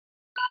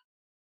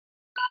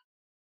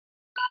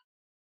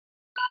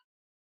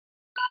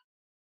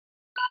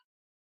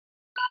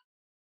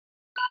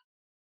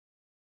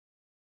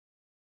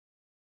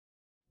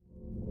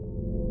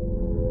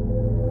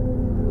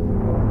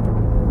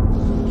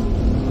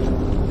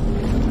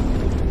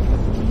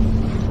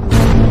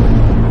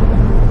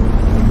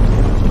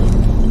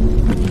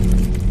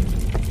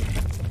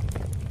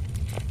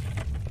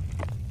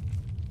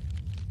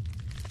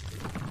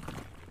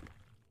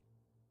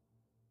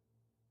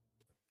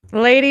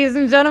Ladies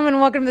and gentlemen,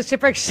 welcome to the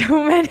Shipwreck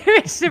Show. My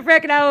name is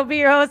Shipwreck, and I will be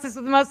your hostess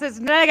with the mostest.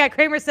 Tonight I got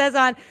Kramer Says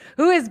on,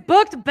 who is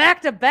booked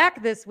back to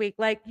back this week.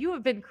 Like, you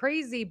have been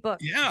crazy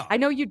booked. Yeah. I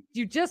know you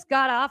just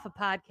got off a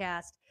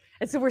podcast.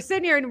 And so we're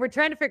sitting here and we're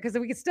trying to figure, because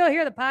we can still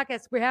hear the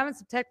podcast. We're having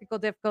some technical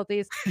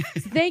difficulties.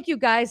 So thank you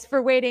guys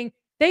for waiting.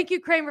 Thank you,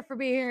 Kramer, for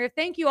being here.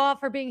 Thank you all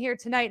for being here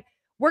tonight.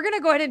 We're going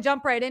to go ahead and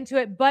jump right into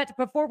it. But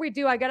before we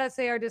do, I got to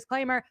say our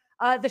disclaimer.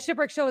 The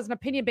Shipwreck Show is an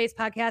opinion-based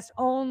podcast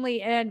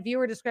only, and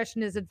viewer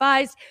discretion is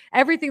advised.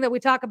 Everything that we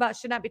talk about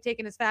should not be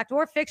taken as fact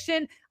or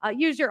fiction.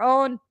 Use your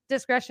own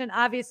discretion,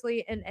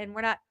 obviously, and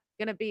we're not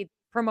going to be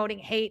promoting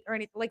hate or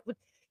anything. Like,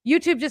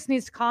 YouTube just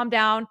needs to calm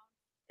down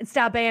and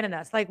stop banning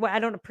us. Like, I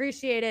don't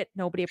appreciate it.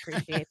 Nobody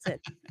appreciates it.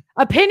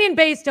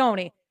 Opinion-based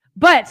only.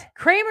 But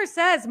Kramer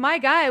Says, my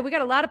guy, we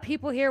got a lot of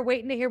people here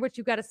waiting to hear what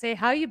you got to say.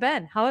 How you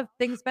been? How have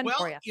things been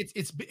for you?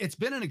 It's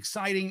been an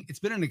exciting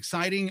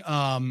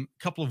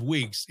couple of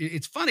weeks.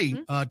 It's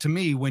funny to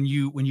me when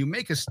you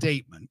make a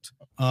statement.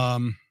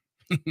 First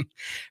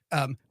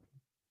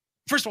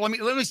of all,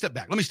 let me step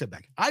back.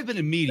 I've been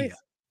in media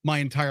my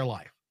entire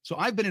life. So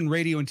I've been in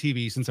radio and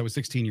TV since I was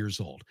 16 years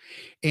old.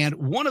 And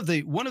one of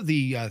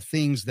the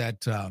things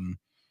that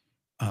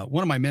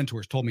one of my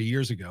mentors told me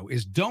years ago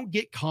is don't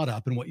get caught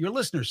up in what your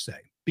listeners say,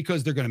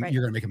 because you're going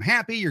to make them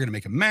happy. You're going to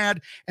make them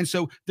mad. And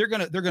so they're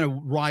going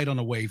to ride on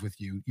a wave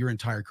with you your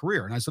entire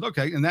career. And I said,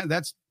 okay. And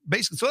that's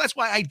basically, so that's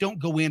why I don't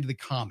go into the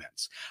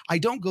comments. I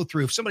don't go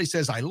through, if somebody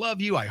says, I love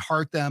you, I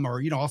heart them,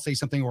 or, I'll say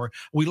something, or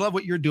we love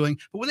what you're doing.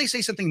 But when they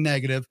say something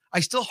negative,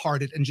 I still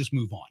heart it and just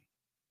move on.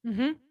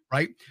 Mm-hmm.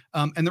 Right.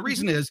 And the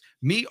reason is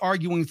me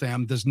arguing with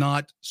them does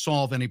not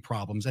solve any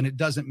problems, and it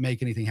doesn't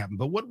make anything happen.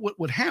 But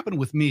what happened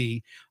with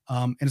me,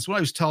 and it's what I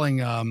was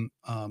telling a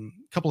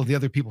couple of the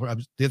other people,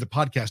 the other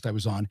podcast I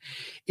was on,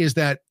 is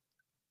that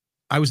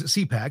I was at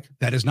CPAC.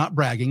 That is not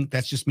bragging.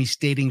 That's just me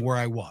stating where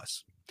I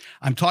was.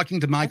 I'm talking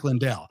to Mike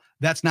Lindell.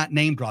 That's not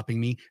name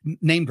dropping.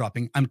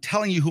 I'm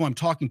telling you who I'm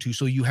talking to,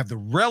 so you have the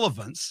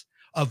relevance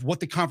of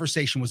what the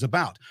conversation was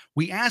about.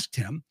 We asked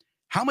him,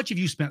 how much have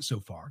you spent so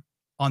far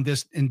on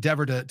this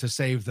endeavor to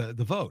save the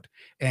vote?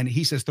 And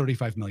he says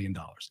 $35 million.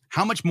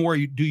 How much more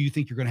do you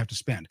think you're going to have to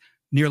spend?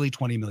 Nearly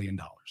 $20 million.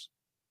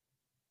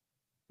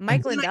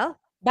 Mike Lindell?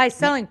 By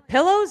selling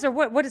pillows, or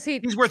what is he?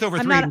 He's worth over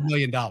 $300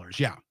 million.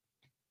 Yeah.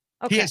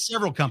 Okay. He has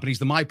several companies.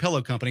 The My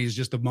Pillow company is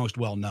just the most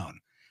well-known,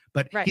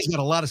 but he's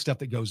got a lot of stuff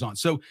that goes on.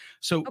 So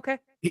okay.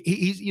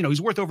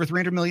 He's worth over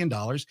 $300 million.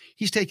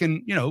 He's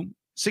taken,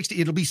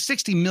 it'll be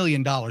 $60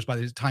 million by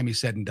the time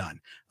he's said and done.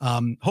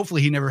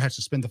 Hopefully he never has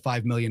to spend the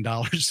 $5 million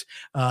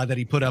that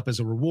he put up as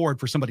a reward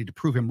for somebody to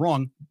prove him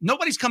wrong.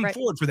 Nobody's come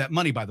forward for that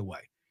money, by the way.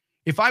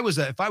 If I was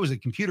a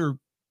computer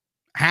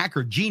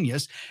hacker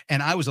genius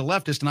and I was a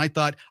leftist and I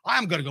thought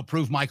I'm going to go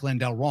prove Mike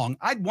Lindell wrong,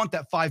 I'd want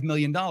that $5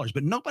 million,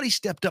 but nobody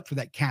stepped up for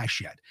that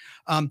cash yet.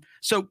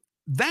 So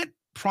that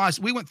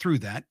process, we went through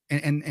that,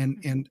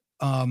 and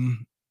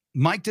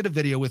Mike did a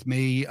video with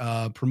me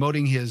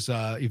promoting his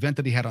event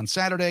that he had on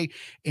Saturday,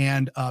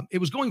 and it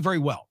was going very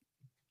well.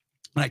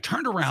 And I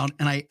turned around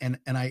and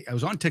I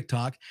was on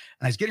TikTok,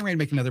 and I was getting ready to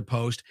make another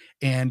post,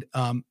 and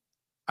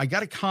I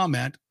got a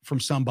comment from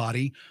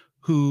somebody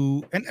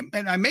who,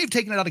 and I may have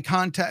taken it out of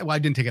context. Well, I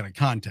didn't take it out of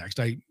context.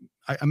 I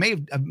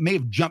may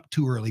have jumped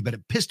too early, but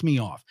it pissed me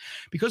off,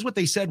 because what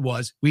they said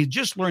was, we had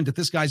just learned that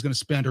this guy's going to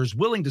spend, or is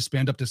willing to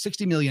spend, up to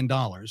 $60 million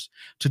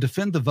to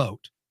defend the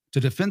vote, to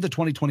defend the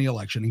 2020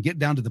 election and get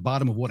down to the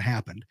bottom of what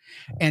happened.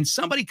 And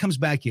somebody comes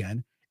back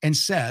in and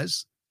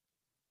says,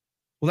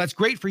 well, that's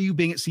great for you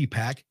being at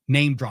CPAC,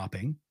 name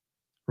dropping,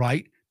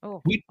 right?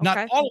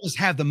 Not all of us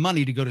have the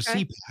money to go to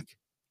CPAC.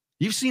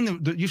 You've seen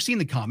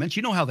the comments.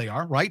 You know how they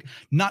are, right?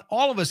 Not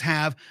all of us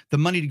have the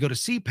money to go to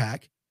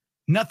CPAC.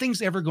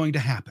 Nothing's ever going to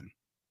happen.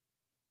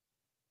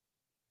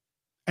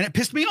 And it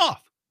pissed me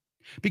off,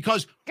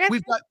 because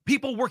we've got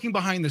people working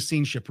behind the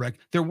scenes, Shipwreck.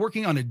 They're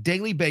working on a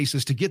daily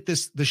basis to get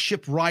the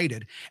ship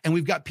righted. And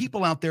we've got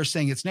people out there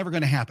saying it's never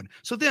going to happen.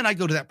 So then I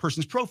go to that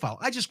person's profile.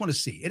 I just want to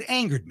see. It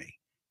angered me,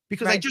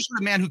 because I just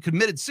heard a man who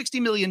committed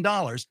 $60 million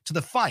to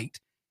the fight,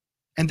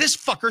 and this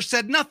fucker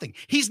said nothing.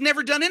 He's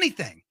never done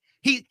anything.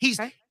 He's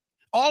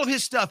all of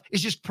his stuff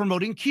is just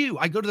promoting Q.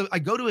 I go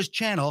to his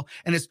channel,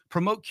 and it's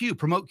promote Q.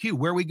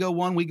 Where we go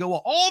one, we go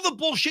all the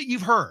bullshit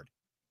you've heard.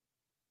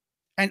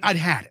 And I'd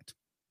had it.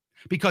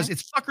 Because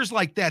it's fuckers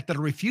like that are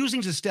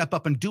refusing to step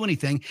up and do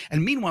anything.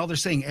 And meanwhile, they're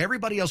saying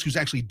everybody else who's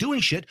actually doing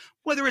shit,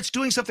 whether it's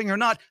doing something or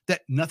not,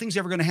 that nothing's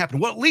ever going to happen.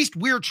 Well, at least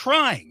we're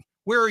trying.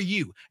 Where are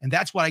you? And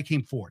that's why I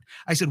came forward.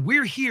 I said,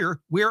 we're here.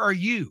 Where are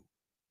you?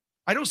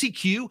 I don't see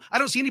Q. I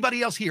don't see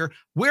anybody else here.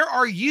 Where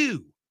are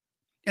you?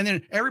 And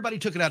then everybody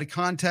took it out of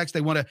context.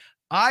 They want to,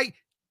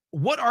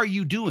 what are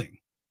you doing?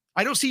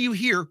 I don't see you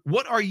here.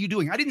 What are you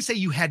doing? I didn't say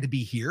you had to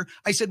be here.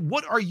 I said,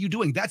 what are you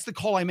doing? That's the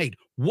call I made.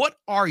 What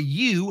are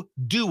you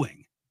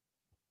doing?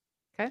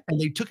 Okay. And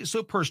they took it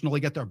so personal. They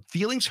got their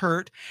feelings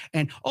hurt.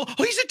 And, oh,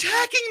 he's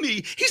attacking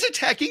me. He's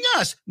attacking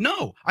us.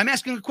 No, I'm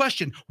asking a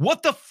question.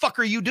 What the fuck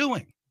are you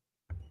doing?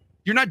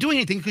 You're not doing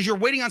anything because you're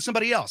waiting on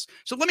somebody else.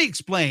 So let me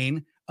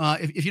explain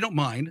if you don't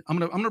mind, I'm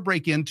gonna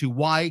break into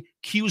why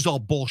Q's all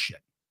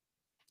bullshit,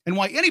 and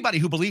why anybody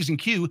who believes in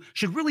Q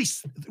should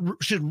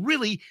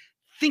really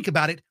think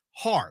about it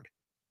hard.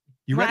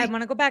 You Well, ready? I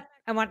want to go back.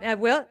 I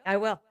will.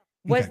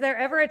 Was Okay. there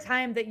ever a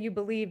time that you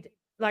believed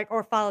like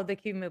or followed the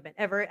Q movement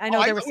ever? I Oh, know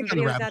I there were went some down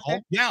the videos rabbit out there.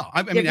 hole. Yeah,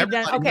 I mean, Have you done? everybody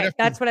right Okay, after,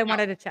 that's what I yeah,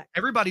 wanted to check.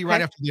 everybody right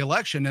Okay. after the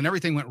election and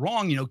everything went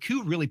wrong.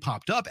 Q really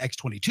popped up.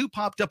 X22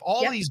 popped up.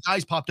 All Yep. these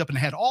guys popped up and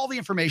had all the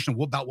information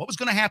about what was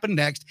going to happen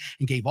next,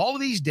 and gave all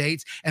of these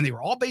dates, and they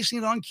were all basing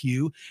it on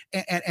Q.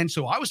 And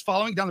so I was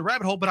following down the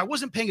rabbit hole, but I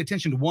wasn't paying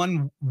attention to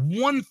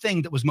one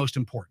thing that was most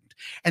important.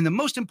 And the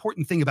most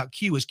important thing about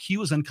Q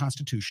is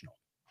unconstitutional.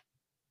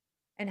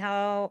 And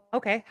how?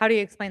 Okay, how do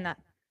you explain that?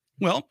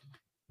 Well,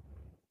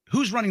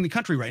 who's running the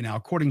country right now,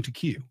 according to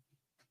Q?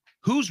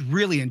 Who's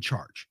really in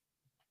charge?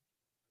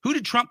 Who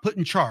did Trump put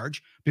in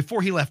charge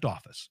before he left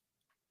office?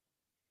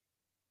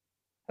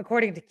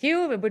 According to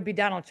Q, it would be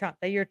Donald Trump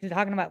that you're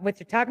talking about. What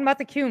you're talking about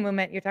the Q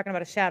movement, you're talking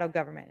about a shadow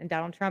government, and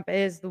Donald Trump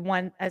is the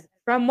one. As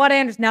from what I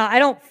understand, now I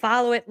don't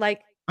follow it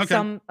like Okay.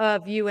 some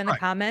of you in the Right.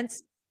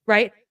 comments,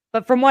 right?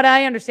 But from what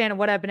I understand and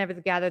what I've been able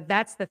to gather,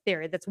 that's the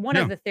theory. That's one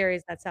Yeah. of the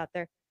theories that's out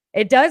there.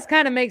 It does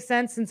kind of make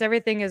sense since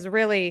everything is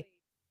really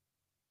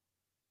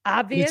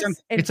obvious and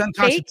It's fake.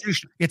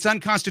 unconstitutional. It's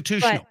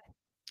unconstitutional.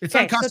 It's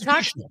okay, so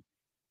unconstitutional.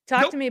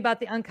 talk Nope. to me about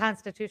the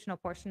unconstitutional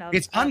portion of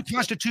It's of-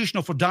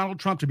 unconstitutional for Donald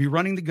Trump to be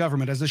running the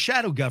government as a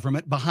shadow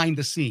government behind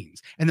the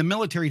scenes, and the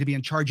military to be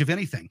in charge of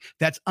anything.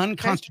 That's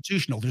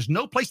unconstitutional. There's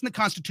no place in the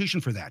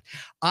Constitution for that.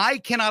 I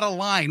cannot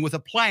align with a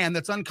plan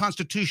that's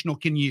unconstitutional.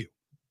 Can you?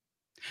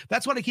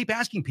 That's what I keep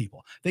asking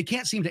people. They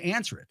can't seem to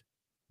answer it.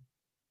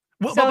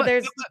 Well, So but,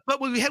 there's- but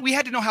we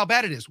had to know how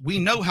bad it is. We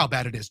know how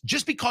bad it is.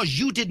 Just because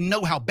you didn't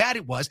know how bad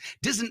it was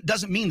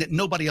doesn't mean that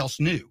nobody else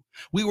knew.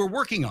 We were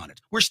working on it.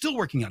 We're still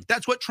working on it.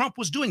 That's what Trump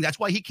was doing. That's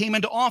why he came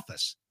into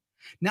office.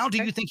 Now, do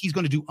Okay. you think he's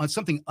going to do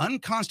something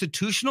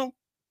unconstitutional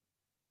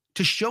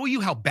to show you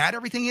how bad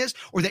everything is,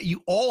 or that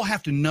you all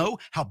have to know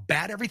how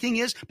bad everything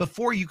is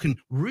before you can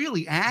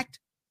really act?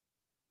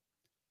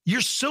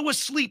 You're so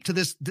asleep to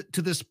this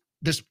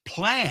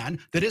plan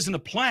that isn't a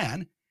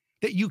plan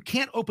that you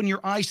can't open your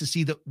eyes to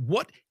see that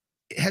what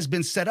has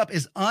been set up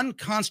is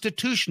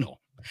unconstitutional.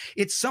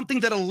 It's something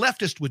that a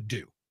leftist would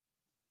do.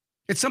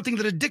 It's something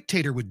that a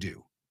dictator would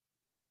do.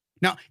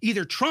 Now,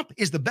 either Trump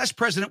is the best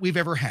president we've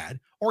ever had,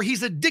 or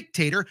he's a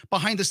dictator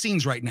behind the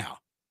scenes right now.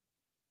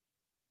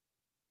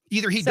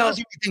 Either he does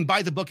everything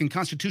by the book and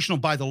constitutional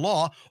by the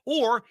law,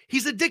 or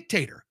he's a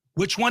dictator.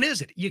 Which one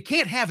is it? You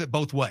can't have it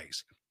both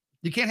ways.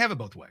 You can't have it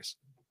both ways.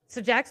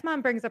 So Jack's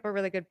mom brings up a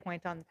really good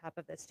point on the top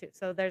of this too.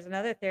 So there's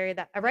another theory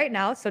that right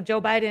now, so Joe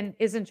Biden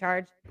is in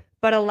charge,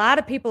 but a lot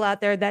of people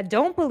out there that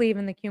don't believe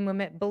in the Q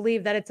movement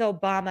believe that it's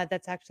Obama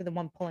that's actually the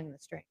one pulling the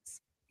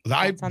strings.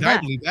 I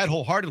believe that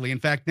wholeheartedly. In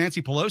fact,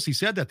 Nancy Pelosi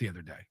said that the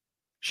other day.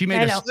 She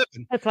made a slip.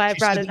 That's why I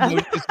brought it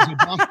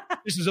up.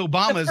 This is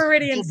Obama's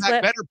Freudian Build Back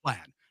slip. Better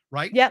plan,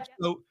 right? Yep.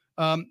 So,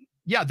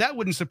 yeah, that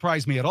wouldn't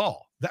surprise me at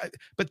all.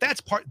 But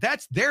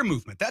that's their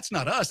movement. That's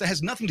not us. That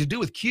has nothing to do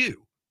with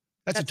Q.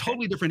 That's a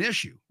totally different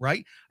issue,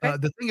 right?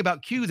 Right. The thing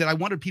about Q that I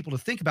wanted people to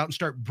think about and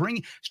start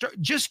bringing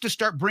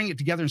it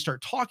together and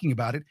start talking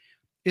about it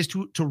is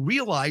to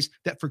realize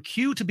that for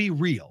Q to be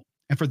real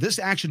and for this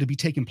action to be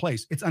taking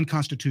place, it's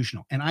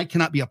unconstitutional. And I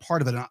cannot be a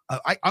part of it.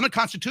 I'm a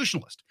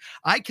constitutionalist.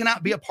 I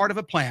cannot be a part of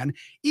a plan,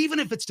 even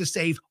if it's to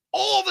save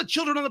all the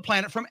children on the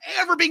planet from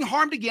ever being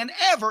harmed again,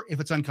 ever, if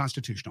it's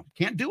unconstitutional.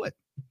 Can't do it.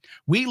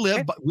 We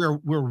live, we're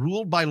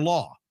ruled by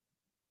law,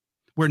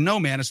 where no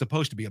man is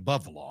supposed to be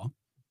above the law.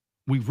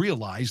 We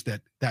realize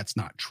that that's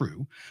not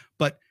true,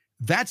 but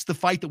that's the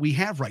fight that we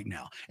have right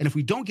now. And if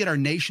we don't get our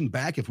nation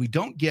back, if we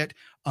don't get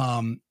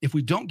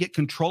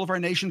control of our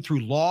nation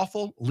through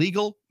lawful,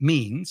 legal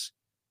means,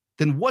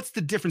 then what's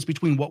the difference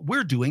between what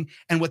we're doing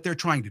and what they're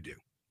trying to do?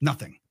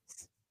 Nothing.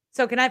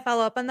 So can I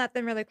follow up on that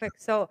then really quick?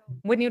 So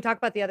when you talk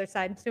about the other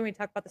side, so when we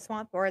talk about the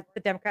swamp or the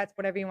Democrats,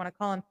 whatever you want to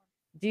call them,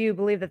 do you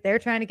believe that they're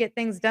trying to get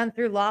things done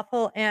through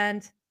lawful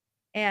and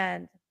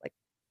like,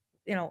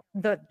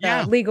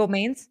 the legal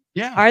means?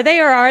 Yeah. Are they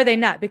or are they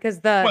not? Because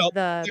the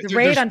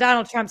raid there's- on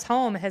Donald Trump's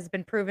home has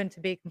been proven to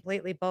be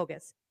completely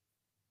bogus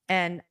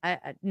and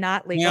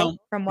not legal Well,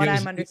 from what it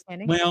was- I'm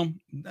understanding. Well,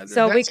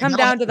 so we come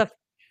down to the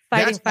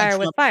fighting that's why fire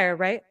with Trump- fire,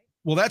 right?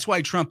 Well, that's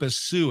why Trump is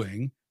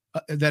suing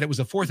that it was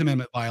a Fourth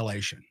Amendment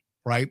violation,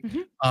 right?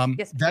 Mhm.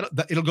 Yes.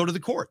 That it'll go to the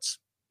courts.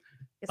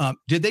 Yes.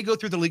 Did they go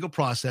through the legal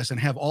process and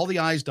have all the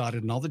I's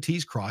dotted and all the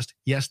T's crossed?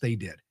 Yes, they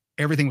did.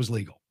 Everything was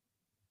legal.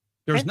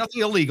 There was Okay.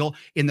 nothing illegal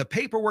in the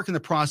paperwork and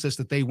the process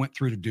that they went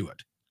through to do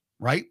it,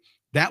 right?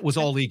 That was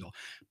all legal.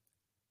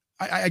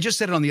 I just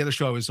said it on the other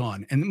show I was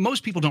on, and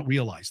most people don't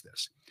realize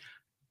this.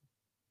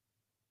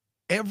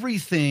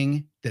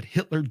 Everything that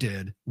Hitler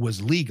did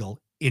was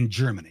legal in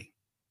Germany.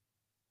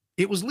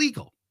 It was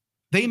legal.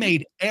 They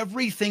made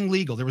everything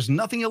legal. There was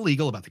nothing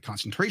illegal about the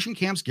concentration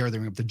camps,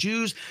 gathering up the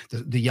Jews,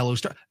 the Yellow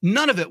Star.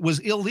 None of it was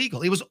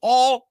illegal. It was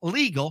all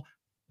legal,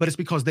 but it's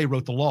because they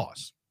wrote the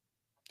laws.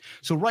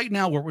 So right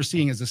now, what we're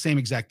seeing is the same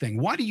exact thing.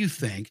 Why do you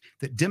think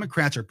that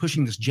Democrats are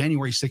pushing this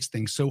January 6th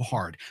thing so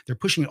hard? They're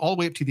pushing it all the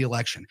way up to the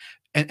election.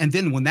 And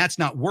then when that's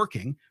not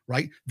working,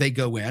 right, they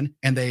go in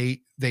and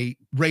they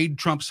raid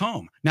Trump's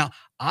home. Now,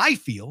 I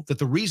feel that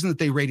the reason that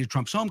they raided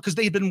Trump's home, because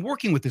they had been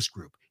working with this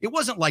group. It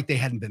wasn't like they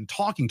hadn't been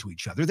talking to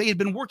each other. They had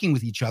been working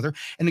with each other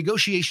and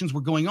negotiations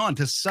were going on.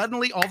 To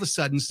suddenly, all of a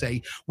sudden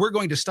say, we're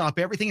going to stop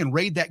everything and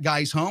raid that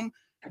guy's home,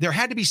 there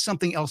had to be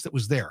something else that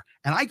was there.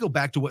 And I go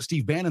back to what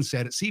Steve Bannon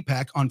said at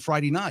CPAC on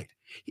Friday night.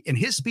 In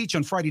his speech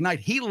on Friday night,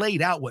 he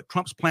laid out what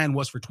Trump's plan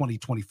was for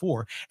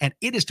 2024, and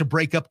it is to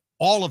break up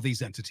all of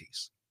these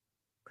entities.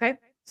 Okay.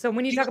 So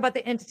when you talk about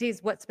the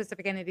entities, what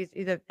specific entities?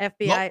 The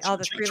FBI, all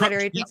the three-letter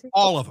agencies?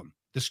 All of them.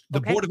 The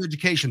Board of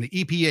Education, the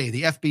EPA,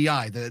 the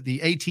FBI, the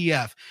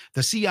ATF,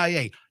 the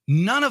CIA.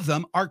 None of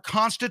them are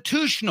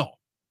constitutional.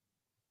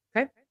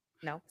 Okay.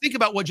 No. Think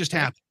about what just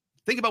happened.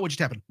 Think about what just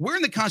happened. Where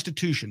in the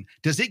Constitution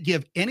does it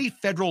give any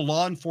federal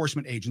law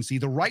enforcement agency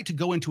the right to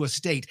go into a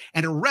state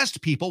and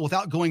arrest people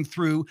without going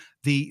through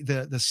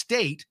the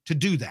state to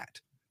do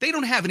that? They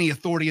don't have any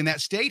authority in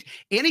that state.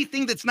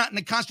 Anything that's not in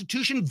the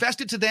Constitution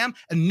vested to them,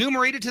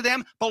 enumerated to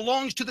them,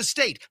 belongs to the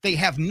state. They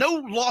have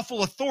no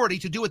lawful authority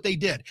to do what they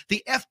did.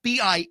 The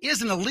FBI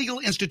is an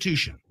illegal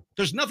institution.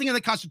 There's nothing in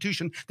the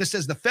Constitution that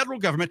says the federal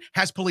government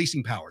has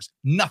policing powers.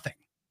 Nothing.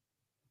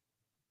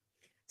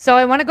 So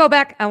I want to go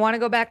back. I want to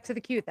go back to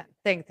the Q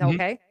thing.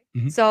 Okay.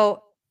 Mm-hmm.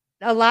 So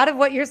a lot of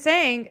what you're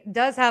saying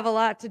does have a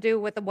lot to do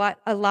with what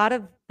a lot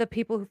of the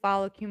people who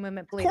follow Q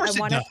movement believe. I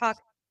want to talk,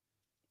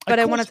 but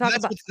I want to talk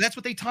about that's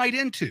what they tied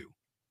into.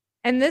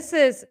 And this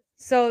is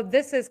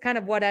kind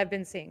of what I've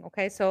been seeing.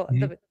 Okay. So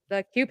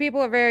the Q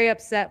people are very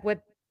upset with,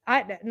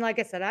 like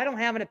I said, I don't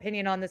have an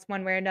opinion on this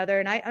one way or another.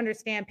 And I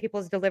understand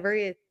people's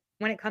delivery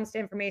when it comes to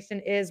information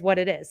is what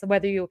it is. So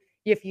whether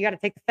if you got to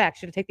take the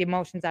facts, you got to take the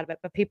emotions out of it.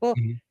 But people,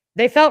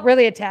 they felt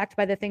really attacked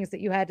by the things that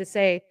you had to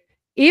say,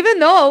 even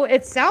though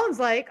it sounds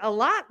like a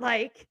lot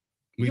like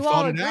we've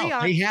thought it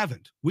out. They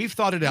haven't. We've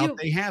thought it out.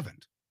 They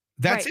haven't.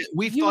 That's it.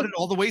 We've thought it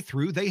all the way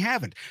through. They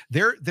haven't.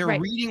 They're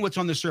reading what's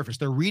on the surface.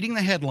 They're reading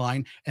the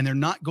headline and they're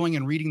not going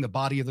and reading the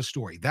body of the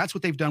story. That's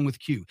what they've done with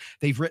Q.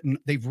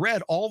 They've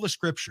read all the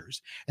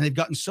scriptures and they've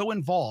gotten so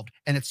involved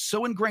and it's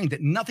so ingrained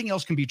that nothing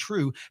else can be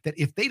true, that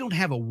if they don't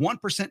have a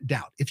 1%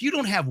 doubt, if you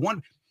don't have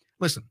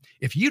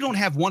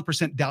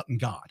 1% doubt in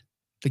God,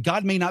 that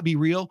God may not be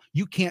real,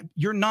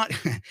 you're not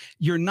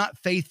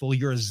faithful.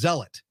 You're a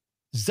zealot.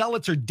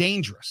 Zealots are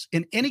dangerous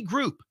in any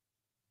group.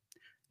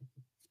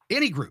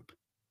 Any group.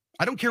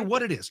 I don't care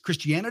what it is.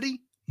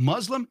 Christianity,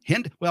 Muslim,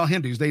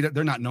 Hindus,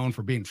 they're not known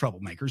for being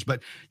troublemakers,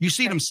 but you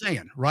see what I'm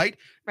saying, right?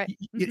 Right.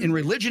 In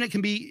religion, it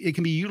can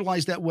be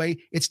utilized that way.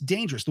 It's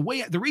dangerous.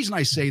 The reason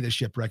I say this,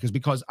 Shipwreck, is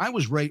because I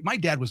was raised, my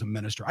dad was a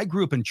minister. I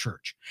grew up in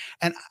church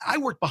and I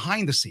worked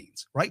behind the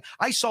scenes, right?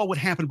 I saw what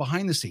happened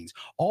behind the scenes.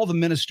 All the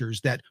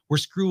ministers that were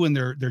screwing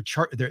the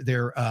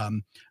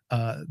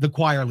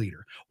choir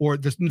leader, or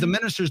the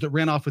ministers that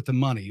ran off with the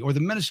money, or the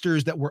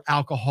ministers that were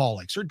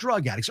alcoholics or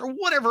drug addicts or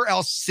whatever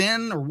else,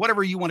 sin or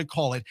whatever you want to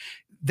call it,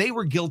 they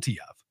were guilty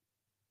of.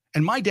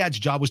 And my dad's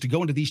job was to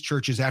go into these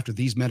churches after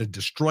these men had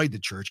destroyed the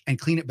church and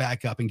clean it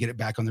back up and get it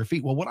back on their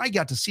feet. Well, what I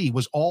got to see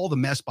was all the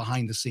mess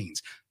behind the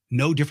scenes,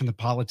 no different than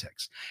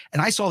politics.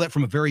 And I saw that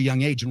from a very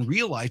young age and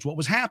realized what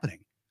was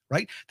happening,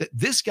 right? That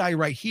this guy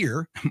right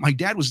here, my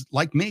dad was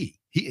like me.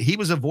 He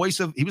was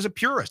he was a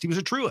purist. He was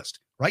a truist,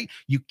 right?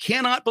 You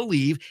cannot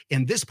believe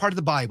in this part of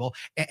the Bible.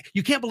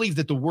 You can't believe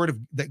that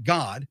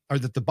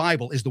that the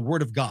Bible is the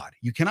word of God.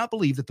 You cannot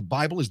believe that the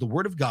Bible is the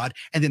word of God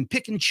and then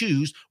pick and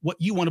choose what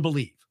you want to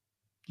believe.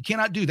 You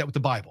cannot do that with the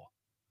Bible.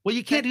 Well,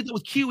 you can't do that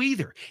with Q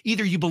either.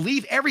 Either you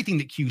believe everything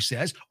that Q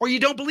says or you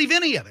don't believe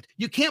any of it.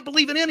 You can't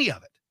believe in any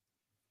of it.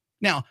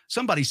 Now,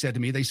 somebody said to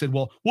me, they said,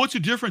 well, what's the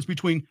difference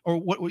between, or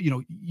what,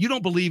 you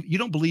don't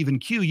believe in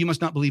Q, you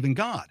must not believe in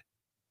God.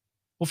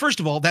 Well,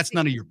 first of all, that's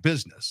none of your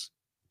business.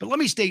 But let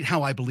me state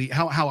how I believe,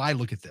 how I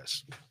look at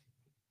this.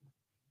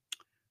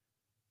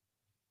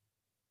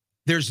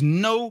 There's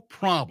no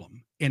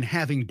problem in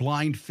having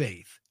blind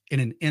faith in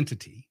an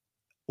entity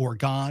or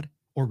God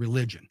or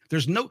religion.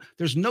 There's no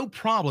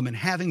problem in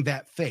having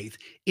that faith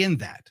in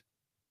that.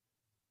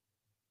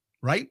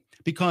 Right?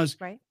 Because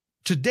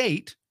to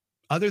date,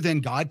 other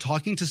than God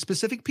talking to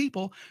specific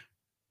people,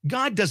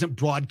 God doesn't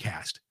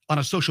broadcast on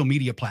a social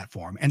media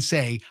platform and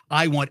say,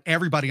 I want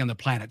everybody on the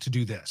planet to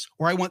do this,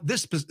 or I want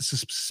this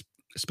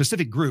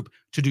specific group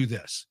to do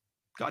this.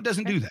 God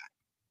doesn't do that,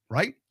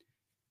 right?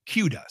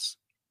 Q does.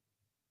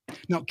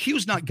 Now,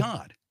 Q's not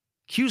God.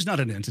 Q's not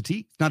an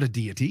entity, not a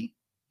deity.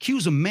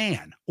 Q's a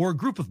man or a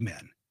group of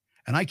men,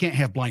 and I can't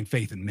have blind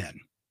faith in men.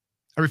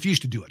 I refuse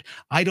to do it.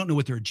 I don't know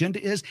what their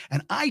agenda is,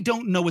 and I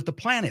don't know what the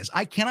plan is.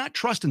 I cannot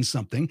trust in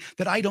something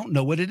that I don't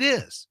know what it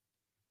is.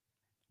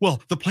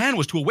 Well, the plan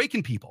was to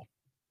awaken people.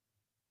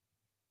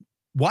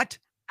 What?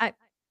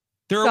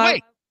 They're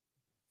awake.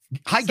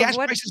 High gas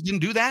prices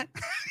didn't do that?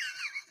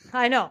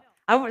 I know.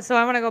 So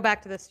I want to go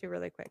back to this too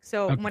really quick.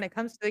 So when it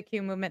comes to the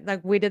Q movement,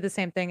 like we did the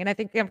same thing. And I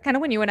think kind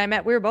of when you and I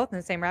met, we were both in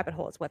the same rabbit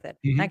holes with it.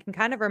 And I can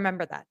kind of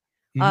remember that.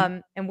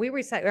 And we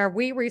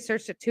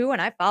researched it too,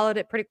 and I followed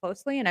it pretty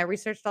closely, and I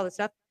researched all the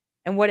stuff.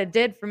 And what it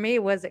did for me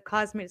was it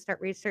caused me to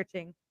start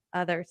researching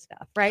other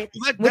stuff, right?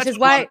 Well, Which that's is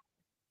what why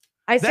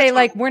I say,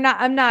 that's what like,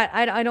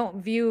 I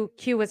don't view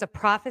Q as a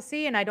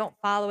prophecy and I don't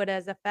follow it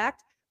as a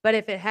fact. But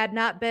if it had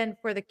not been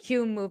for the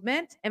Q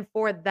movement and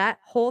for that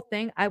whole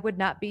thing, I would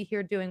not be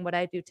here doing what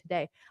I do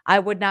today. I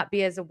would not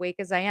be as awake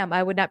as I am.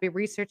 I would not be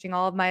researching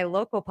all of my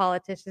local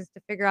politicians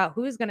to figure out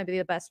who's going to be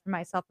the best for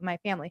myself and my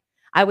family.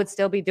 I would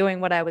still be doing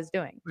what I was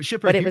doing.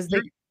 Shipwreck, But it was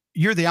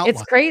you're the it's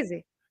outlier.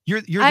 crazy.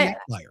 You're the I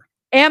outlier.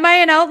 Am I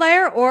an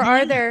outlier or are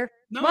No, there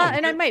no, well,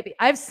 and I might be.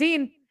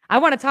 I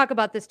want to talk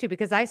about this too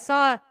because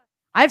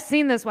I've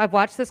seen this, I've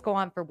watched this go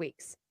on for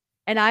weeks.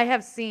 And I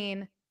have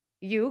seen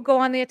you go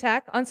on the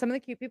attack on some of the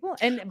cute people.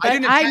 And I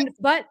didn't attack.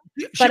 but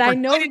I Shipwreck,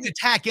 know I didn't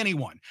attack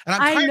anyone, and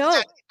I'm I tired of know.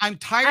 that. I'm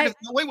tired of. I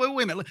No,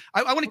 wait a minute.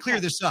 I want to clear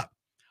Okay, this up.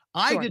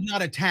 I sure. did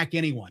not attack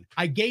anyone.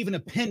 I gave an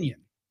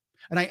opinion,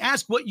 and I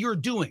asked what you're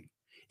doing.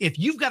 If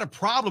you've got a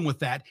problem with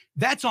that,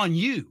 that's on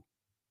you.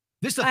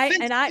 This offense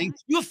thing,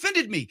 you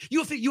offended me.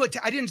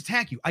 I didn't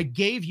attack you. I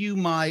gave you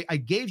my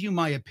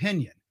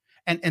opinion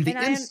and the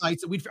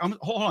insights that we'd.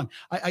 Hold on.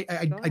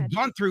 I'd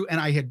gone through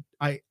and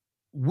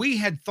we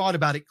had thought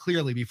about it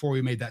clearly before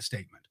we made that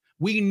statement.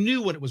 We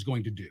knew what it was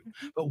going to do.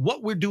 But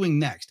what we're doing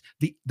next,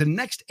 the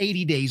next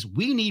 80 days,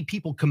 we need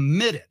people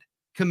committed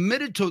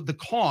to the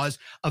cause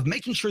of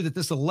making sure that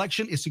this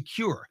election is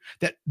secure,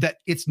 that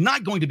it's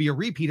not going to be a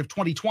repeat of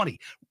 2020.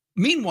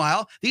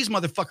 Meanwhile, these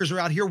motherfuckers are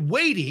out here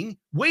waiting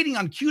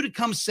on Q to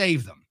come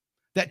save them.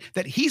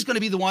 That he's going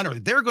to be the one, or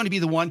they're going to be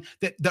the one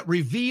that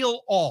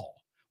reveal all.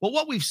 Well,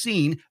 what we've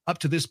seen up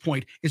to this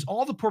point is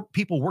all the poor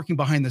people working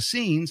behind the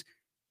scenes.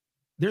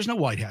 There's no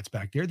white hats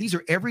back there. These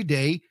are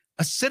everyday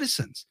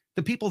citizens.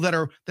 The people that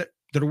are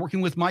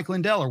working with Mike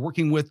Lindell or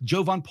working with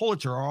Joe Von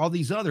Pulitzer or all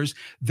these others,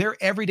 they're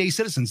everyday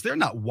citizens. They're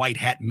not white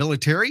hat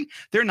military.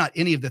 They're not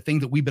any of the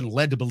things that we've been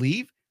led to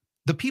believe.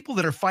 The people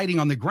that are fighting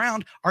on the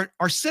ground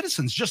are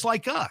citizens just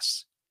like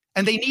us,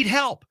 and they need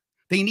help.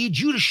 They need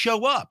you to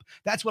show up.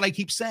 That's what I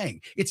keep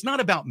saying. It's not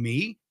about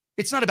me.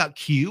 It's not about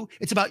Q.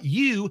 It's about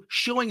you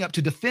showing up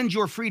to defend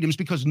your freedoms,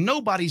 because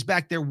nobody's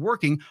back there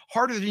working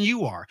harder than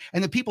you are.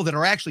 And the people that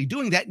are actually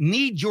doing that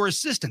need your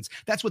assistance.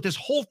 That's what this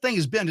whole thing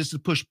has been, is to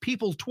push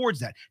people towards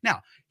that.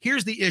 Now,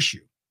 here's the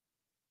issue.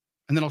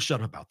 And then I'll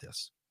shut up about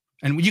this.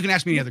 And you can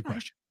ask me any other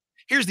question.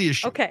 Here's the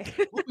issue. Okay.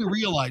 What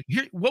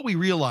we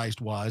realized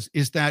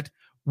is that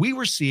we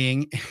were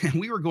seeing, and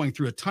we were going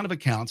through a ton of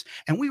accounts,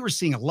 and we were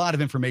seeing a lot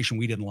of information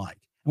we didn't like.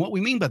 And what we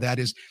mean by that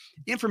is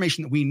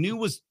information that we knew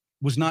was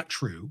not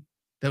true,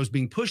 that was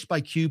being pushed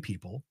by Q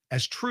people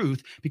as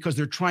truth because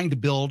they're trying to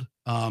build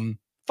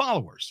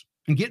followers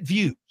and get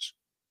views.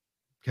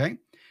 Okay.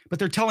 But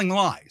they're telling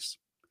lies.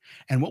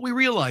 And what we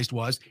realized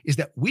is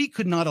that we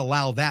could not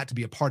allow that to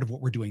be a part of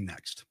what we're doing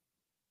next.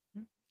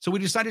 So we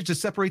decided to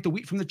separate the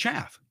wheat from the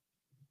chaff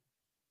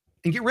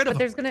and get rid of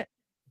them.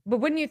 But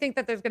wouldn't you think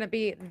that there's going to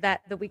be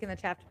the wheat and the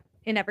chaff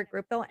in every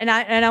group though? And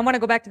I want to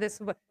go back to this.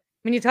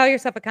 When you tell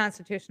yourself a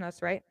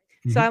constitutionalist, right?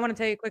 So I want to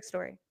tell you a quick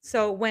story.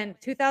 So when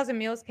 2000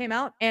 Mules came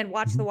out and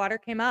Watch the Water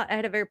came out, I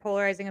had a very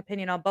polarizing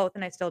opinion on both,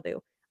 and I still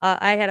do.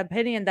 I had an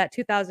opinion that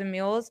 2000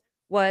 Mules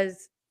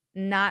was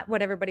not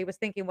what everybody was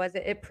thinking was.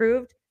 It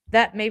proved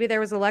that maybe there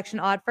was election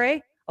odd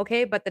fray,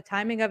 okay, but the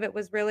timing of it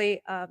was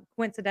really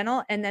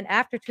coincidental. And then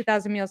after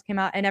 2000 Mules came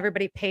out and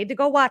everybody paid to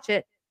go watch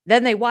it,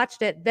 then they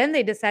watched it, then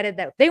they decided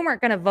that they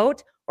weren't going to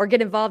vote or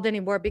get involved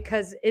anymore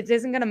because it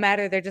isn't going to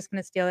matter. They're just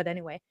going to steal it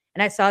anyway.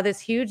 And I saw this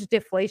huge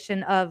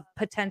deflation of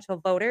potential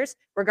voters,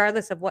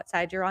 regardless of what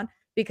side you're on,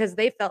 because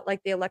they felt like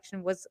the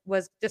election was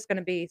just going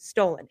to be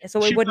stolen.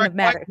 So it wouldn't have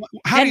mattered.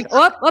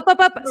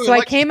 So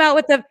I came out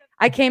with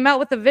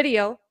the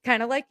video,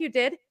 kind of like you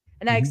did.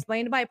 And I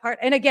explained my part.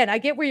 And again, I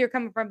get where you're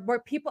coming from, where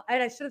people,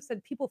 and I should have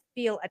said people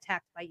feel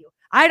attacked by you.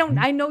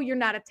 I know you're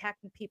not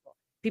attacking people.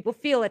 People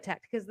feel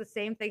attacked because the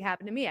same thing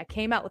happened to me. I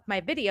came out with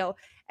my video,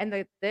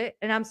 and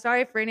and I'm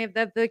sorry for any of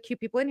the cute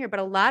people in here,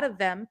 but a lot of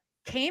them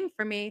came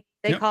for me.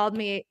 They called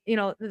me,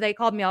 they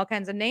called me all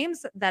kinds of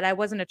names, that I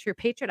wasn't a true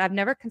patriot. I've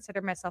never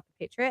considered myself a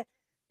patriot.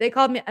 They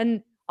called me,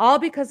 and all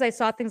because I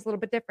saw things a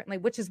little bit differently,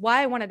 which is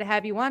why I wanted to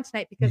have you on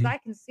tonight, because I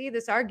can see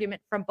this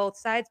argument from both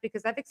sides,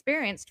 because I've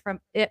experienced from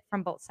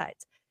both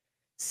sides.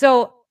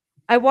 So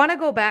I want to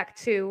go back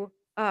to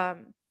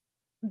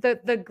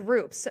the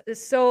groups.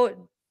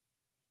 So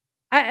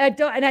I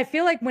don't, and I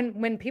feel like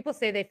when people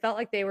say they felt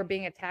like they were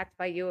being attacked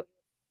by you,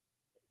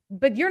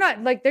 but you're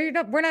not, like,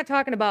 we're not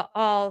talking about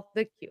all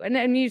the Q,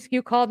 and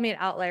you called me an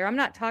outlier. I'm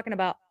not talking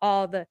about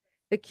all the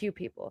Q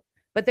people,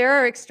 but there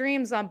are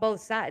extremes on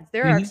both sides.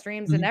 There are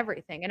extremes in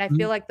everything, and I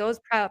feel like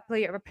those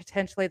probably are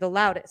potentially the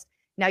loudest.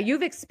 Now,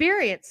 you've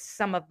experienced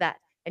some of that,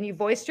 and you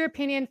voiced your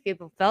opinion.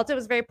 People felt it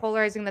was very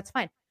polarizing. That's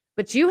fine.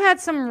 But you had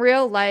some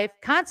real life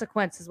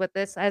consequences with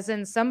this, as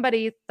in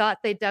somebody thought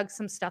they dug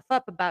some stuff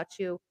up about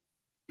you.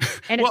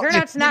 And it turned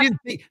out to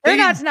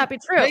not be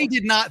true. They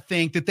did not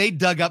think that they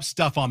dug up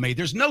stuff on me.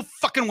 There's no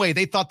fucking way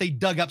they thought they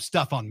dug up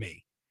stuff on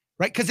me.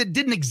 right? Because it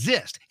didn't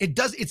exist.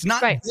 It's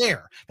not Right.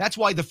 there. That's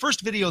why the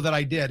first video that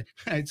I did,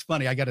 it's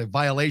funny, I got a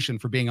violation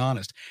for being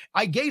honest.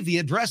 I gave the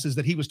addresses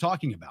that he was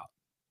talking about.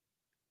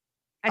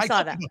 I saw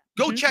told that. people,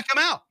 go check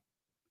them out.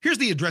 Here's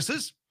the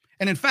addresses.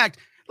 And in fact,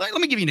 let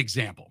me give you an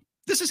example.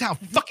 This is how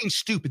fucking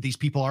stupid these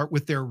people are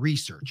with their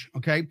research.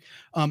 Okay.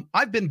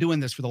 I've been doing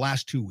this for the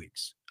last 2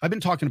 weeks. I've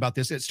been talking about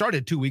this. It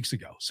started 2 weeks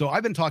ago. So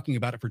I've been talking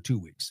about it for 2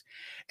 weeks.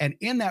 And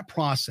in that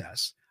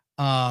process,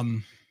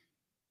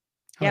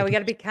 yeah, we got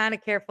to be kind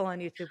of careful on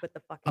YouTube with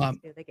the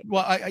fucking.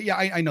 Well,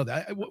 I know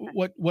that.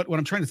 What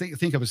I'm trying to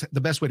think of is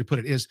the best way to put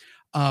it is,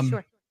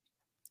 sure.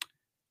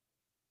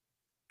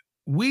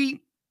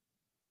 When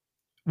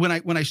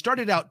I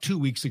started out 2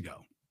 weeks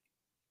ago,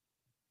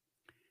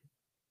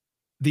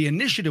 the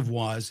initiative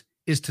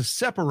is to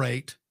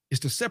separate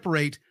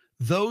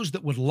those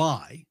that would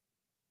lie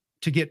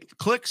to get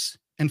clicks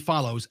and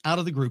follows out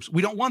of the groups.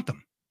 We don't want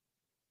them.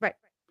 Right.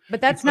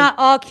 But that's not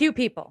all Q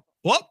people.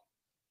 What?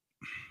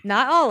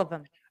 Not all of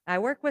them. I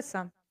work with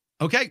some.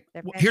 Okay.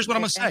 Here's what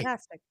I'm going to say.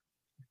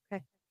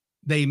 Okay.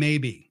 They may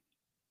be.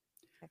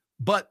 Okay.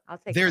 But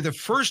they're the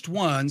first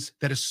ones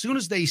that as soon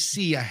as they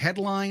see a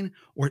headline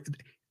or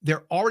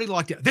they're already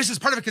locked in. This is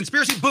part of a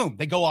conspiracy. Boom.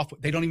 They go off.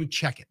 They don't even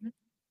check it.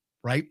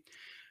 Right.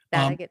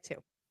 That I get too.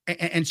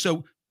 And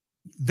so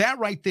that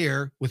right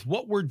there with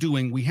what we're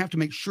doing, we have to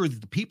make sure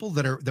that the people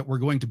that we're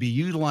going to be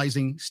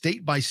utilizing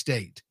state by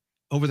state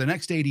over the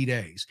next 80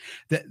 days,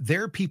 that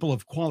they're people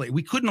of quality.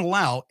 We couldn't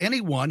allow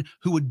anyone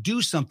who would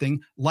do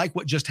something like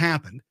what just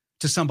happened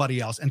to somebody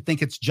else and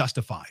think it's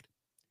justified.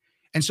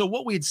 And so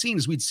what we had seen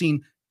is we'd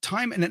seen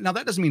time, and now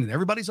that doesn't mean that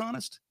everybody's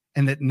honest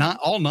and that not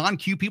all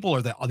non-Q people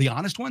are the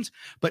honest ones,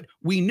 but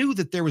we knew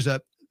that there was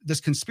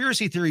this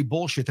conspiracy theory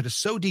bullshit that is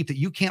so deep that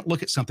you can't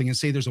look at something and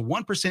say there's a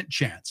 1%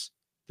 chance,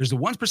 there's a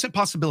 1%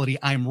 possibility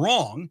I'm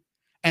wrong,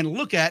 and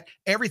look at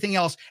everything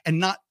else and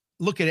not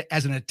look at it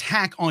as an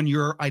attack on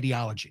your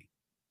ideology.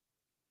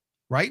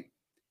 Right?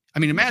 I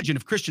mean, imagine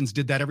if Christians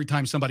did that every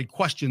time somebody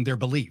questioned their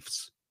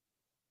beliefs,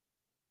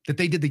 that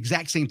they did the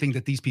exact same thing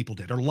that these people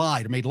did or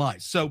lied or made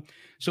lies. So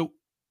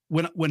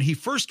when he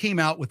first came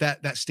out with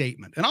that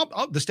statement, and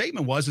the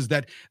statement was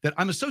that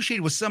I'm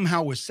associated with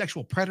somehow with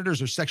sexual predators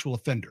or sexual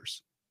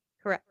offenders.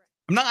 Correct.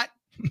 I'm not.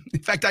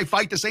 In fact, I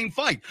fight the same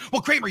fight.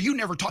 Well, Kramer, you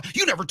never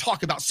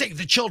talk about save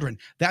the children.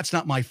 That's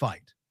not my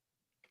fight.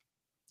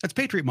 That's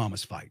Patriot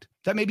Mama's fight.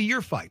 That may be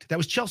your fight. That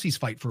was Chelsea's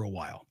fight for a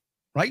while,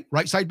 right?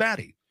 Right side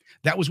baddie.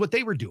 That was what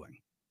they were doing.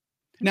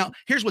 Now,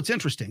 here's what's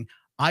interesting.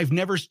 I've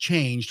never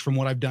changed from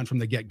what I've done from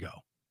the get-go,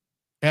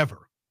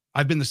 ever.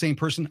 I've been the same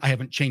person. I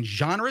haven't changed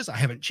genres. I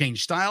haven't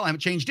changed style. I haven't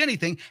changed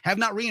anything. Have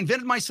not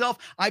reinvented myself.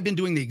 I've been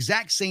doing the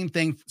exact same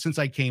thing since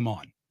I came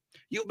on.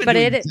 You've been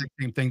doing the exact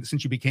same thing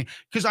since you became,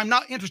 because I'm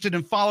not interested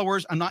in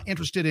followers. I'm not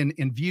interested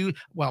in views.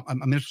 Well,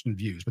 I'm interested in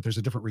views, but there's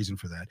a different reason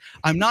for that.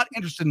 I'm not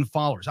interested in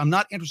followers. I'm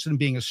not interested in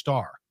being a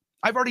star.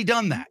 I've already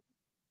done that.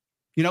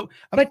 You know,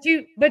 but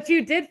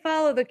you did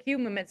follow the Q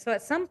movement. So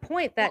at some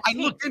point that I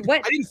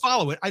didn't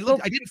follow it. I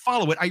didn't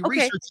follow it. I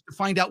researched to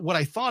find out what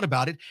I thought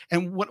about it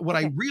and what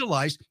I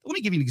realized. Let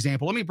me give you an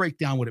example. Let me break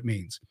down what it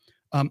means.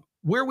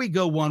 Where we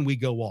go one, we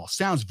go all.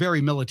 Sounds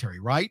very military,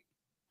 right?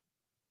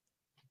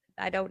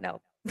 I don't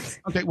know.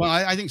 Okay, well,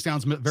 I think it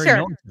sounds very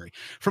military.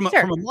 From a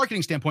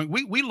marketing standpoint,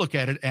 we look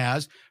at it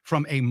as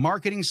from a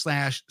marketing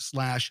slash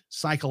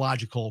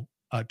psychological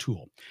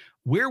tool.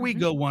 Where we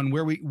go one,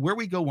 where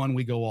we go one,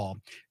 we go all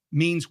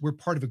means we're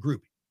part of a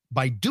group.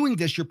 By doing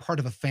this, you're part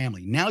of a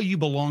family. Now you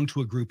belong to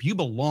a group. You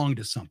belong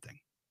to something.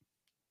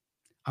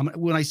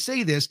 When I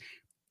say this,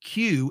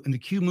 Q and the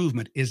Q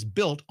movement is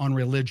built on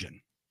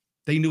religion.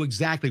 They knew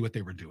exactly what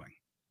they were doing.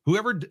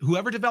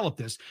 Whoever developed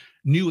this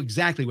knew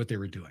exactly what they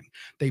were doing.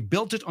 They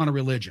built it on a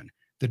religion.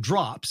 The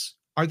drops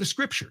are the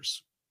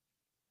scriptures.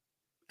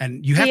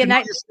 And you have to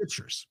know the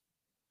scriptures.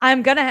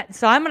 I'm going to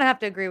have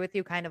to agree with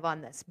you kind of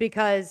on this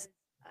because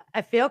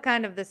I feel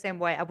kind of the same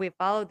way. We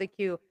followed the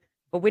Q,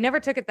 but we never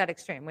took it that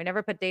extreme. We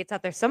never put dates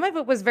out there. Some of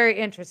it was very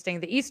interesting.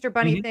 The Easter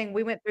Bunny thing,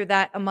 we went through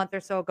that a month or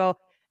so ago.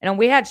 And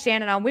we had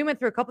Shannon on. We went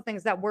through a couple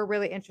things that were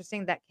really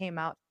interesting that came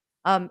out.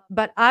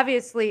 But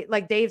obviously,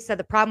 like Dave said,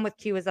 the problem with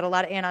Q is that a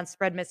lot of Anons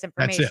spread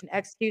misinformation.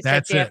 XQ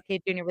said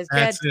JFK Jr. was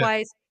dead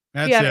twice.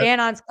 You have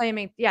Anons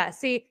claiming,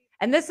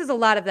 and this is a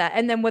lot of that.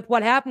 And then with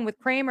what happened with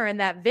Kramer in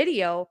that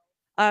video,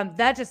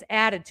 that just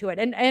added to it.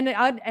 And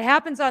it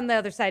happens on the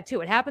other side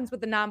too. It happens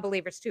with the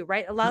non-believers too,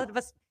 right? A lot of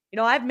us,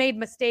 I've made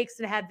mistakes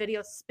and had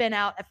videos spin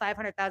out at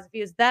 500,000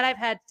 views that I've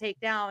had to take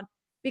down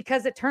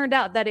because it turned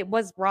out that it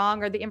was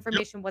wrong or the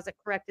information wasn't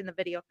correct in the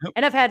video.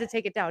 And I've had to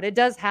take it down. It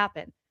does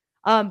happen.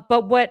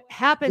 But what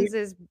happens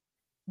is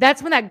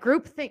that's when that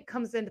group think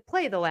comes into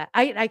play, though.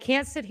 I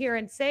can't sit here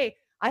and say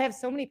I have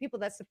so many people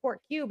that support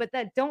Q, but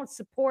that don't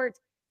support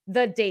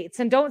the dates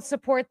and don't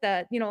support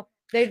the,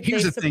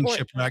 Here's the thing,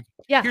 Shipwreck.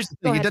 Yeah. Here's the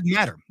thing. It doesn't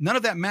matter. None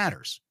of that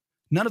matters.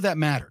 None of that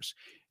matters.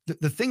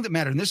 The thing that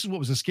mattered, and this is what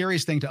was the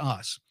scariest thing to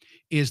us,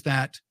 is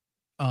that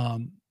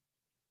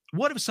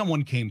what if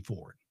someone came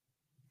forward?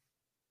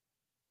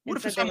 What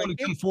if someone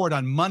came forward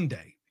on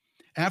Monday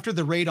after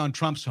the raid on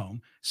Trump's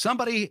home,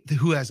 somebody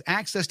who has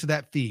access to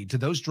that feed, to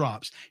those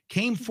drops,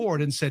 came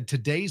forward and said,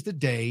 today's the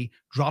day,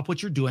 drop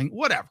what you're doing,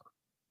 whatever.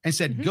 And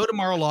said, go to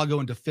Mar-a-Lago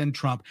and defend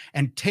Trump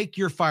and take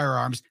your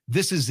firearms.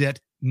 This is it.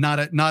 Not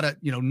a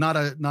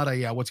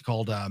what's it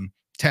called?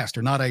 Test,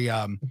 or not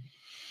a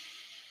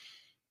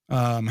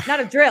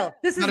drill.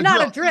 This is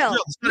not a drill.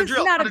 This is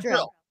not a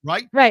drill.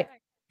 Right? Right.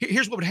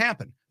 Here's what would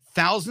happen.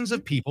 Thousands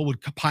of people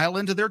would pile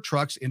into their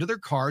trucks, into their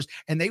cars,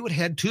 and they would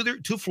head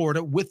to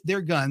Florida with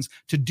their guns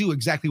to do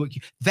exactly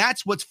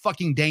that's what's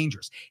fucking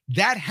dangerous.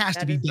 That has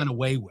to be done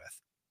away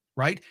with,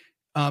 right?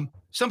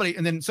 Somebody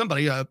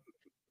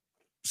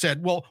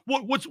said, well,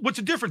 what's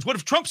the difference? What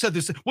if Trump said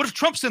this? What if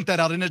Trump sent that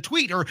out in a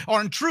tweet or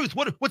in Truth?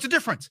 What's the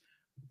difference?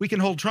 We can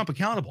hold Trump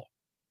accountable.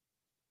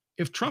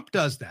 If Trump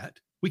does that,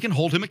 we can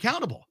hold him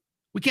accountable.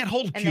 We can't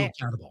hold Q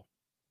accountable.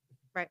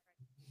 Right.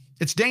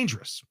 It's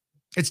dangerous.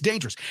 It's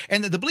dangerous.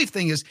 And the belief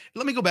thing is,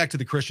 let me go back to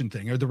the Christian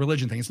thing or the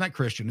religion thing. It's not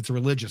Christian. It's a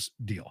religious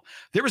deal.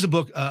 There was a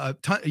book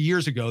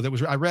years ago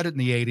I read it in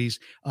the 80s.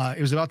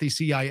 It was about these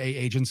CIA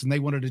agents, and they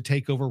wanted to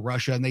take over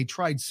Russia, and they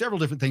tried several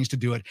different things to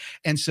do it.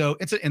 And so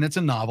it's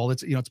a novel.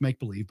 It's make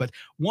believe. But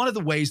one of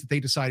the ways that they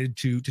decided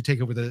to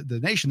take over the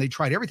nation, they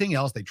tried everything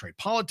else. They tried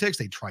politics.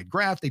 They tried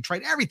graft. They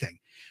tried everything.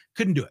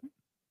 Couldn't do it.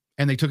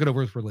 And they took it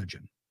over with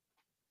religion.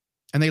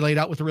 And they laid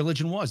out what the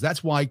religion was.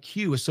 That's why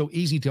Q is so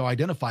easy to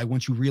identify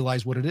once you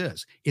realize what it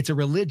is. It's a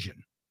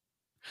religion.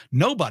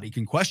 Nobody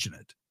can question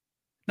it.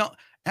 Now,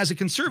 as a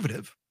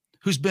conservative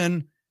who's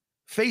been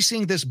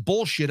facing this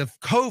bullshit of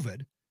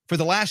COVID for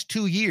the last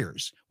 2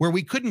 years, where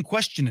we couldn't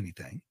question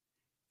anything,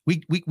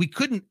 we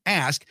couldn't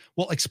ask,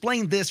 well,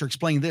 explain this or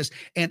explain this.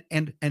 And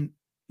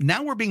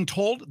now we're being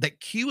told that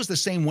Q is the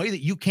same way,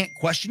 that you can't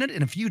question it.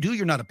 And if you do,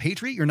 you're not a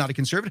patriot. You're not a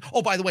conservative.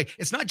 Oh, by the way,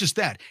 it's not just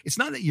that. It's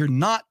not that you're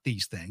not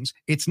these things.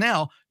 It's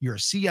now you're a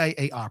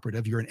CIA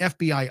operative. You're an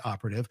FBI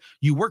operative.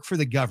 You work for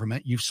the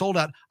government. You've sold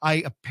out.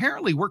 I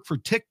apparently work for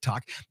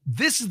TikTok.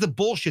 This is the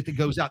bullshit that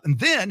goes out. And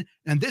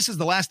this is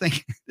the last thing,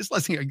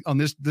 on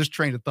this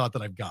train of thought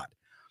that I've got.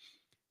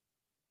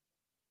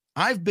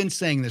 I've been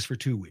saying this for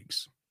 2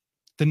 weeks.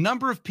 The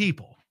number of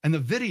people and the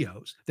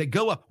videos that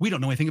go up, we don't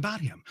know anything about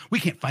him.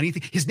 We can't find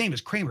anything. His name is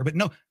Kramer, but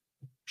no.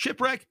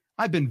 Shipwreck,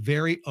 I've been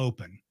very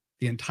open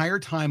the entire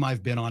time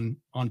I've been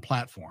on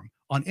platform,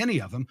 on any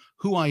of them,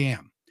 who I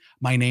am.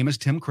 My name is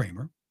Tim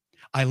Kramer.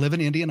 I live in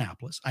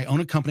Indianapolis. I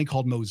own a company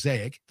called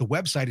Mosaic. The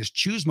website is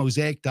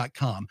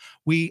choosemosaic.com.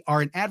 We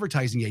are an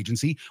advertising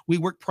agency. We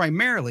work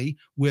primarily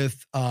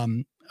with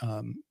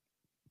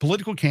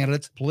political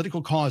candidates,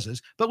 political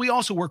causes, but we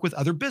also work with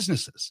other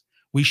businesses.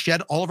 We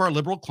shed all of our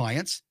liberal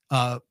clients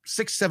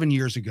 6-7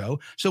 years ago.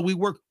 So we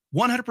work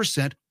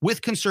 100%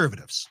 with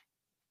conservatives.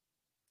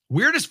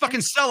 Weirdest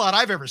fucking sellout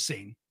I've ever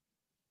seen.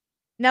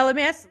 Now let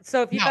me ask.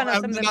 So if you found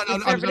out some of the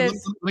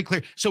conservatives, let me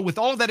clear. So with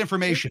all of that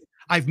information,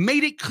 I've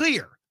made it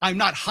clear. I'm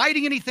not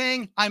hiding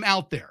anything. I'm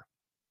out there.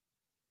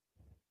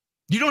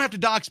 You don't have to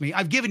dox me.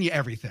 I've given you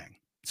everything.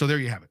 So there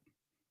you have it.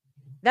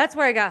 That's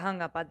where I got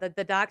hung up on.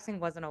 The doxing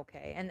wasn't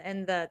okay,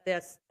 and the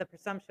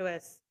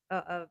presumptuous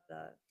of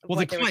the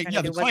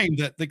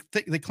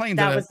the claim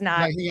that was not.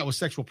 I hang out with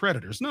sexual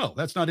predators. No,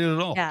 that's not it at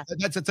all. Yeah.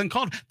 It's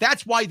uncalled.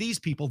 That's why these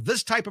people,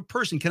 this type of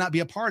person, cannot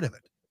be a part of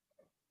it.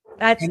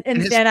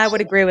 And I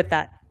would agree with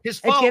that. His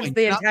it gives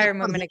the entire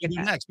movement a good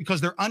next because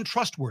they're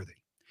untrustworthy,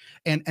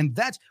 and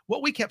that's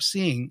what we kept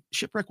seeing.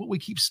 Shipwreck. What we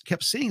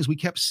kept seeing is we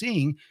kept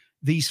seeing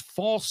these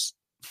false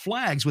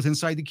flags with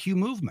inside the Q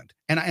movement,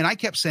 and I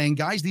kept saying,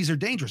 guys, these are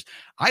dangerous.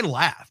 I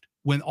laughed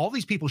when all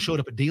these people showed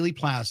up at Dealey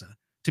Plaza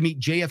to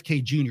meet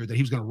JFK Jr., that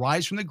he was going to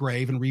rise from the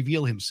grave and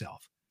reveal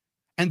himself.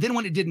 And then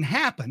when it didn't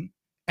happen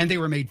and they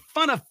were made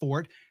fun of for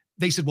it,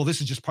 they said, well,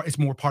 this is just it's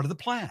more part of the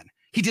plan.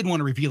 He didn't want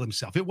to reveal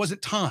himself. It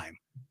wasn't time.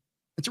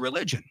 It's a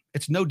religion.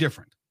 It's no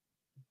different.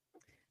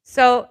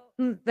 So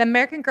the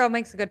American Girl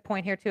makes a good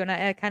point here too. And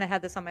I kind of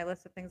had this on my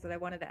list of things that I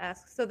wanted to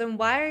ask. So then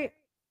why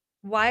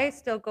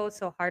still go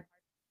so hard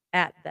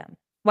at them?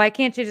 Why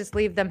can't you just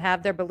leave them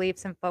have their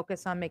beliefs and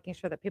focus on making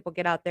sure that people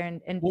get out there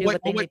and do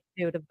what they need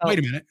to do to vote? Wait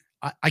a minute.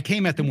 I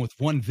came at them with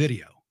one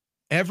video.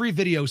 Every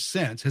video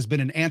since has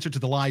been an answer to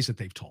the lies that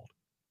they've told,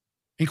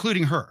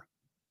 including her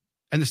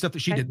and the stuff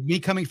that she did. Me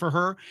coming for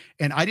her,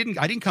 and I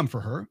didn't come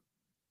for her.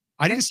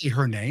 I didn't say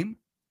her name.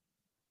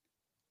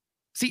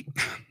 See,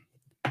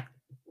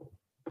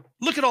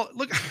 look,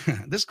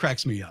 this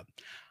cracks me up.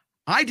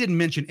 I didn't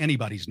mention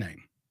anybody's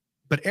name,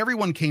 but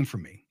everyone came for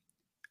me,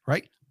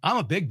 right? I'm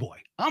a big boy.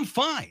 I'm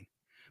fine.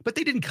 But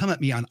they didn't come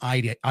at me on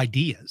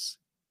ideas.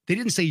 They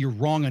didn't say you're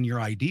wrong on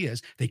your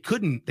ideas. They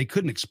couldn't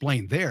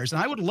explain theirs.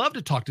 And I would love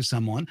to talk to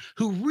someone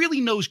who really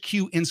knows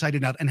Q inside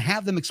and out and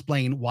have them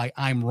explain why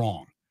I'm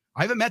wrong.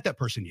 I haven't met that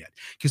person yet,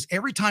 because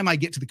every time I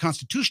get to the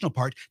constitutional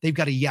part, they've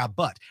got a yeah,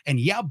 but. And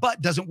yeah,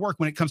 but doesn't work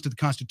when it comes to the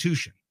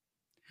Constitution.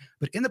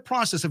 But in the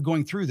process of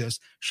going through this,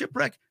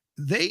 Shipwreck,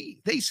 they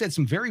said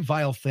some very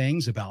vile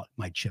things about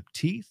my chipped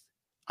teeth.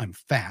 I'm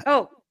fat.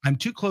 Oh. I'm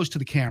too close to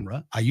the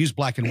camera. I use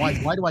black and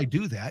white. Why do I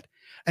do that?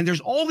 And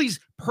there's all these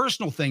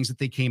personal things that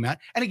they came at.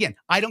 And again,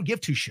 I don't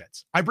give two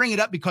shits. I bring it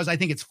up because I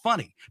think it's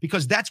funny,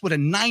 because that's what a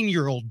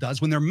 9-year-old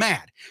does when they're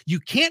mad.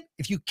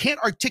 If you can't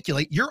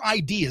articulate your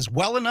ideas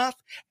well enough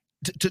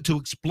to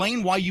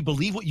explain why you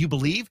believe what you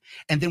believe,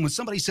 and then when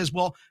somebody says,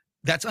 well,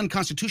 that's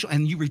unconstitutional,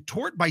 and you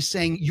retort by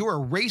saying you're a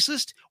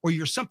racist or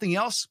you're something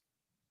else,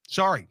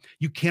 sorry,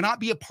 you cannot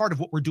be a part of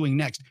what we're doing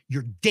next.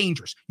 You're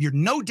dangerous. You're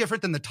no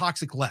different than the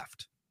toxic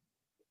left.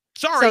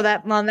 Sorry. So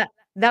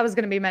that was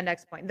going to be my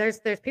next point. There's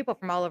people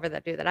from all over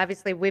that do that.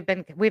 Obviously,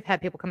 we've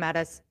had people come at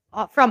us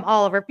from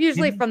all over,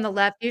 usually from the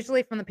left,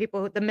 usually from the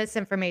people the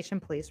misinformation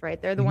police, right?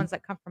 They're the ones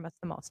that come from us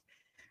the most.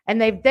 And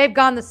they've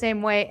gone the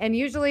same way. And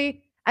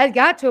usually I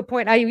got to a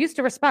point, I used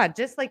to respond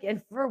just like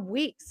for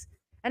weeks.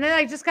 And then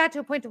I just got to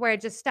a point to where I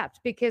just stopped,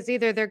 because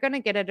either they're going to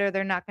get it or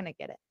they're not going to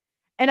get it.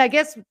 And I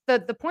guess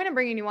the point of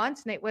bringing you on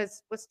tonight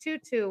was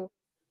to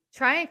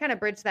try and kind of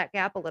bridge that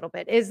gap a little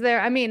bit.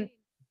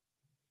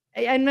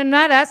 And I'm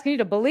not asking you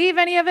to believe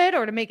any of it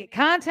or to make it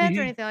content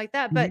or anything like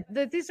that, but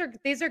these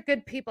are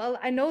good people.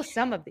 I know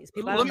some of these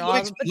people. I don't know.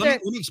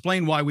 Let me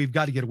explain why we've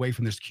got to get away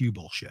from this Q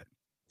bullshit.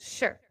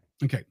 Sure.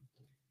 Okay.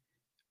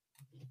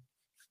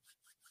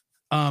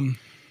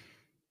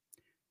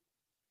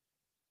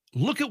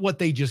 Look at what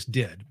they just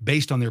did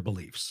based on their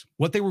beliefs,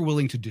 what they were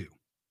willing to do.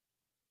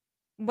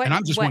 And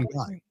I'm just one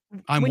guy.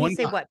 I'm when one you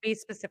say guy. What? Be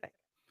specific.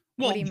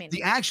 Well, what do you mean?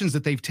 The actions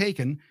that they've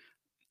taken.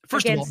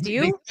 First Against of all,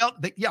 you?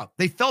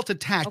 they felt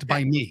attacked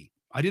by me.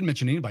 I didn't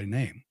mention anybody's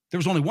name. There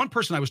was only one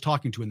person I was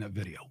talking to in that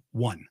video.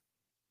 One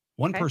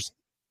person.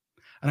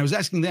 And I was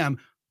asking them,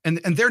 and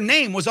their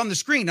name was on the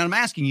screen. And I'm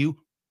asking you,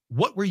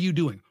 what were you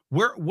doing?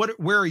 Where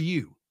are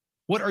you?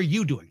 What are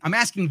you doing? I'm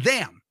asking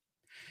them.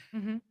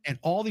 And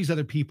all these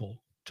other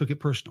people took it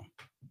personal.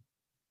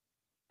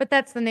 But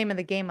that's the name of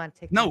the game on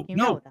TikTok. No.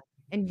 Know that.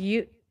 And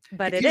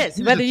but it is.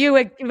 Whether you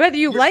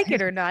like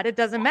it or not, it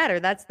doesn't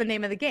matter. That's the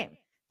name of the game.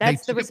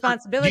 That's the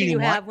responsibility you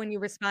have when you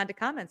respond to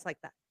comments like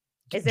that.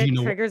 It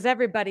triggers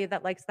everybody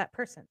that likes that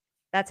person.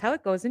 That's how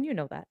it goes, and you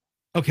know that.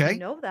 Okay. You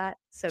know that.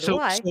 So do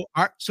I.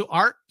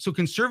 So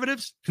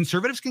conservatives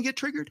can get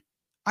triggered.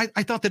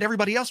 I thought that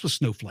everybody else was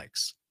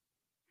snowflakes.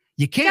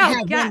 You can't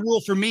have one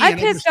rule for me. I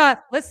pissed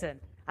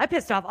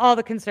off all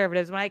the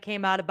conservatives when I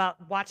came out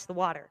about Watch the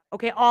Water.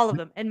 Okay, all of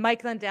them. And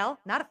Mike Lindell,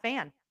 not a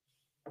fan.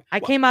 I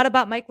came out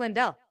about Mike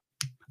Lindell.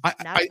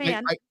 Not a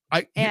fan.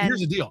 Here's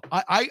the deal.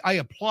 I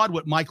applaud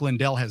what Mike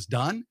Lindell has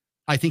done.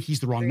 I think he's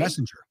the wrong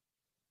messenger.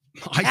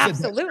 I said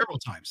that several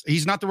times.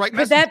 He's not the right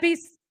messenger.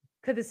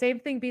 Could the same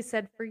thing be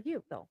said for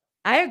you, though?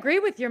 I agree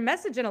with your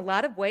message in a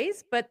lot of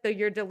ways, but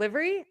your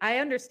delivery, I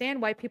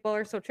understand why people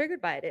are so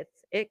triggered by it.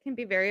 It can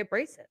be very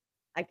abrasive.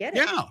 I get it.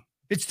 Yeah.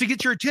 It's to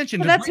get your attention.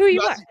 Well, that's who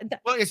you are.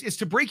 Well, it's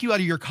to break you out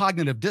of your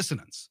cognitive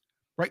dissonance,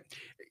 right?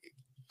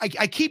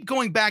 I keep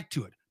going back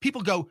to it.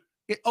 People go,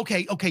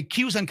 okay,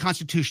 Q's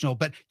unconstitutional,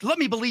 but let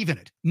me believe in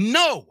it.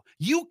 No,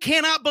 you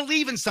cannot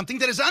believe in something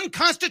that is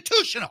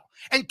unconstitutional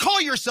and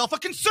call yourself a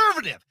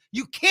conservative.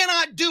 You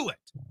cannot do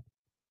it.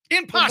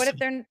 Impossible. What if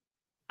they're...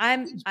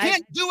 You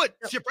can't do it.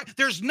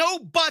 There's no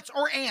buts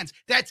or ands.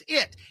 That's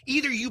it.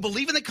 Either you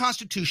believe in the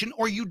Constitution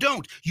or you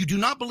don't. You do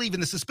not believe in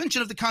the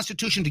suspension of the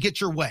Constitution to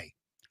get your way.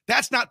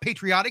 That's not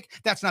patriotic.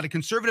 That's not a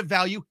conservative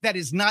value. That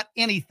is not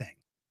anything.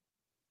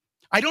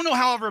 I don't know,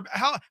 however,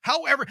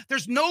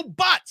 there's no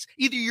buts.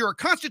 Either you're a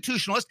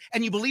constitutionalist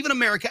and you believe in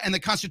America and the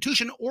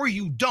Constitution, or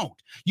you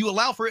don't. You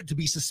allow for it to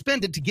be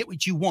suspended to get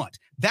what you want.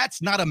 That's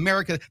not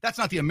America. That's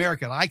not the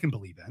America that I can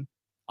believe in.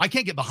 I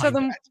can't get behind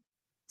that.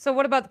 So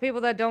what about the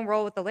people that don't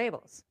roll with the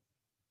labels?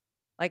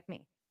 Like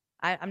me.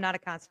 I'm not a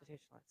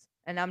constitutionalist,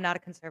 and I'm not a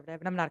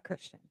conservative, and I'm not a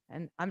Christian,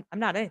 and I'm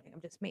not anything.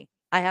 I'm just me.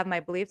 I have my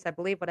beliefs. I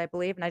believe what I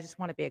believe, and I just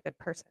want to be a good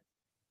person.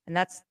 And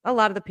that's a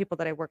lot of the people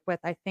that I work with,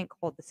 I think,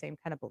 hold the same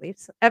kind of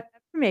beliefs.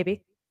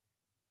 Maybe.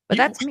 But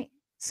that's me.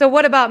 So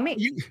what about me?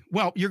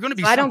 You're going to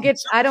be... So I don't get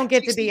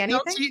to be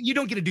anything? No, you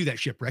don't get to do that,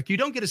 Shipwreck. You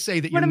don't get to say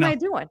that you're not... What am I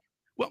doing?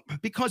 Well,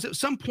 because at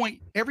some point,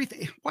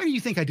 everything... Why do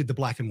you think I did the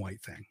black and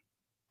white thing?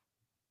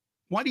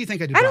 Why do you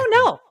think I did? I don't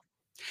know.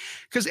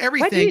 Because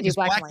everything is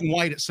black and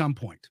white at some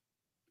point.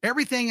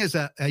 Everything is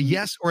a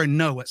yes or a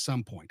no at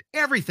some point.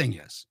 Everything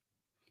is.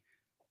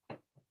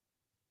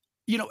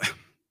 You know,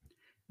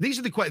 these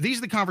are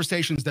the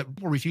conversations that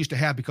people refuse to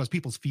have because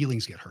people's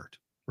feelings get hurt,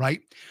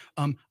 right?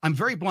 I'm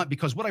very blunt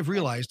because what I've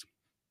realized,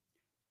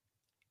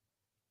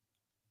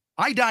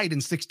 I died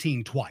in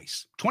 16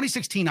 twice.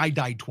 2016, I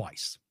died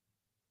twice.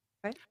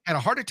 Right. Had a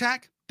heart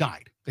attack,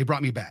 died. They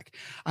brought me back.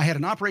 I had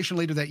an operation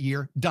later that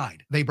year,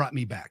 died. They brought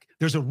me back.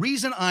 There's a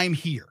reason I'm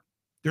here.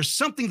 There's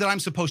something that I'm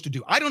supposed to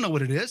do. I don't know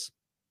what it is,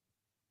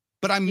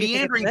 but I'm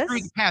meandering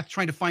through the path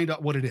trying to find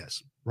out what it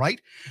is, right?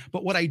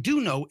 But what I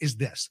do know is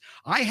this.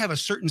 I have a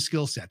certain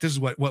skill set. This is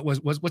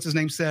what's his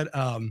name said?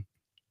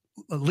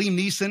 Liam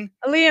Neeson.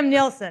 Liam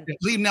Neeson.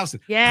 Liam Neeson.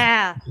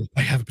 Yeah.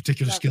 I have a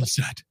particular skill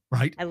set,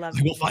 right? I love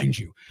it. I will find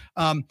you.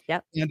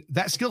 Yep. And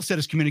that skill set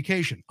is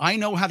communication. I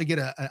know how to get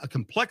a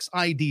complex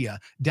idea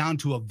down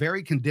to a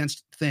very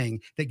condensed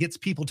thing that gets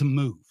people to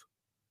move.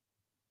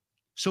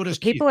 So does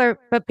people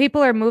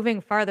are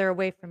moving farther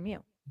away from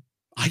you.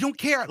 I don't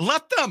care.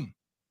 Let them.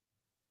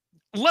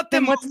 Let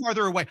them move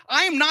farther away.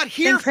 I am not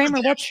here for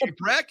that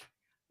shipwreck.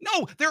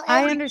 No, they're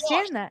already I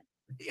understand lost. that.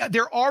 Yeah,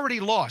 they're already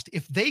lost.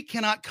 If they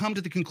cannot come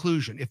to the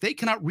conclusion, if they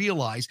cannot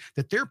realize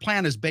that their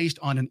plan is based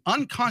on an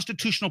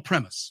unconstitutional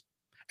premise,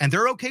 and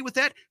they're okay with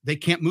that, they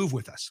can't move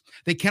with us.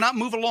 They cannot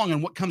move along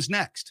on what comes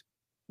next.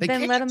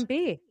 Then let them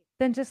be.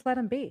 Then just let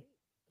them be.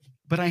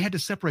 But I had to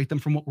separate them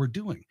from what we're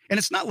doing. And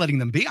it's not letting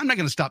them be. I'm not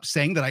going to stop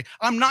saying that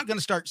I'm not going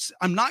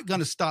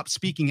to stop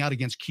speaking out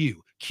against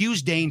Q.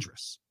 Q's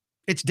dangerous.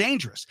 It's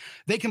dangerous.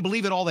 They can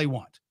believe it all they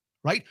want,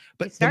 right?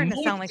 But you're starting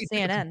to sound like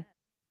CNN.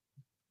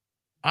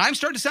 I'm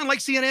starting to sound like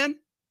CNN?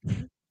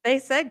 They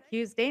said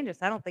Q's dangerous.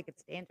 I don't think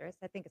it's dangerous.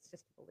 I think it's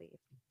just a belief.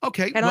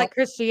 Okay. Kind of like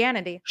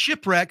Christianity.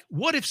 Shipwreck.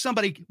 What if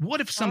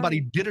somebody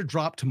did a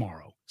drop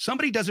tomorrow?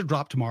 Somebody does a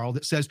drop tomorrow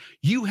that says,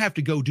 you have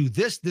to go do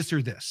this, this,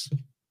 or this.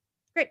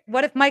 Great.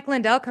 What if Mike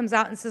Lindell comes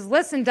out and says,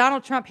 listen,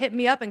 Donald Trump hit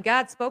me up and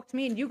God spoke to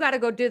me and you got to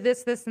go do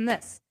this, this, and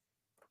this.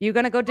 You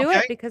going to go do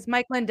it because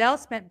Mike Lindell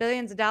spent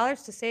billions of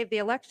dollars to save the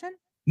election?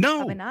 No.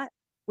 Probably not.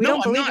 We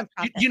don't believe in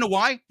profit. Do you know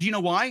why? Do you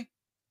know why?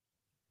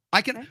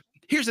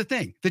 Here's the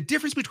thing. The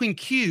difference between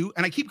Q,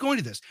 and I keep going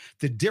to this,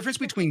 the difference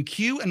between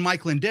Q and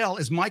Mike Lindell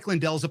is Mike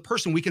Lindell is a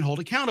person we can hold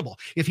accountable.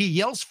 If he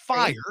yells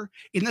fire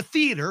in the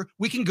theater,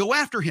 we can go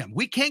after him.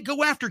 We can't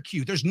go after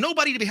Q. There's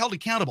nobody to be held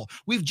accountable.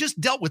 We've just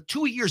dealt with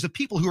 2 years of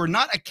people who are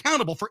not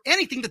accountable for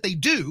anything that they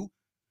do.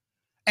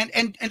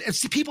 And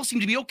people seem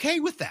to be okay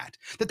with that.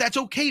 That's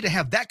okay to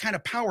have that kind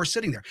of power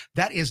sitting there.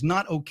 That is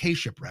not okay,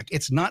 Shipwreck.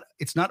 It's not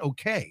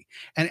okay.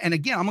 And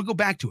again, I'm gonna go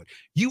back to it.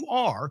 You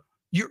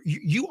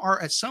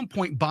are at some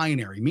point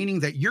binary, meaning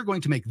that you're going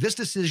to make this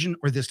decision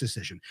or this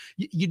decision.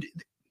 You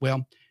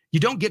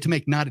don't get to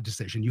make not a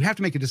decision. You have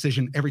to make a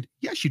decision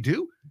yes, you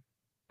do.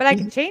 But I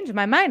can change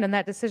my mind on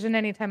that decision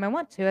anytime I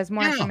want to as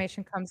more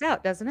information comes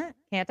out, doesn't it?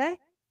 Can't I?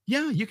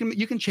 Yeah, you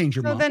can change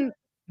your mind. So then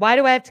why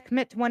do I have to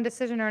commit to one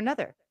decision or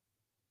another?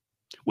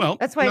 Well,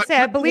 that's why I say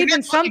I believe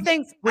in some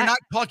things. We're not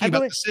talking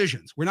about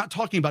decisions. We're not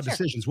talking about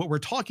decisions. What we're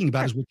talking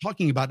about is we're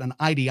talking about an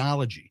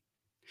ideology.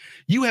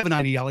 You have an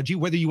ideology,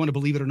 whether you want to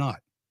believe it or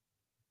not.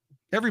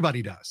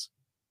 Everybody does.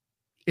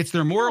 It's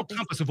their moral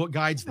compass of what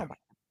guides them.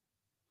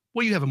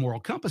 Well, you have a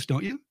moral compass,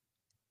 don't you?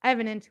 I have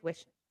an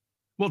intuition.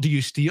 Well, do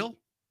you steal?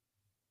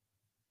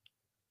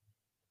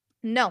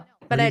 No,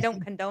 but I don't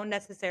condone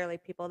necessarily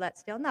people that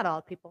steal. Not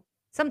all people.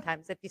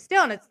 Sometimes if you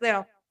steal and it's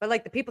but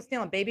like the people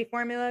stealing baby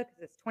formula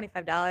because it's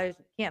 $25,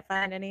 you can't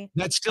find any.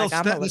 That's still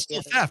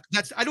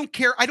theft. I don't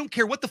care. I don't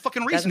care what the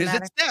fucking reason is.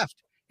 It's theft.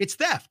 It's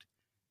theft.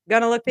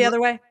 Gonna look the other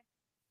way.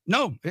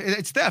 No,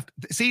 it's theft.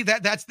 See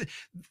then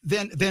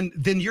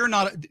you're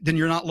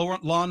not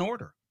law and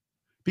order,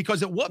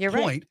 because at what point?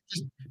 Right.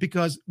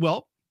 Because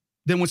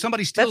then when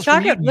somebody steals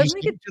from you,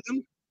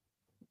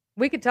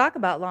 we could talk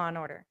about law and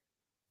order.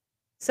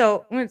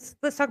 So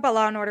let's talk about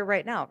law and order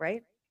right now,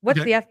 right?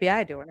 What's the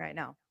FBI doing right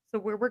now? So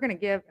we're going to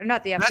give, or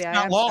not the FBI. That's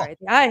not law.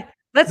 Sorry.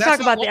 Let's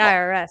talk about the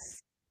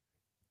IRS.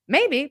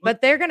 Maybe,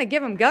 but they're going to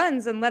give them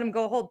guns and let them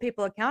go hold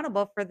people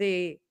accountable for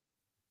the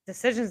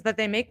decisions that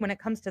they make when it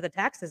comes to the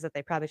taxes that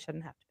they probably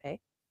shouldn't have to pay.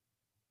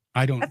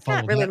 That's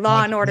not really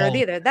law and order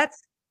either.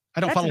 That's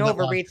an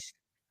overreach.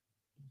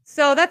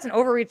 So that's an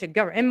overreach of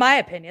government, in my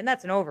opinion.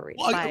 That's an overreach.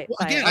 I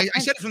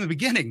said it from the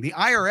beginning. The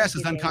IRS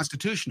is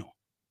unconstitutional.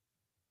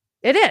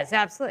 It is,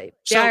 absolutely.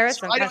 The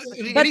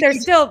IRS, but they're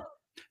still.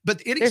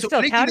 But they're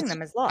still counting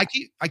them as law.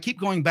 I keep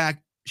going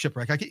back,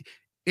 Shipwreck.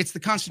 It's the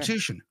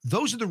Constitution.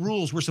 Those are the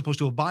rules we're supposed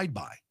to abide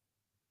by.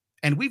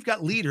 And we've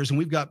got leaders and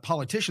we've got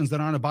politicians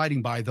that aren't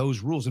abiding by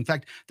those rules. In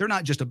fact, they're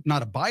not just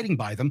not abiding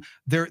by them.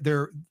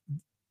 They're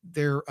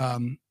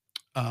breaking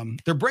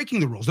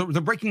the rules.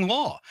 They're breaking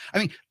law. I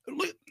mean,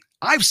 look,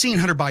 I've seen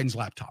Hunter Biden's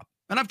laptop,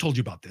 and I've told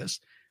you about this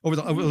over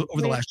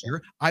the last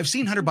year. I've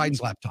seen Hunter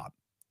Biden's laptop.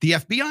 The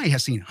FBI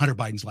has seen Hunter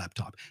Biden's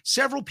laptop.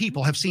 Several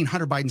people have seen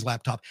Hunter Biden's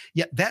laptop,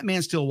 yet that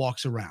man still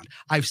walks around.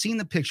 I've seen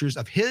the pictures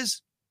of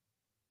his.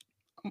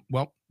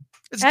 Well,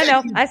 I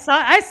know.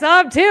 I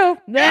saw him too.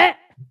 Yeah.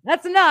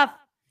 That's enough.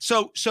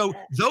 So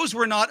those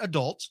were not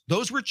adults.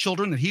 Those were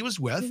children that he was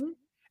with,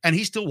 and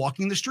he's still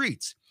walking the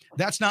streets.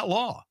 That's not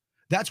law.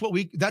 That's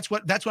what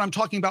I'm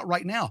talking about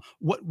right now.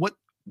 What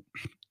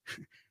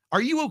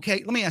are you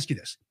okay? Let me ask you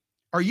this.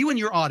 Are you and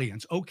your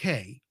audience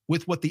okay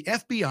with what the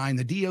FBI and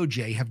the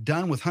DOJ have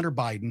done with Hunter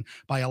Biden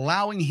by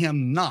allowing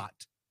him not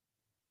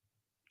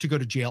to go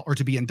to jail or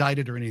to be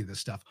indicted or any of this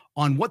stuff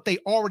on what they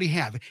already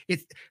have?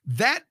 It's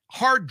that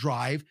hard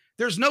drive.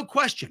 There's no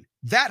question.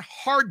 That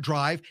hard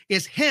drive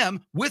is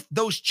him with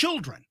those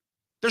children.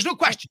 There's no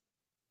question.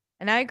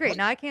 And I agree.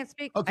 Now I can't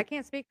speak. Okay. I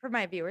can't speak for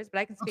my viewers, but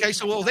I can speak. Okay,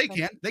 so they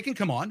can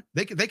come on.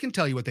 They can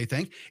tell you what they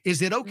think.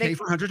 Is it okay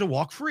for Hunter to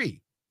walk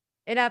free?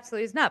 It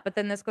absolutely is not. But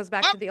then this goes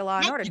back to the law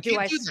and order.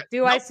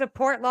 Do I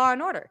support law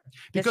and order?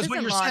 Because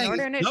what you're saying is,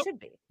 it should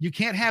be. You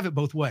can't have it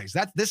both ways.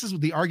 This is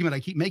the argument I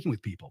keep making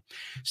with people.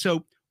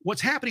 So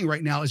what's happening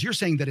right now is you're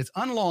saying that it's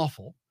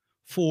unlawful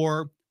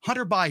for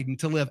Hunter Biden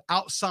to live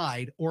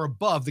outside or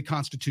above the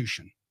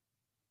Constitution,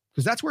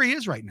 because that's where he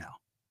is right now.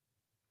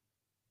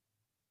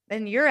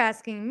 And you're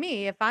asking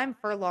me if I'm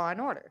for law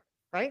and order,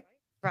 right?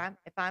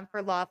 If I'm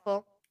for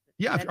lawful,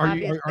 Yeah. then Are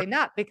you? obviously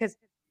not. Because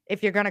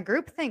if you're going to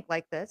group think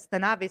like this,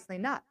 then obviously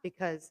not.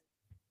 Because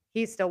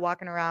he's still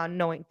walking around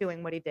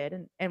doing what he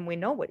did, and we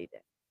know what he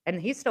did.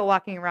 And he's still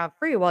walking around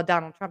free while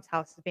Donald Trump's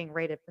house is being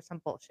raided for some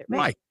bullshit raid.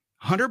 Right.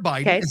 Hunter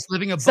Biden Okay. is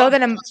living So above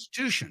then the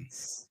Constitution.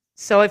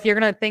 so if you're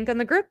going to think on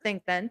the group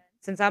think, then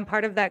since I'm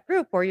part of that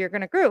group, or you're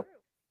going to group,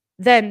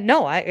 then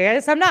no, I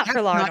guess I'm not for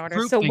That's law and not order.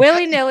 groupthink. So That is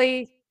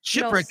willy-nilly,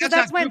 shipwreck. so That's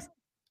that's not when group.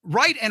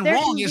 Right and there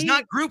wrong can is be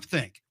not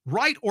groupthink.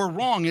 Right or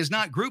wrong is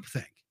not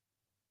groupthink.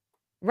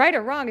 right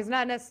or wrong is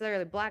not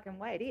necessarily black and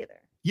white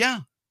either. Yeah.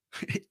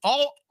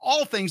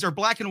 All things are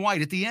black and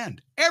white at the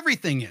end.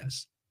 Everything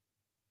is.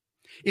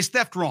 Is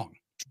theft wrong?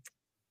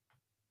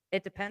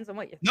 It depends on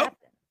what you're Nope.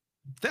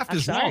 thefting. Theft I'm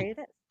is sorry, wrong. it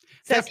is.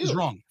 Theft Says is who?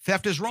 wrong.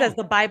 Theft is wrong. Says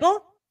the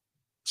Bible?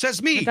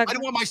 Says me. You're I talking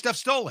don't want my stuff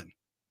stolen.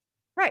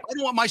 Right. I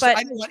don't want my But-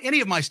 I don't want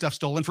any of my stuff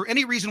stolen for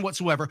any reason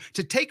whatsoever.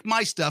 To take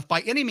my stuff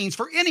by any means,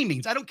 for any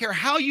means. I don't care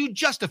how you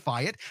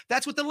justify it.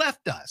 That's what the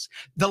left does.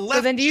 The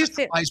left then do you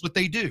justifies what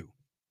they do.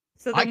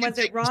 So I then can was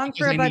take it as wrong much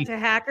for as a I bunch need. of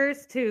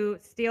hackers to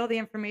steal the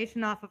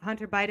information off of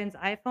Hunter Biden's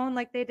iPhone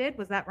like they did?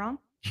 Was that wrong?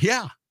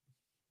 Yeah.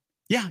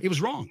 Yeah, it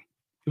was wrong.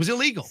 It was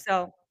illegal.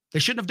 So They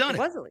shouldn't have done it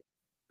it. was illegal.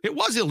 It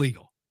was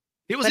illegal.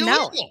 It was But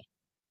now- illegal.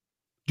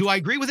 Do I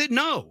agree with it?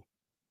 No.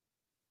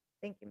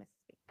 Thank you, Mrs.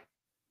 Speaker.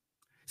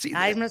 See,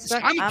 I'm gonna see,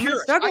 struggle- I'm a I'm gonna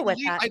purist. struggle with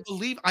that.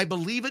 I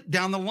believe it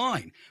down the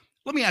line.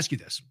 Let me ask you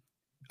this.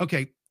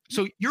 Okay,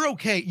 so you're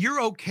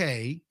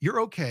okay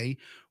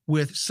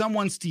with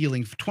someone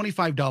stealing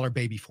 $25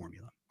 baby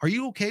formula. Are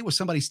you okay with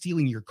somebody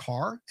stealing your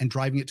car and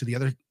driving it to the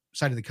other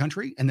side of the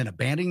country and then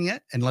abandoning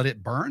it and let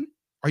it burn?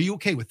 Are you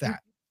okay with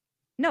that?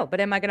 No, but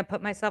am I going to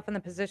put myself in the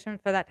position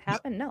for that to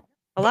happen? No.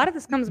 A lot of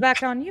this comes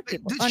back on you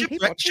people. On people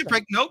too, though.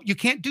 Shipwreck. No, you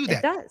can't do It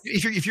that. does.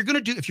 If you're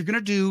going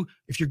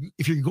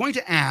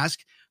to ask,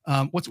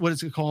 what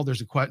is it called?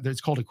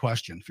 It's called a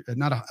question,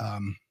 not a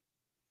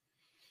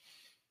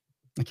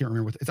I can't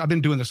remember. I've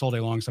been doing this all day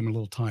long, so I'm a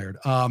little tired.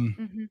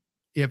 Mhm.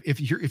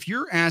 If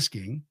you're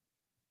asking,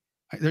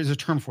 there's a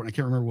term for it. I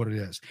can't remember what it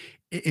is.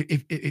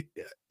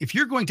 If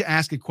you're going to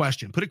ask a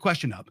question, put a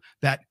question up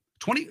that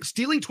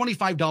stealing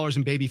 $25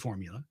 in baby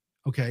formula,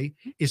 okay,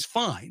 is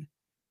fine,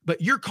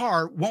 but your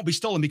car won't be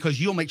stolen because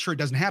you'll make sure it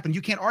doesn't happen.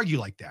 You can't argue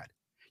like that.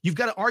 You've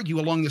got to argue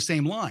along the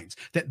same lines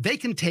that they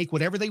can take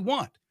whatever they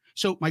want.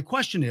 So my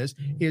question is,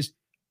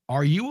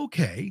 are you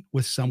okay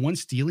with someone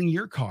stealing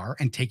your car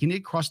and taking it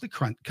across the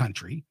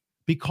country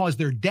because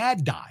their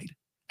dad died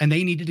and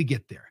they needed to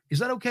get there? Is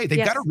that okay?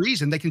 They've got a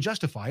reason. They can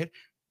justify it.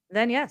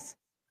 Then yes.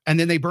 And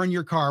then they burn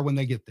your car when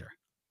they get there.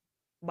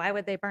 Why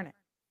would they burn it?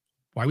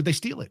 Why would they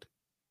steal it?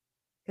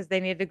 Because they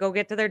needed to go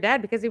get to their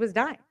dad because he was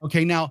dying.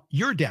 Okay, now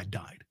your dad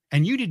died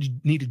and you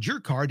needed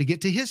your car to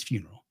get to his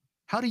funeral.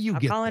 How do you I'll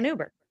get call there? an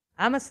Uber.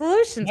 I'm a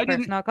solutions Why didn't-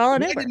 person. I'll call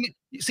an Why Uber. didn't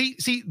you-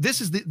 See,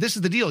 this is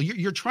the deal.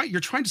 You're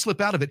trying to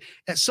slip out of it.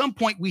 At some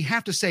point, we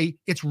have to say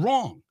it's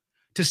wrong.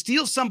 To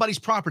steal somebody's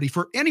property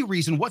for any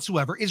reason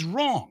whatsoever is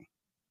wrong.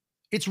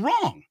 It's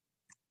wrong.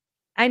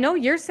 I know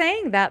you're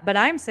saying that, but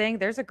I'm saying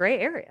there's a gray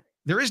area.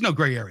 There is no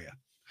gray area.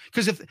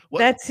 Because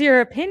That's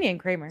your opinion,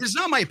 Kramer. it's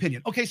not my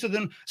opinion. Okay, so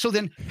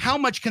then how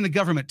much can the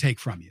government take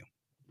from you?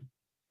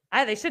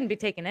 They shouldn't be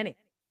taking anything,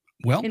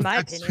 Well, in my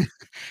that's- opinion.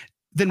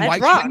 Then That's why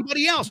wrong. should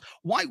anybody else?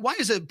 Why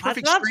is a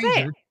perfect what I'm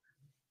stranger?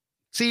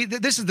 saying. See,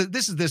 this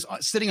is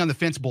sitting on the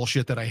fence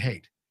bullshit that I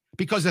hate.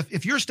 Because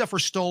if your stuff were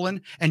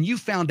stolen and you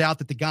found out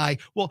that the guy,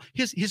 well,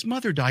 his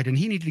mother died and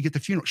he needed to get the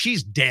funeral,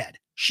 she's dead.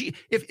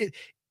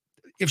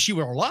 If she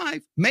were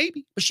alive,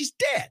 maybe, but she's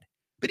dead.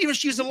 But even if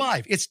she's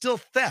alive, it's still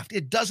theft.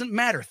 It doesn't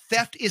matter.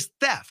 Theft is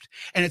theft.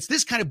 And it's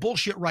this kind of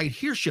bullshit right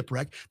here,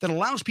 Shipwreck, that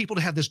allows people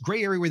to have this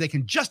gray area where they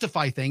can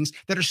justify things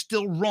that are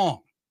still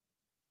wrong.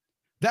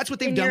 That's what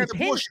they've In done your with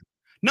opinion. abortion.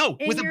 No,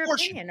 In with your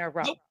abortion. opinion, are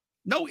wrong. Nope.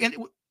 No, and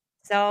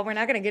So we're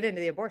not going to get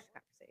into the abortion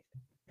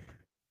conversation.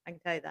 I can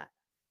tell you that.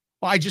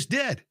 well, I just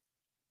did.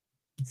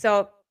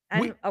 So,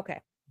 We-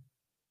 okay.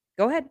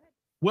 Go ahead.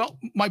 Well,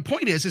 my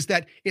point is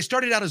that it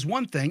started out as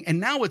one thing, and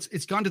now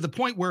it's gone to the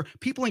point where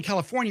people in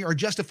California are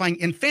justifying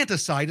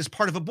infanticide as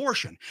part of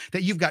abortion.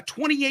 That you've got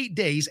 28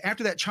 days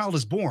after that child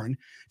is born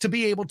to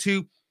be able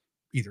to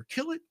either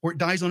kill it or it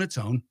dies on its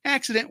own,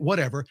 accident,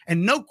 whatever,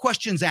 and no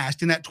questions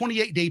asked in that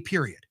 28-day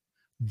period.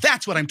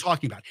 That's what I'm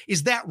talking about.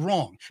 Is that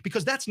wrong?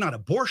 Because that's not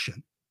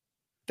abortion.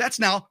 That's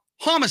now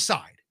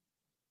homicide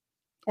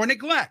or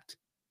neglect.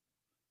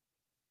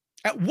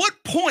 At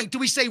what point do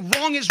we say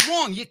wrong is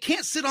wrong? You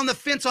can't sit on the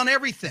fence on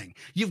everything.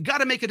 You've got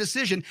to make a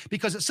decision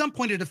because at some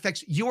point it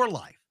affects your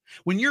life.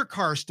 When your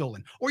car is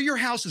stolen or your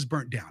house is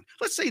burnt down,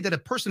 let's say that a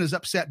person is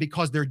upset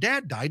because their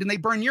dad died and they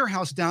burn your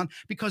house down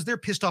because they're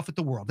pissed off at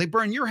the world. They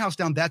burn your house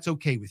down. That's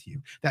okay with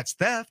you. That's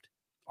theft.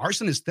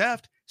 Arson is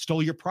theft.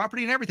 Stole your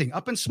property and everything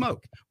up in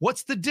smoke.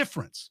 What's the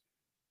difference?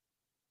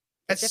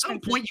 At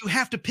some point, you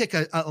have to pick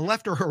a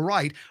left or a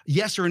right,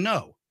 yes or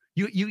no.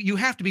 You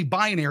have to be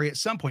binary at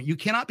some point. You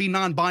cannot be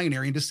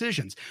non-binary in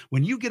decisions.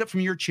 When you get up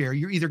from your chair,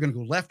 you're either going to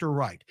go left or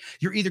right.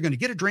 You're either going to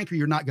get a drink or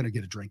you're not going to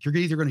get a drink. You're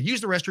either going to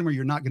use the restroom or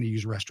you're not going to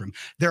use the restroom.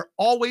 They're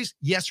always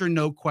yes or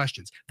no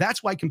questions.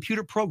 That's why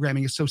computer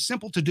programming is so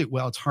simple to do.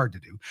 Well, it's hard to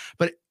do,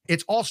 but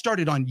it's all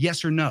started on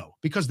yes or no,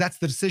 because that's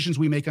the decisions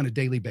we make on a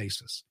daily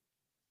basis.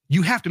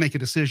 You have to make a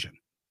decision.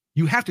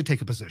 You have to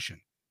take a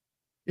position.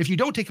 If you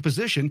don't take a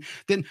position,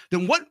 then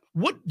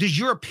what does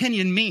your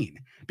opinion mean?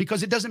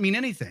 Because it doesn't mean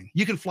anything.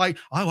 You can fly,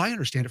 oh, I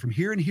understand it from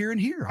here and here and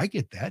here. I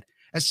get that.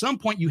 At some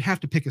point, you have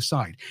to pick a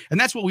side. And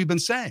that's what we've been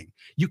saying.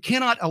 You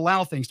cannot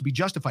allow things to be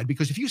justified,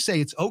 because if you say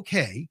it's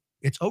okay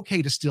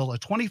to steal a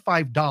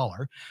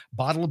 $25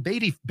 bottle of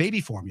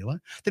baby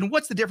formula, then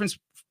what's the difference?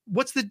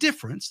 What's the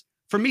difference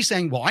from me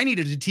saying, well, I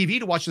needed a TV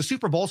to watch the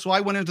Super Bowl, so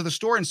I went into the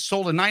store and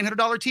sold a $900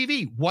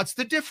 TV? What's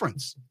the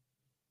difference?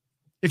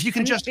 If you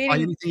can justify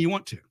anything you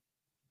want to.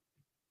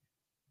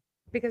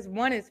 Because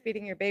one is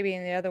feeding your baby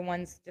and the other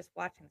one's just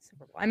watching the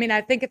Super Bowl. I mean, I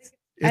think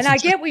and I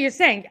get what you're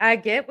saying. I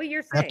get what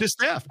you're saying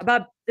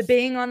about the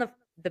being on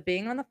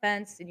the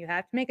fence, and you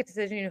have to make a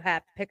decision. You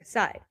have to pick a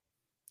side.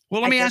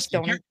 Well, let me ask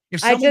you.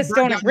 I just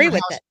don't agree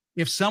with it.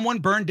 If someone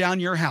burned down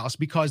your house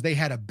because they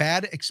had a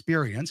bad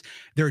experience,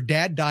 their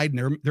dad died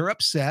and they're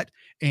upset,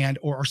 and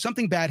or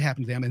something bad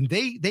happened to them, and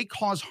they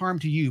cause harm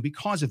to you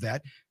because of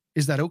that,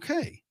 is that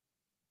okay?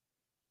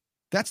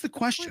 That's the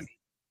question.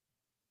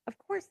 Of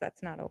course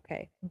that's not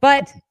okay.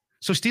 But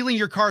so stealing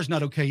your car is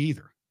not okay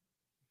either,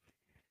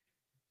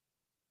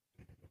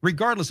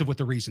 regardless of what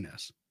the reason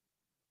is.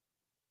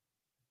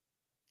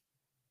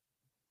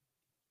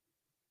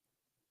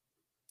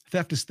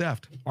 Theft is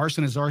theft.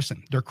 Arson is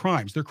arson. They're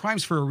crimes. They're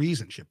crimes for a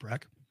reason,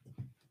 Shipwreck.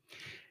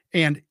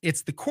 And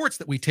it's the courts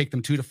that we take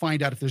them to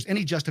find out if there's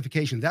any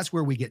justification. That's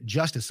where we get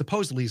justice,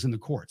 supposedly, is in the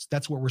courts.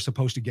 That's where we're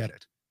supposed to get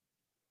it.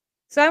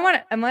 So I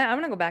want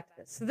to go back to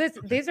this. So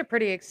these are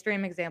pretty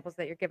extreme examples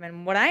that you're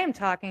given. What I am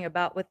talking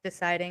about with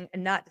deciding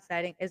and not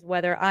deciding is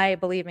whether I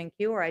believe in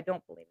Q or I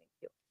don't believe in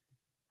Q.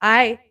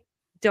 I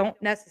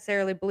don't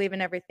necessarily believe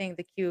in everything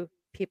the Q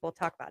people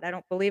talk about. I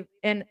don't believe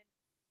in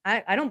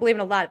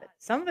a lot of it.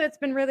 Some of it's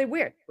been really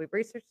weird. We've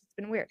researched it's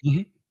been weird.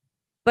 Mm-hmm.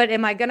 But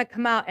am I going to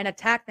come out and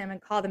attack them and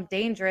call them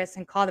dangerous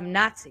and call them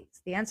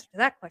Nazis? The answer to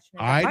that question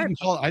is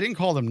I didn't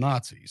call them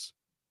Nazis.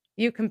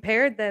 You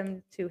compared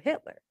them to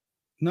Hitler.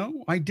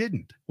 No, I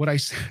didn't. What I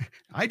said,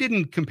 I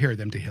didn't compare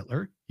them to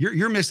Hitler.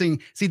 You're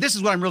missing. See, this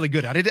is what I'm really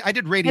good at. I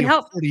did radio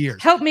for 40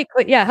 years. Help me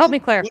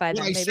clarify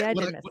that. Maybe I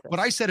didn't miss what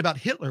I said about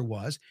Hitler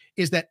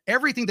is that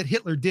everything that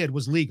Hitler did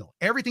was legal.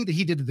 Everything that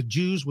he did to the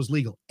Jews was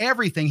legal.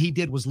 Everything he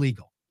did was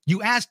legal.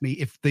 You asked me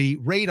if the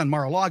raid on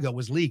Mar-a-Lago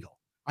was legal.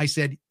 I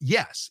said,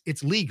 yes,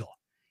 it's legal.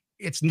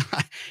 It's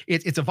not,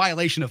 it's a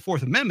violation of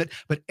Fourth Amendment,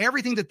 but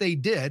everything that they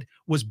did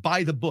was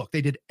by the book.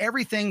 They did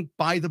everything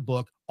by the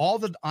book. All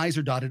the I's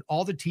are dotted,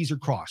 all the T's are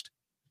crossed.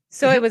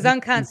 So it was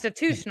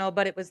unconstitutional,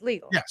 but it was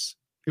legal. Yes,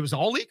 it was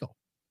all legal.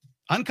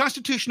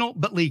 Unconstitutional,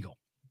 but legal.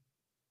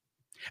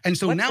 And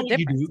so now what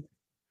you do,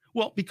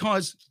 well,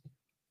 because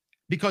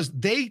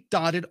they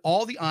dotted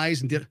all the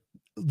I's and did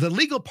the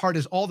legal part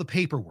is all the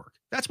paperwork.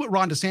 That's what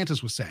Ron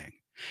DeSantis was saying.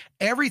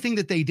 Everything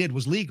that they did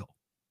was legal.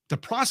 The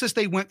process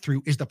they went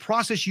through is the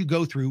process you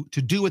go through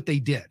to do what they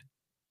did.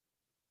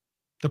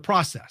 The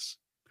process.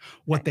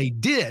 What they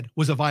did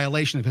was a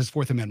violation of his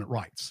Fourth Amendment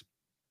rights.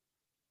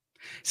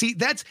 See,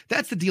 that's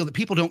the deal that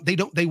people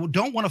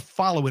don't want to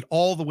follow it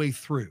all the way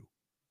through.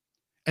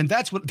 And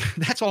that's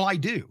all I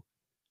do.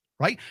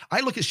 Right? I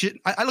look at shit,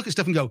 I look at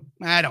stuff and go,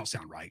 that don't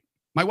sound right.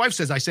 My wife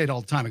says I say it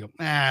all the time. I go,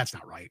 that's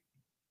not right.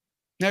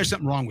 There's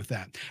something wrong with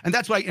that. And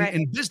that's why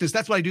in business,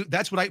 that's what I do.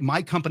 That's what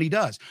my company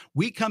does.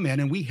 We come in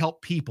and we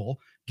help people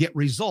get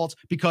results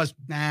because,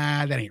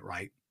 that ain't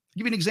right. I'll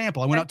give you an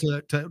example. I went out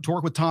to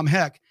work with Tom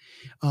Heck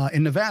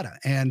in Nevada.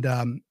 And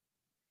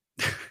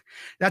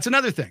that's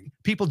another thing.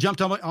 People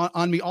jumped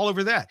on me all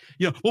over that.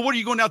 Well, what are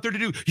you going out there to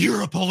do?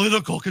 You're a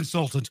political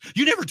consultant.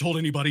 You never told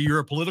anybody you're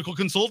a political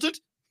consultant.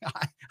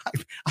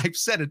 I've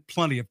said it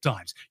plenty of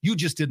times. You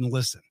just didn't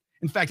listen.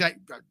 In fact,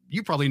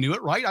 you probably knew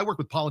it, right? I work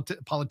with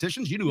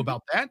politicians. You knew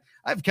about that.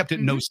 I've kept it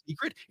no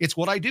secret. It's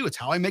what I do. It's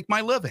how I make my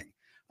living.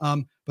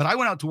 But I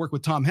went out to work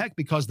with Tom Heck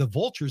because the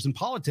vultures in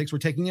politics were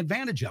taking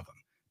advantage of him.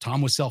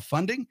 Tom was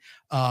self-funding.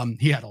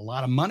 He had a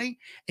lot of money.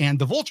 And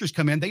the vultures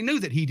come in. They knew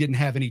that he didn't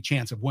have any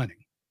chance of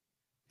winning.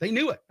 They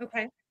knew it.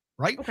 Okay.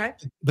 Right? Okay.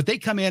 But they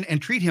come in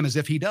and treat him as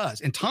if he does.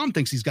 And Tom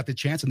thinks he's got the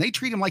chance, and they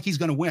treat him like he's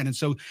going to win. And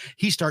so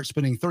he starts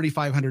spending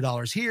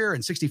 $3,500 here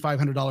and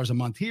 $6,500 a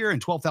month here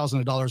and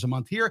 $12,000 a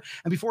month here.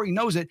 And before he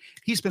knows it,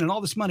 he's spending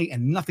all this money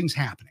and nothing's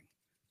happening.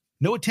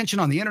 No attention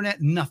on the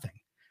internet, nothing.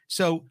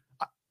 So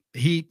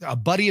a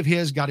buddy of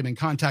his got him in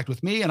contact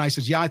with me. And I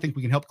said, yeah, I think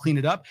we can help clean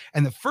it up.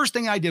 And the first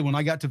thing I did when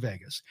I got to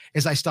Vegas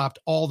is I stopped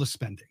all the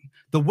spending.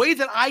 The way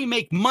that I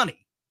make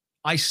money,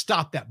 I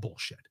stopped that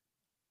bullshit.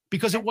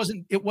 Because it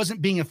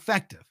wasn't being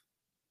effective.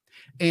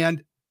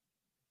 And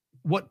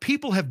what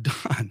people have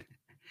done,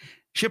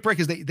 Shipwreck,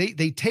 is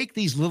they take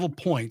these little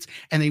points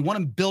and they want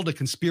to build a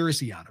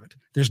conspiracy out of it.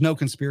 There's no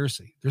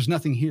conspiracy. There's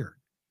nothing here.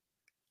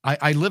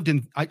 I lived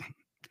in, let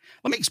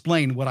me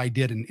explain what I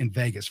did in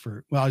Vegas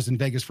I was in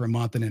Vegas for a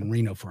month and in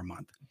Reno for a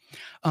month.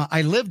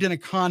 I lived in a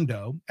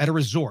condo at a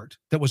resort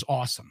that was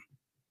awesome,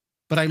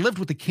 but I lived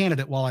with a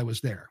candidate while I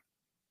was there.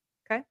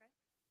 Okay.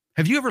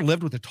 Have you ever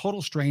lived with a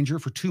total stranger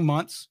for 2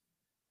 months?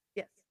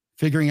 Yes.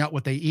 Figuring out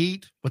what they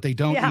eat, what they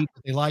don't eat,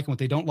 what they like, and what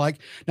they don't like.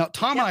 Now,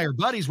 Tom and I are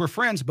buddies, we're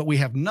friends, but we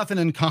have nothing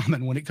in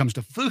common when it comes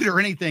to food or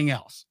anything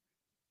else.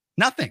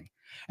 Nothing.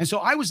 And so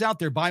I was out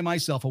there by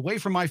myself, away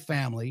from my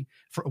family,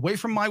 away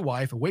from my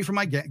wife, away from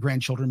my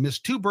grandchildren,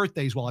 missed 2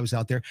 birthdays while I was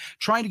out there,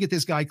 trying to get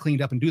this guy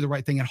cleaned up and do the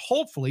right thing and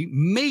hopefully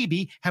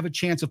maybe have a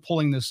chance of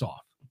pulling this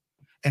off.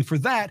 And for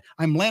that,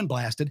 I'm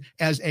lambasted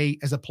as a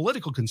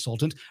political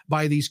consultant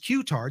by these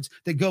Q-tards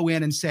that go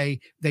in and say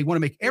they want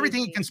to make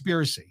everything a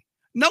conspiracy.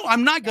 No,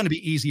 I'm not going to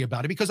be easy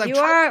about it because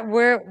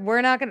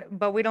we're not going to,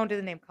 but we don't do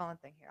the name calling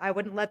thing here. I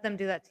wouldn't let them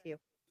do that to you.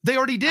 They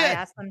already did. I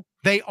asked them.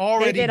 They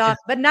already did.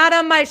 But not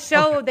on my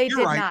show. Okay, they did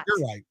right, not.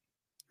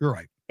 You're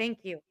right. Thank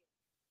you.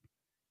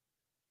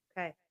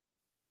 Okay.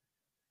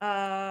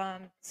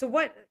 So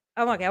what?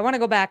 Oh, okay. I want to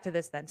go back to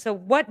this then. So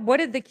what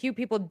did the Q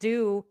people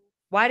do?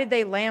 Why did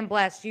they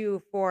lambaste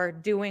you for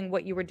doing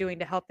what you were doing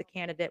to help the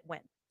candidate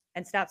win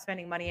and stop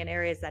spending money in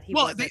areas that he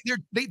wasn't?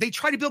 They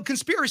try to build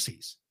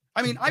conspiracies.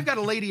 I mean, I've got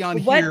a lady on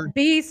here.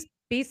 Be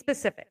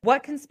specific.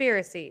 What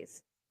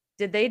conspiracies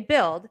did they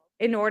build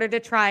in order to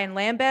try and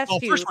lambaste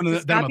you to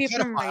stop you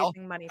from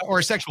raising money or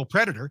a sexual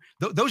predator?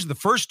 Those are the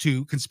first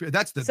two conspiracies.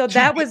 That's the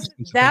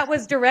that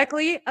was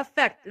directly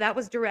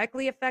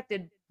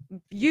affected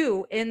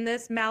you in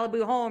this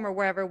Malibu home or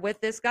wherever with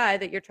this guy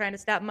that you're trying to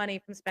stop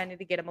money from spending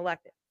to get him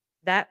elected.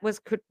 That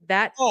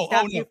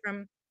stopped you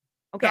from.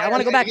 Okay, I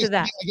want to go back to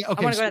that. Okay,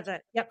 I want to go back to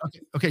that. Yep.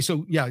 Okay.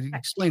 So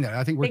explain that.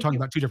 I think we're talking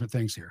about 2 different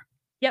things here.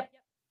 Yep.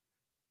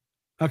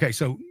 Okay,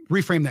 so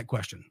reframe that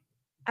question.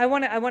 I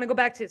want to go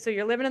back to, so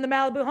you're living in the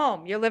Malibu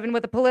home. You're living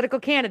with a political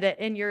candidate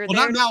and you're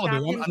not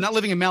Malibu. I'm not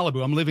living in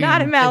Malibu. I'm living in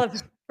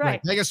Malibu. Right.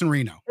 Vegas and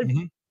Reno.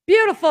 Mm-hmm.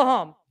 Beautiful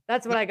home.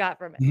 That's what I got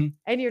from it. Mm-hmm.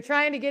 And you're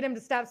trying to get him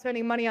to stop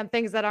spending money on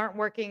things that aren't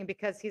working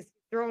because he's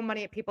throwing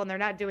money at people and they're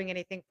not doing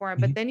anything for him.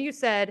 Mm-hmm. But then you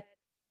said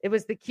it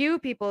was the Q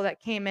people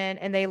that came in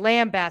and they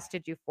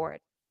lambasted you for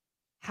it.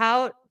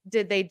 How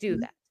did they do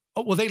that?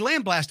 Oh, well, they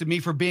lambasted me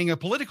for being a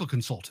political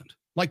consultant.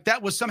 Like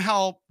that was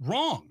somehow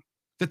wrong.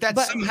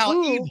 That's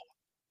somehow evil.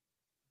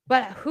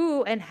 But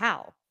who and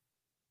how?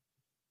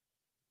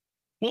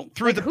 Well,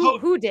 through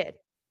who did?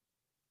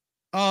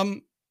 You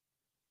want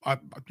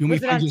me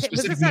to find you a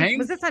specific name?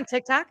 Was this on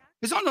TikTok?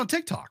 It's on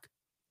TikTok.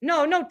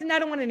 No, I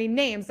don't want any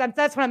names.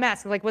 That's what I'm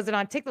asking. Like, was it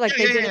on TikTok? Like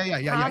they did it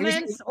in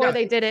comments, or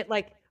they did it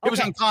like it was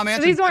on comments.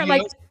 So these weren't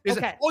like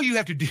okay. All you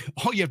have to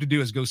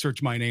do is go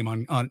search my name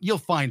on. You'll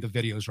find the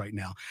videos right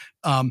now.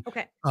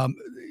 Okay.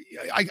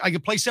 I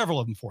could play several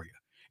of them for you.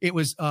 It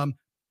was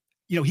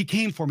he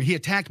came for me. He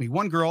attacked me.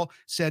 One girl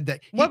said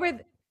that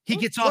he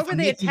gets off on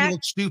making me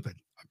look stupid.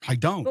 I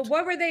don't. But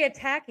what were they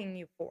attacking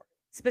you for?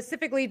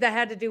 Specifically, that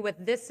had to do with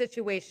this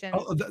situation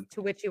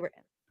to which you were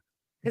in.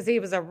 Because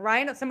he was a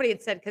rhino. Somebody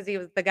had said because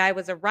the guy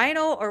was a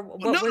rhino, or what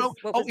was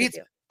the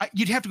deal?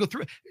 You'd have to go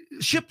through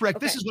shipwreck.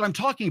 Okay. This is what I'm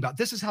talking about.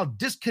 This is how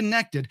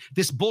disconnected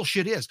this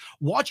bullshit is.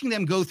 Watching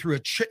them go through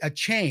a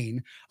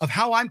chain of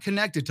how I'm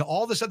connected to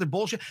all this other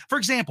bullshit. For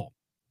example,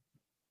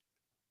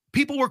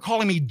 people were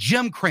calling me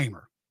Jim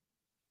Cramer.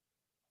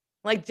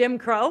 Like Jim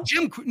Crow?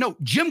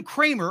 Jim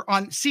Cramer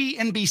on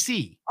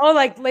CNBC. Oh,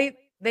 like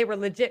they were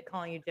legit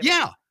calling you Jim.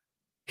 Yeah.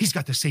 He's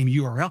got the same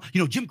URL.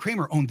 Jim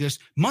Cramer owned this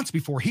months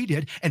before he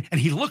did, and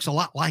he looks a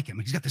lot like him.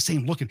 He's got the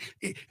same look.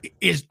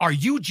 Are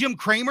you Jim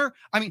Cramer?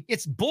 I mean,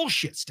 it's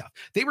bullshit stuff.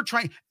 They were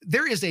trying.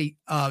 There is a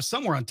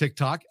somewhere on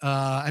TikTok.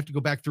 I have to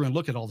go back through and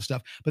look at all the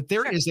stuff. But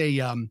there is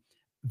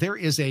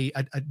a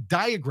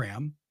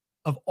diagram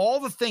of all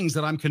the things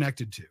that I'm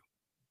connected to.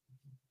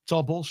 It's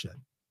all bullshit.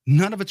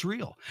 None of it's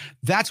real.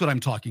 That's what I'm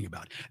talking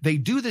about. They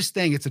do this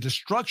thing. It's a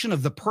destruction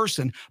of the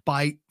person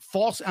by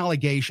false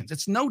allegations.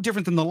 It's no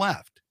different than the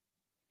left.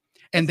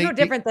 And it's no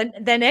different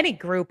than any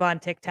group on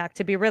TikTok,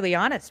 to be really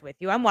honest with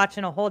you. I'm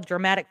watching a whole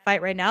dramatic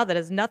fight right now that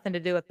has nothing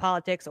to do with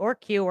politics or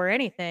Q or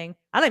anything.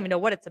 I don't even know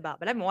what it's about,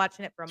 but I've been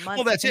watching it for a month.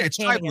 Well, that's it. It's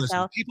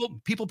tribalism.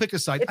 People pick a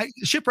side.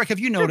 Shipwreck, have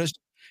you noticed?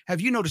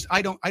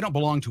 I don't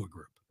belong to a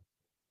group.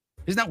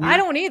 Isn't that weird? I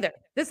don't either.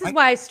 This is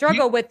why I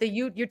struggle with the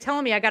you're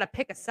telling me I got to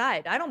pick a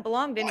side. I don't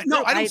belong to any group.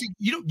 No, I don't see,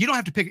 you don't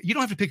have to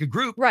pick a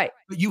group. Right.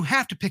 But you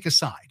have to pick a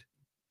side.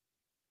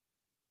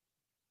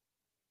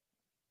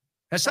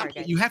 That's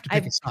something you have to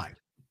pick a side.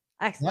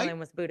 I accidentally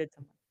was booted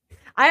someone.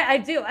 I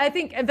do. I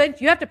think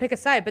eventually you have to pick a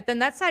side, but then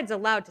that side's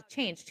allowed to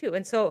change too.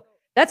 And so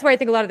that's where I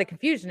think a lot of the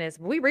confusion is.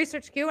 We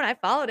researched Q and I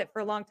followed it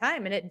for a long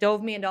time and it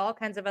dove me into all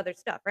kinds of other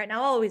stuff. Right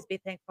now, I'll always be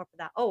thankful for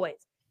that. Always.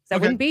 So I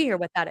wouldn't be here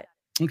without it.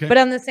 Okay. But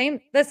on the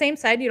same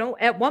side,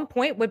 at one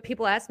point when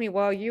people ask me,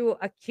 well, are you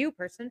a Q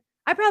person?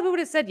 I probably would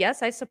have said,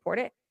 yes, I support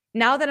it.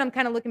 Now that I'm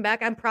kind of looking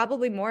back, I'm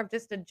probably more of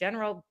just a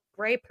general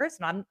gray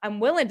person. I'm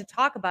willing to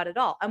talk about it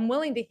all. I'm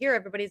willing to hear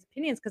everybody's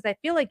opinions because I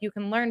feel like you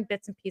can learn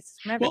bits and pieces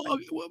from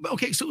everybody. Well,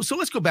 okay. So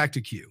let's go back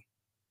to Q.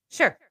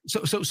 Sure.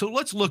 So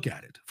let's look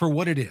at it for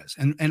what it is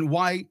and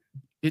why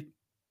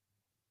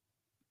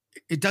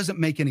it doesn't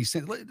make any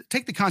sense.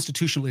 Take the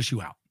constitutional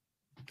issue out,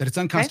 that it's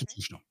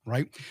unconstitutional,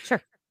 right?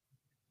 Sure.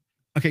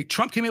 Okay,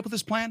 Trump came up with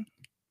this plan.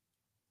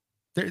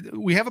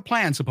 We have a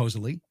plan,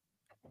 supposedly.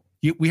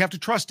 We have to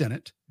trust in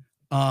it.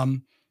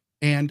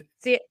 And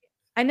see,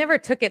 I never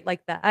took it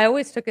like that. I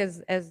always took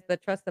as the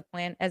trust the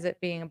plan as it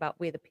being about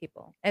we the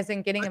people, as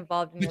in getting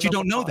involved in. But you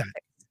don't know politics.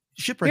 That.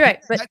 Shipwreck. You're right,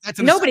 but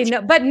nobody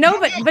knows. But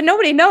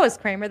nobody knows,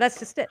 Kramer. That's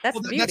just it. That's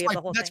the beauty of the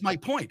whole thing. That's my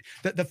point.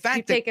 The fact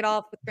you take it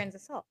off with grains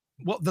of salt.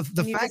 Well, the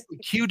fact that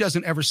Q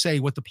doesn't ever say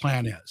what the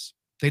plan is.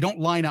 They don't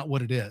line out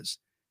what it is.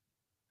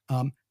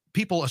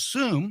 People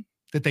assume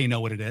that they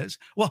know what it is.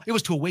 Well, it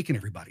was to awaken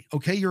everybody.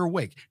 Okay, you're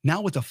awake.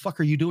 Now what the fuck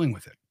are you doing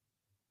with it?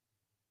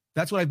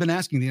 That's what I've been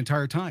asking the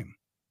entire time.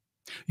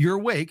 You're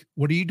awake.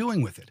 What are you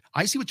doing with it?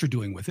 I see what you're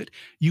doing with it.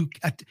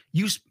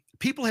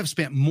 People have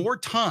spent more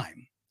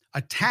time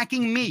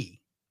attacking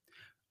me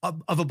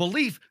of a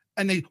belief,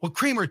 and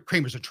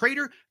Kramer's a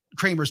traitor.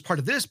 Kramer's part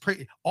of this.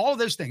 All of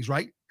those things,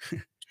 right?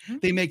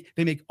 They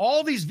make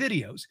all these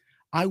videos.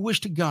 I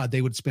wish to God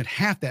they would spend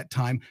half that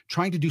time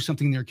trying to do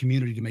something in their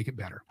community to make it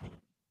better.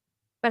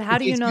 But how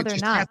do you know they're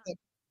not?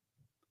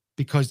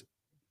 Because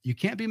you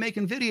can't be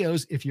making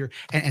videos if you're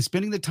and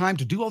spending the time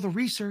to do all the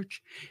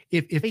research.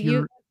 If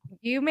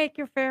you make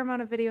your fair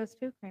amount of videos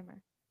too, Kramer.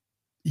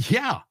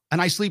 Yeah,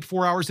 and I sleep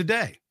 4 hours a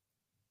day.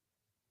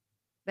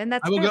 Then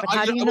that's I will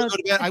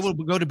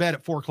go to bed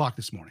at 4:00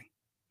 this morning.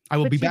 I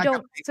will be back.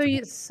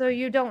 So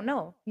you don't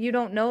know. You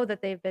don't know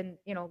that they've been,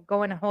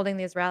 going and holding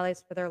these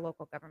rallies for their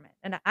local government.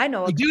 And I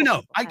know. I do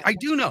know. I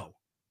do know.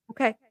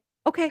 Okay.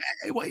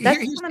 Well,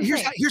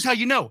 here's how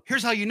you know.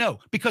 Here's how you know.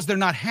 Because they're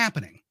not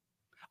happening.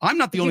 I'm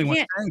not the only one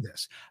saying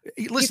this.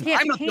 Listen,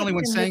 I'm not the only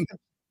one saying this.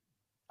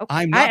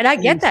 Okay. And I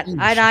get that.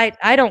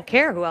 I don't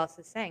care who else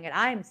is saying it.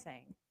 I'm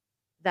saying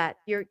that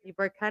you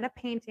were kind of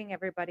painting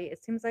everybody.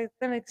 It seems like it's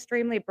an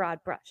extremely broad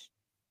brush.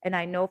 And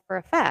I know for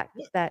a fact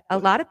that a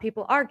lot of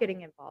people are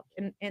getting involved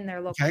in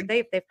their local.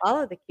 Okay. They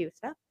follow the Q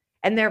stuff,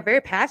 and they're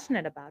very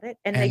passionate about it.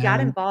 And they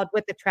got involved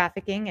with the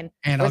trafficking, and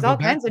there's all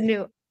kinds of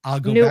new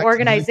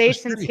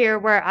organizations here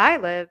where I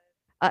live.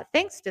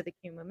 Thanks to the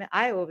Q movement,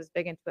 Iowa was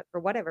big into it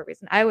for whatever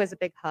reason. Iowa was a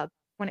big hub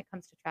when it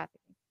comes to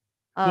trafficking.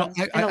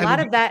 And a lot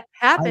of that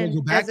happened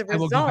as a result. I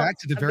will go back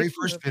to the very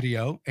first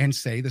video and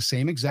say the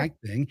same exact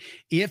thing.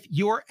 If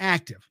you're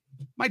active.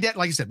 My dad,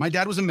 like I said, my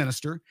dad was a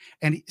minister,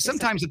 and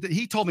sometimes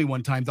he told me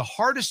one time, the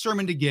hardest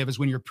sermon to give is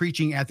when you're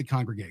preaching at the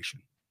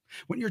congregation,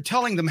 when you're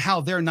telling them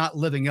how they're not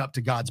living up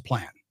to God's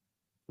plan,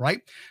 right?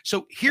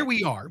 So here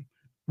we are.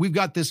 We've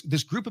got this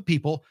group of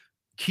people.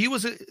 Q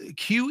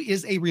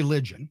is a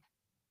religion,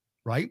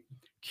 right?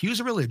 Q is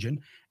a religion,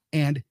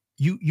 and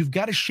you've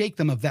got to shake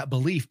them of that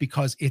belief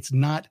because it's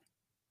not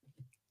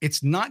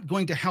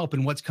going to help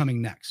in what's coming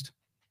next.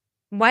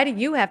 Why do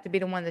you have to be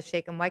the one to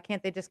shake them? Why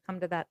can't they just come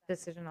to that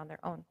decision on their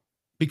own?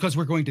 Because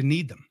we're going to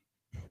need them.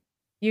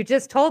 You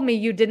just told me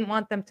you didn't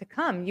want them to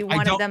come. You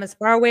wanted them as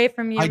far away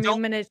from your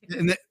movement as you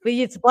could.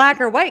 It's black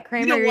or white,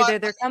 Kramer. Either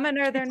they're coming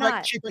or they're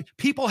not.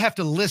 People have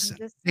to listen.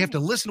 They have to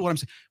listen to what I'm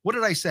saying. What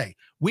did I say?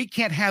 We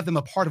can't have them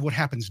a part of what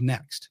happens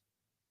next.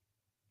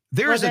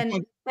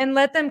 And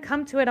let them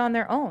come to it on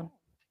their own.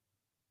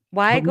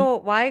 Why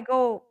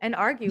go and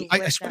argue?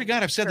 I swear to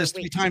God, I've said this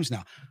 3 times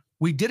now.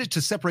 We did it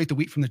to separate the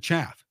wheat from the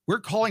chaff. We're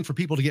calling for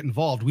people to get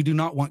involved. We do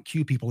not want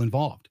Q people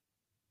involved.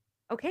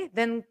 Okay,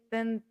 then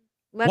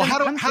let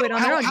them come to it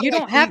on their own.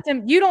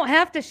 You don't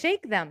have to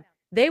shake them.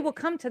 They will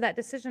come to that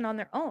decision on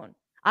their own.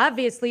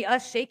 Obviously,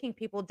 us shaking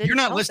people didn't. You're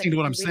not listening to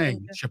what I'm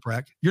saying,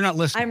 Shipwreck. You're not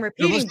listening. I'm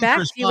repeating back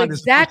to you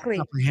exactly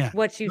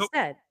what you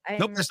said.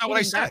 Nope, that's not what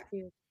I said.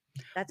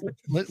 That's what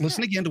you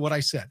listen again to what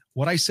I said.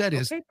 What I said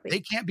is they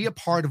can't be a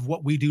part of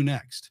what we do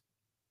next.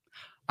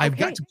 I've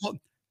got to.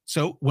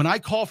 So when I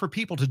call for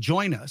people to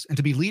join us and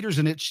to be leaders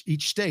in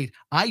each state,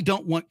 I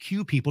don't want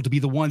Q people to be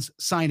the ones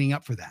signing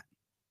up for that.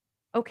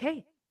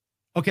 Okay.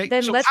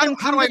 Then let them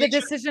come to the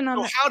decision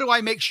on how do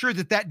I make sure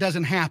that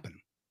doesn't happen?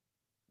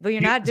 Well,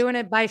 you're not doing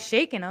it by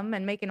shaking them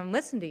and making them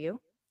listen to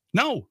you.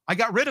 No, I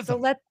got rid of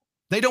them.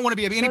 They don't want to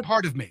be any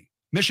part of me.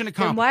 Mission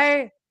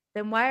accomplished.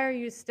 Then why are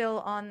you still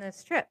on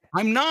this trip?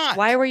 I'm not.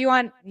 Why were you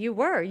on? You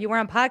were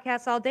on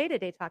podcasts all day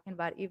today talking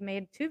about it. You've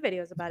made 2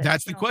 videos about it.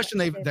 That's the question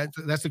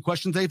that's the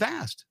questions they've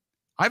asked.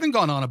 I haven't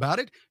gone on about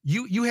it.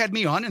 You had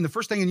me on, and the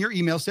first thing in your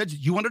email said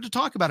you wanted to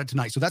talk about it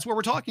tonight. So that's what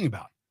we're talking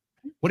about.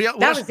 What do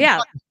you?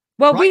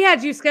 Well, we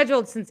had you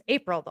scheduled since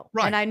April though,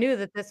 right. And I knew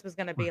that this was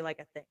going to be like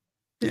a thing.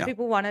 Yeah.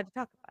 People wanted to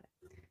talk about it.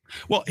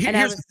 Well,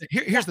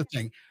 here's the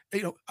thing.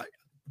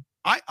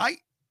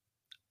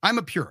 I'm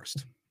a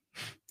purist.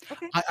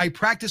 Okay. I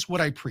practice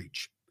what I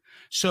preach.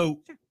 So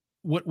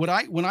when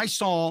I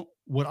saw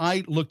what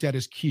I looked at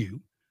as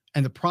Q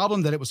and the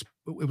problem that it was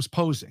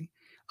posing,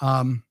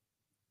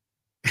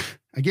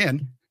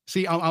 again,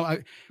 see,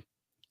 I'm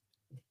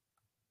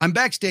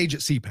backstage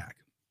at CPAC.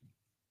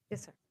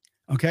 Yes, sir.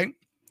 Okay.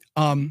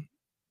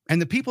 And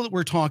the people that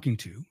we're talking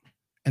to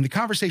and the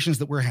conversations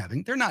that we're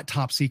having, they're not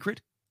top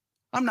secret.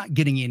 I'm not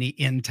getting any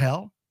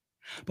intel.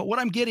 But what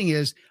I'm getting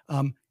is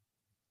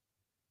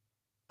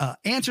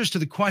answers to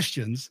the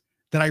questions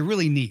that I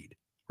really need,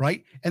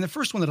 right? And the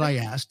first one that I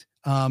asked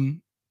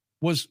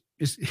was,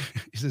 is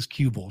this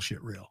Q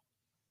bullshit real?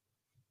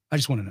 I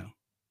just want to know.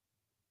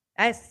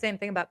 I asked the same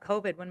thing about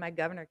COVID when my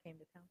governor came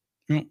to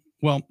town.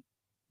 Well,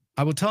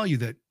 I will tell you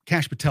that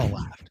Kash Patel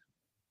laughed.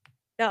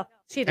 No,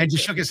 she did. And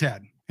just shook his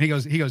head.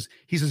 And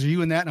he says, are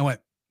you in that? And I went,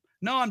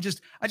 no, I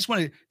just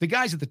wanted the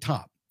guys at the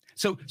top.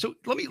 So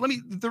let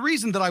me, the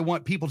reason that I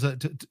want people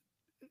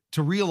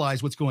to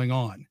realize what's going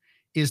on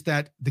is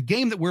that the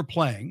game that we're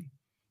playing,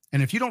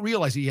 and if you don't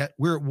realize it yet,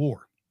 we're at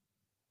war.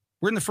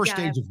 We're in the first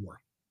stage of war.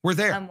 We're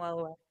there. I'm well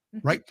aware.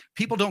 Right?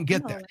 People don't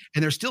get that.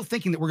 And they're still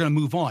thinking that we're going to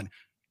move on.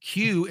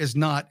 Q is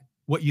not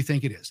what you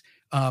think it is.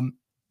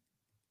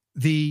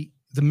 The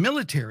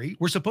military,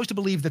 we're supposed to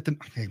believe that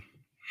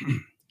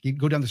you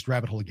go down this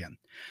rabbit hole again.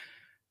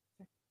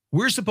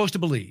 We're supposed to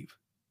believe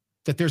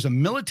that there's a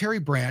military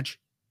branch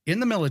in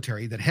the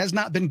military that has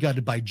not been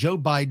gutted by Joe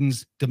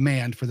Biden's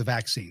demand for the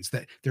vaccines,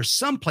 that there's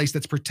some place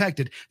that's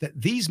protected, that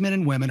these men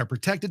and women are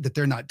protected, that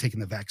they're not taking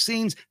the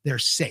vaccines, they're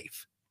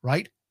safe,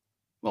 right?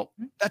 Well,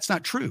 that's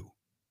not true.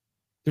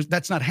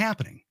 That's not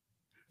happening.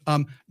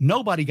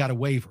 Nobody got a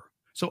waiver.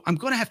 So I'm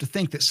going to have to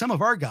think that some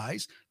of our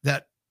guys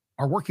that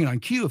are working on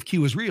Q, if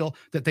Q is real,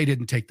 that they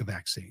didn't take the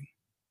vaccine,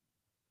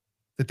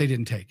 that they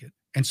didn't take it.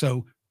 And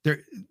so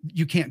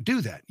you can't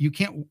do that. You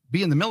can't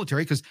be in the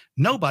military because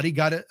nobody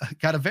got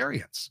a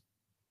variance,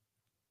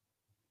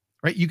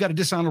 right? You got a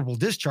dishonorable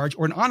discharge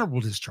or an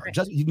honorable discharge.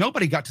 Right.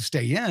 Nobody got to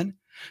stay in.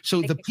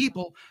 So the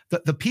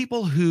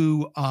people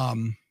who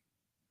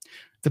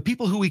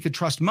we could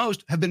trust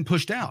most have been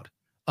pushed out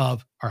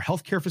of our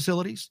healthcare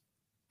facilities,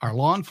 our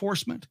law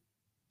enforcement,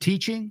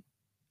 teaching,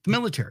 the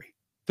military.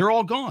 They're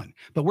all gone,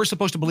 but we're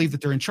supposed to believe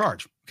that they're in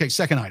charge. Okay,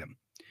 second item.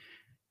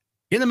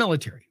 In the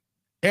military,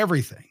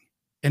 everything,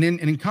 and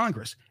in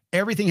Congress,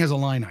 everything has a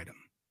line item.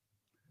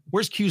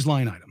 Where's Q's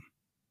line item?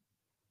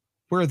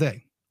 Where are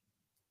they?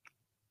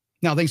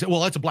 Now they say,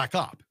 well, that's a black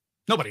op.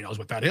 Nobody knows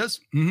what that is.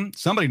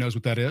 Somebody knows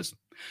what that is.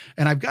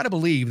 And I've got to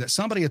believe that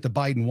somebody at the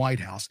Biden White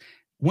House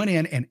went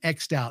in and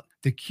X'd out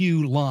the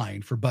Q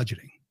line for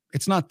budgeting.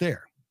 It's not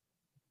there,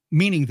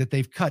 meaning that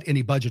they've cut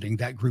any budgeting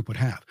that group would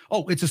have.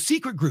 Oh, it's a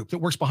secret group that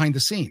works behind the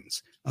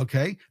scenes.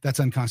 Okay, that's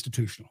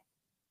unconstitutional.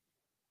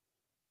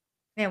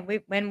 And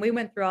when we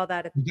went through all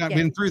that, we've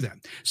been through that.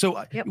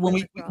 So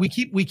when we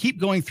keep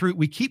going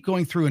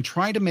through and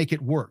trying to make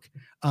it work.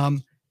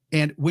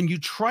 And when you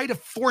try to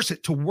force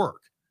it to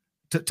work,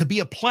 to be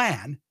a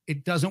plan,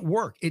 it doesn't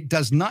work. It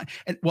does not.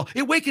 And well,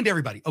 it awakened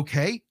everybody.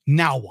 Okay,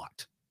 now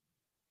what?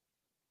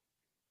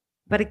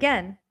 But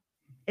again,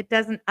 it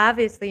doesn't,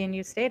 obviously, and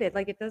you stated,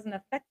 like, it doesn't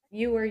affect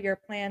you or your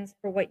plans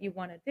for what you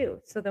want to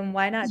do. So then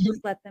why not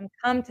just let them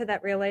come to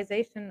that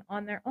realization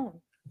on their own?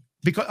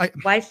 Because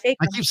why shake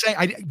them? I keep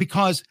saying,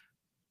 because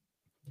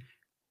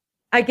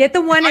I get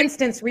the one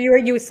instance where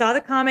you saw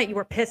the comment, you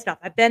were pissed off.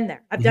 I've been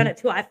there. I've done it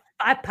too.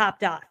 I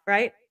popped off,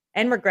 right?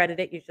 And regretted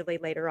it usually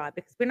later on,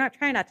 because we're not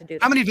trying not to do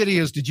that. How many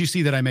videos did you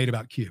see that I made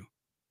about Q?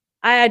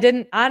 I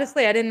didn't,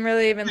 honestly, I didn't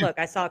really even look.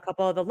 I saw a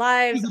couple of the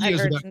lives. I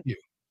heard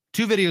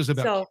two videos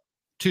about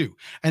Q.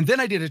 And then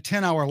I did a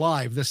 10-hour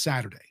live this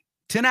Saturday.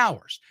 10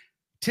 hours.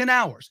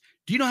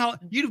 Do you know how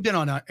you've been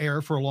on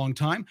air for a long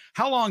time?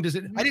 How long does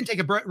it? I didn't take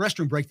a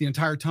restroom break the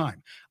entire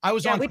time. I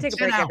was on. We take a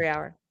break every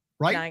hour.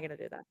 Right. Now I'm going to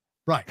do that.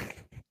 Right.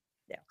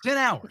 Yeah. 10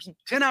 hours.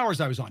 10 hours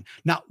I was on.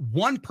 Not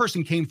one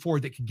person came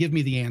forward that could give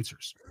me the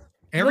answers.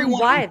 Everyone.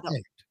 Why though?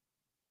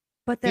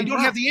 But they don't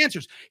have the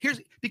answers.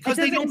 Because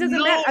they don't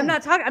know.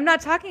 Matter. I'm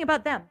not talking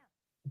about them.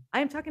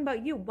 I am talking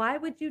about you. Why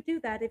would you do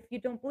that if you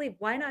don't believe?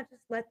 Why not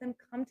just let them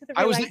come to the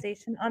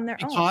realization on their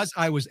own? Because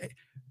I was.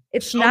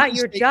 It's not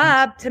your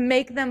job to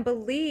make them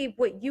believe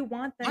what you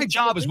want them. My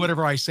job is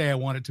whatever I say I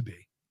want it to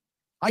be.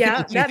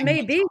 That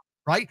may be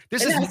right. I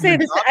say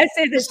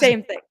the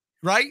same thing.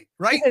 Right.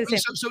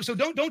 So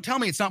don't tell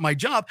me it's not my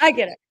job. I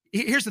get it.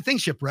 Here's the thing,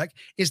 Shipwreck,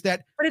 is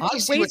that but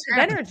it's a waste of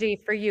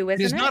energy for you,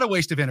 isn't it? It's not a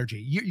waste of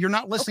energy. You're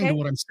not listening to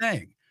what I'm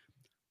saying.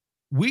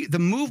 The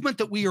movement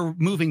that we are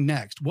moving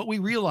next, what we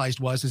realized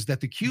is that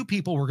the Q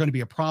people were going to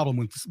be a problem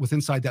with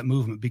inside that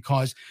movement,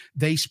 because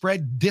they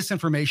spread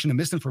disinformation and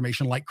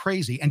misinformation like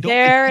crazy. And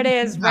there it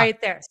is right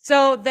there.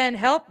 So then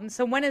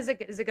So when is it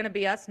going to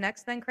be us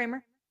next then,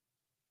 Kramer?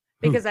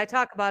 Because I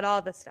talk about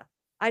all this stuff.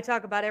 I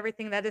talk about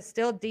everything that is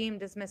still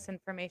deemed as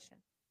misinformation.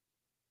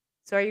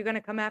 So are you going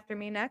to come after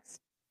me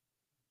next?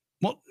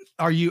 Well,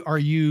 are you,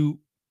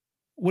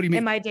 what do you mean?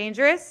 Am I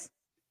dangerous?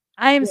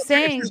 I am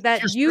saying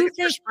that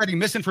you're spreading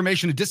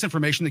misinformation and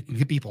disinformation that can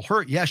get people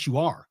hurt. Yes, you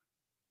are.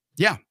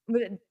 Yeah.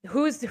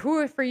 Who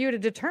are for you to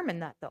determine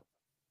that though?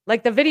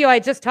 Like the video I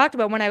just talked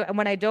about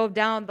when I dove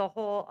down the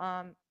whole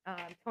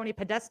Tony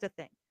Podesta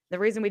thing. The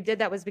reason we did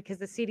that was because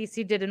the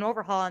CDC did an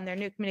overhaul, and their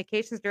new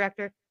communications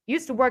director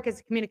used to work as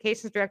a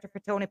communications director for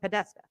Tony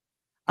Podesta,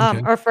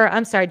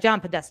 John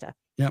Podesta.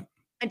 Yep.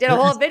 I did a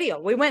whole video.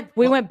 We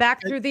went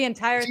back through the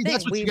entire See, thing.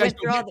 that's what We you guys went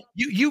through don't all get.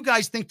 the You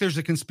guys think there's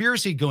a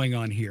conspiracy going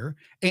on here,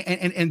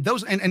 and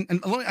those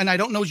and I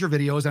don't know your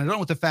videos, and I don't know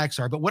what the facts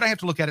are, but what I have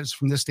to look at is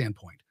from this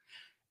standpoint.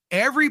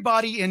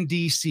 Everybody in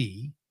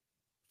DC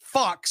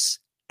fucks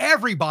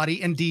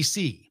everybody in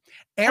DC.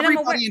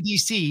 Everybody in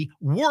DC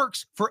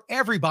works for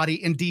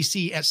everybody in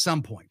DC at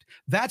some point.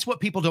 That's what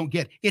people don't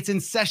get. It's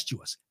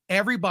incestuous.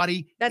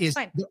 Everybody That's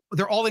fine.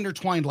 They're all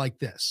intertwined like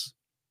this.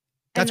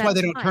 That's why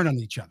they don't turn on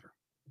each other.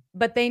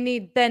 But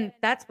then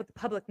that's what the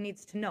public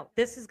needs to know.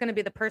 This is going to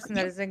be the person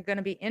that is going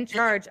to be in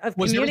charge of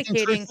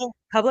communicating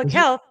public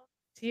health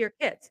to your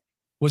kids.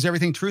 Was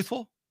everything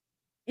truthful?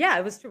 Yeah,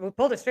 it was true. We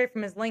pulled it straight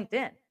from his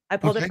LinkedIn. I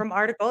pulled it from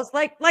articles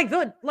like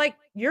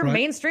your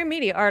mainstream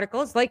media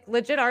articles, like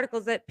legit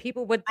articles that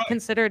people would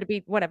consider to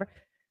be whatever.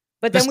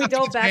 But then we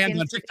dove back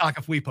into TikTok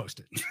if we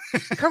post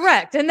it.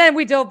 Correct. And then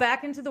we dove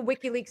back into the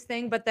WikiLeaks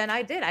thing. But then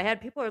I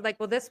had people who were like,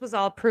 well, this was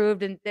all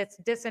proved and it's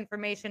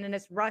disinformation and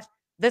it's Russia.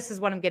 This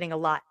is what I'm getting a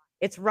lot.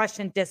 It's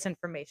Russian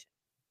disinformation.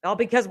 All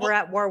because we're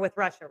at war with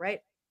Russia, right?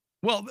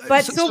 Well,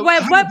 but so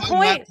at what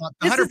point?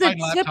 This is a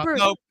zipper.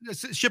 No,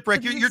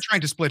 Shipwreck, you're trying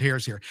to split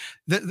hairs here.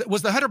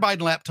 Was the Hunter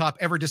Biden laptop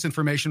ever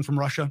disinformation from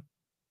Russia?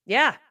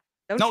 Yeah.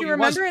 Don't you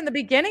remember in the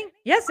beginning?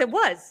 Yes, it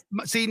was.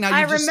 See, now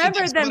I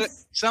remember them.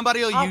 Somebody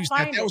will use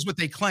that. That was what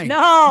they claimed.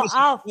 No,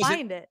 I'll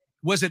find it.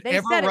 Was it they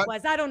ever? Said it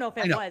was. I don't know if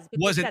it was.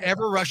 Was it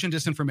ever Russian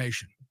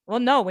disinformation? Well,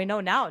 no, we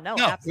know now. No,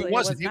 absolutely it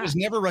wasn't. It was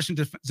never Russian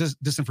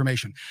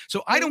disinformation.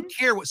 So I don't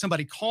care what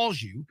somebody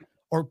calls you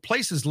or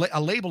places a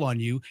label on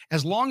you,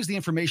 as long as the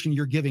information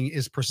you're giving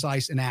is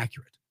precise and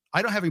accurate.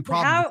 I don't have any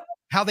problem.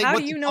 How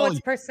do you know it's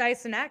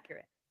precise and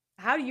accurate?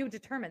 How do you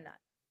determine that?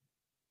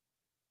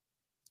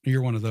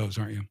 You're one of those,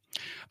 aren't you?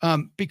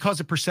 Because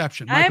of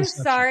perception. I'm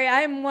sorry.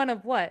 I'm one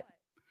of what?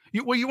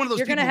 You're one of those.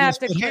 You're going to have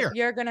to.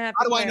 You're going to have.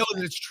 How do I know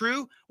that it's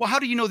true? Well, how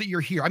do you know that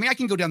you're here? I mean, I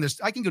can go down this.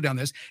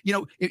 You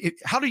know,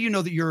 how do you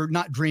know that you're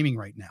not dreaming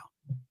right now?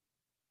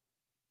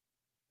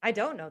 I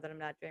don't know that I'm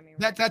not dreaming.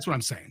 That's what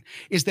I'm saying.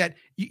 Is that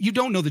you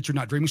don't know that you're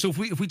not dreaming. So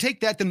if we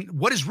take that, then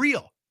what is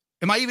real?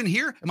 Am I even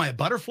here? Am I a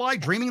butterfly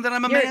dreaming that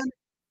I'm a man?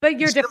 But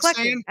you're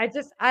deflecting.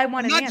 I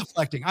want to. I'm not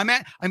deflecting. I'm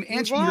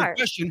answering your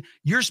question.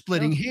 You're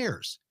splitting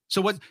hairs.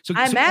 So what?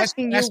 I'm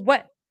asking you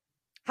what.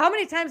 How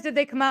many times did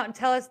they come out and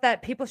tell us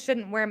that people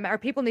shouldn't wear or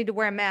people need to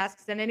wear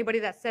masks, and anybody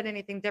that said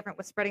anything different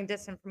was spreading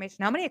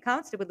disinformation? How many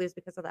accounts did we lose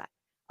because of that?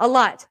 A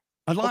lot.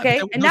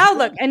 Okay. And now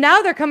look, and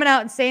now they're coming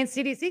out and saying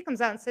CDC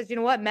comes out and says, you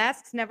know what,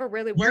 masks never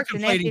really worked. You're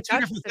conflating two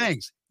different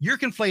things. You're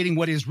conflating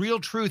what is real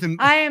truth and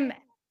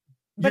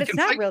but it's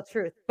not real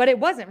truth. But it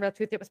wasn't real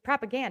truth. It was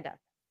propaganda.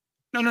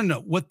 No.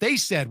 What we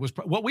said was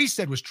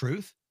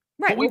truth.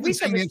 Right. What we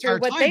said was true.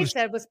 What they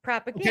said was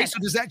propaganda. Okay, so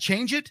does that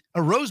change it?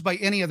 A rose by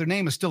any other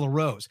name is still a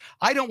rose.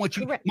 I don't want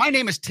you. Correct. My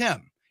name is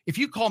Tim. If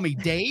you call me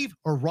Dave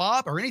or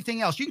Rob or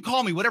anything else, you can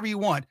call me whatever you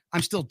want.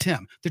 I'm still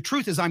Tim. The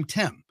truth is I'm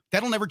Tim.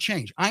 That'll never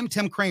change. I'm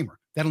Tim Kramer.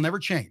 That'll never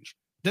change.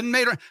 Doesn't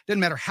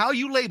matter how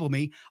you label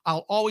me.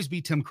 I'll always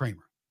be Tim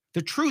Kramer.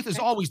 The truth is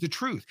always the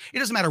truth. It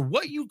doesn't matter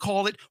what you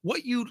call it,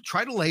 what you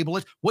try to label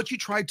it, what you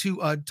try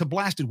to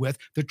blast it with.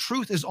 The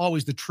truth is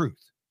always the truth.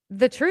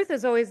 The truth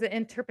is always the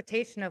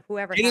interpretation of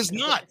whoever. It is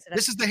not.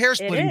 This is the hair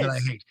splitting that I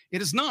hate. It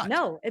is not.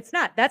 No, it's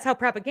not. That's how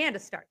propaganda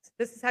starts.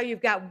 This is how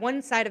you've got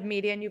one side of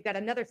media and you've got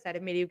another side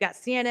of media. You've got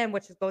CNN,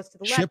 which goes to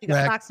the left. You've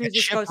got Fox News,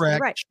 which goes to the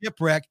right.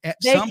 Shipwreck.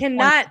 They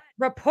cannot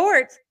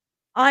report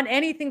on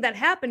anything that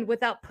happened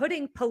without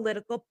putting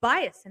political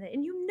bias in it.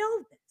 And you know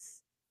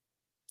this.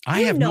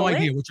 I have no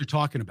idea what you're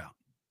talking about.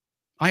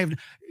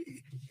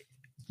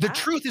 The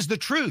truth is the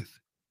truth.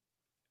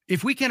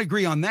 If we can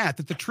agree on that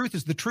the truth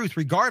is the truth,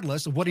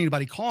 regardless of what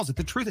anybody calls it,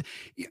 the truth.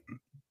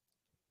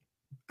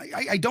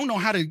 I don't know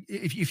how to.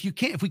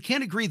 If we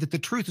can't agree that the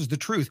truth is the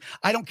truth,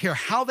 I don't care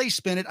how they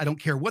spin it. I don't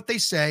care what they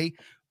say.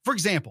 For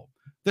example,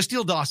 the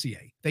Steele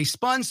dossier. They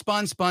spun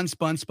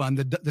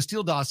the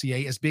Steele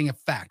dossier as being a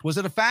fact. Was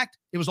it a fact?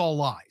 It was all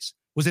lies.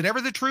 Was it ever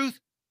the truth?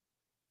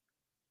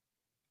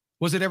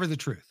 Was it ever the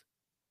truth?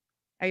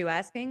 Are you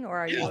asking or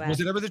are you asking? Was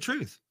it ever the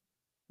truth?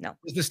 No.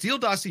 Was the Steele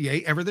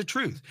dossier ever the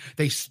truth?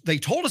 They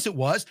told us it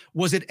was.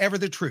 Was it ever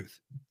the truth?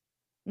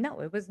 No,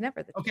 it was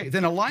never the truth. Okay,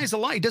 then a lie is a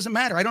lie. It doesn't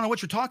matter. I don't know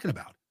what you're talking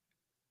about.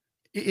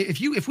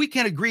 If we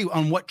can't agree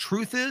on what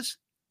truth is,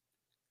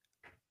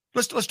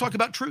 let's talk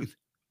about truth.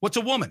 What's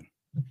a woman?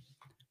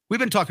 We've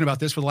been talking about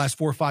this for the last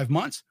 4 or 5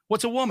 months.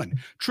 What's a woman?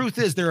 Truth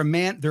is there are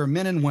men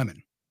and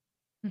women.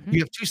 Mm-hmm. You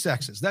have two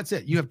sexes. That's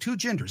it. You have two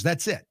genders.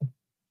 That's it.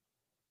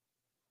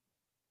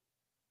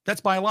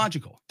 That's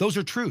biological. Those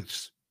are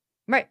truths.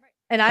 Right.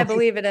 And I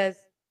believe it is.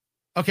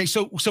 Okay.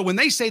 So when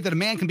they say that a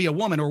man can be a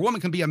woman or a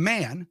woman can be a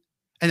man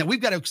and that we've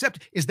got to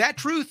accept, is that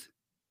truth?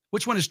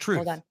 Which one is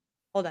truth?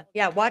 Hold on.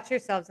 Yeah. Watch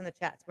yourselves in the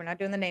chats. We're not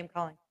doing the name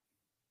calling.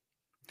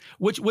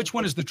 Which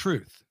one is the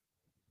truth?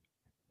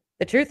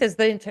 The truth is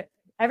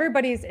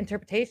everybody's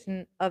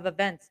interpretation of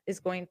events is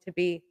going to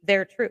be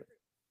their truth.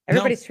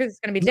 Everybody's truth is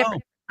going to be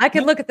different. I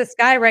could look at the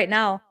sky right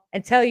now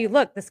and tell you,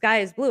 look, the sky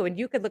is blue. And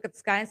you could look at the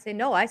sky and say,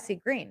 no, I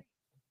see green.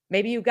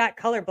 Maybe you got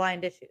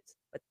colorblind issues.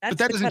 But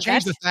that doesn't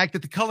change the fact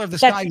that the color of the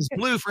that's sky is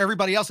blue for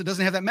everybody else that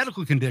doesn't have that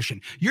medical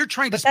condition. You're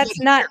trying to but split that's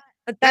it not here.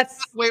 but That's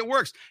that's not the way it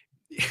works.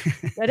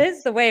 that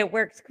is the way it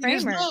works, It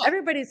is Kramer. not.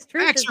 Everybody's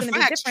truth Facts is are going to be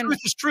facts. different. Truth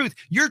is truth.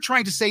 You're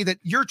trying to say that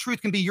your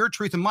truth can be your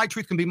truth and my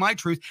truth can be my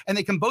truth, and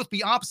they can both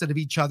be opposite of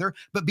each other,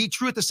 but be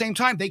true at the same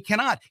time. They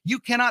cannot. You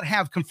cannot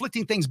have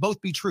conflicting things both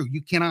be true.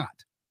 You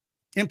cannot.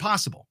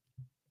 Impossible.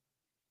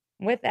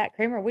 With that,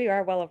 Kramer, we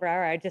are well over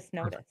our hour. I just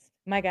noticed.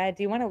 My guy,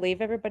 do you want to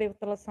leave everybody with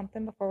a little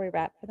something before we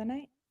wrap for the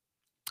night?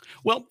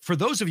 Well, for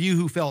those of you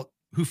who felt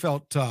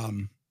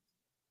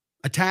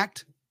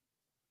attacked,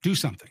 do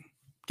something.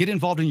 Get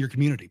involved in your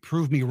community.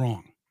 Prove me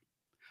wrong.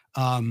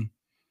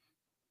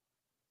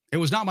 It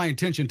was not my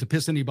intention to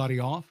piss anybody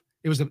off.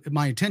 It was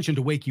my intention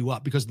to wake you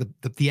up because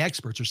the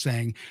experts are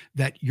saying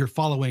that you're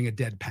following a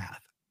dead path.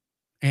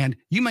 And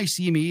you may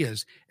see me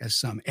as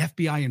some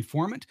FBI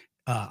informant.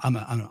 I'm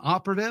an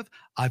operative.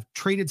 I've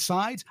traded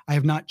sides. I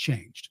have not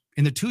changed.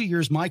 In the 2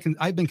 years,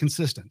 I've been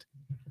consistent.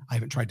 I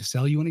haven't tried to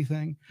sell you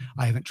anything.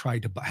 I haven't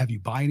tried to have you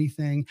buy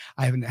anything.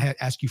 I haven't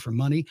asked you for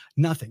money.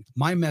 Nothing.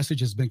 My message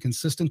has been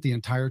consistent the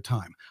entire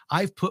time.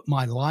 I've put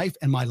my life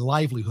and my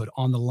livelihood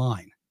on the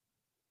line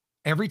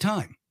every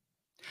time.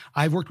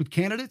 I've worked with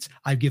candidates.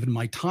 I've given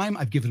my time.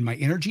 I've given my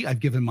energy. I've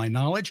given my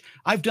knowledge.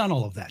 I've done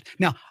all of that.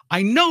 Now,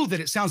 I know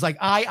that it sounds like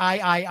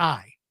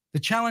I.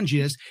 The challenge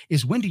is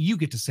when do you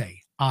get to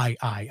say I?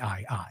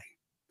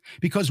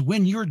 Because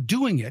when you're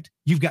doing it,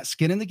 you've got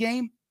skin in the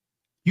game.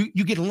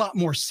 You get a lot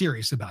more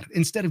serious about it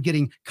instead of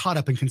getting caught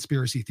up in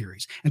conspiracy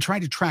theories and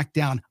trying to track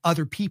down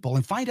other people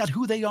and find out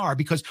who they are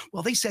because,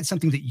 well, they said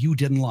something that you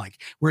didn't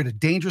like. We're at a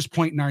dangerous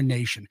point in our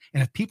nation.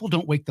 And if people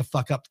don't wake the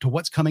fuck up to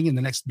what's coming in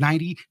the next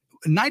 90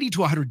 to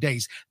 100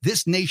 days,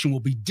 this nation will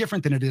be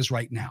different than it is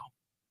right now.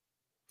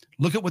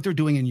 Look at what they're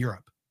doing in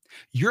Europe.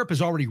 Europe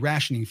is already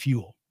rationing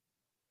fuel.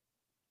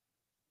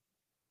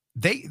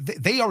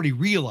 They already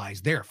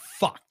realize they're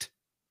fucked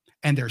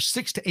and they're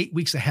 6 to 8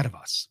 weeks ahead of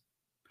us.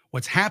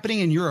 What's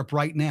happening in Europe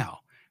right now,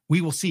 we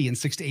will see in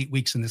 6 to 8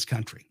 weeks in this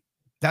country.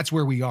 That's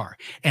where we are.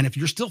 And if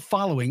you're still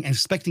following and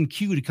expecting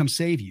Q to come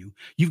save you,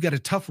 you've got a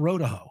tough road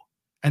to hoe.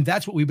 And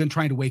that's what we've been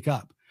trying to wake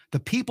up. The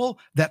people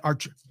that are,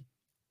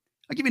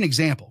 I'll give you an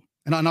example,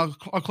 and I'll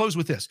close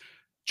with this.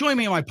 Join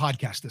me on my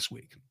podcast this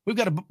week. We've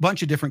got a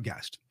bunch of different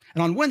guests.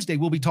 And on Wednesday,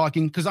 we'll be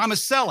talking, because I'm a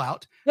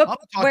sellout. Look, I'll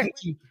be talking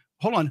to,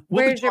 hold on.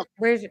 Where's your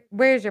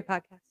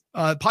podcast?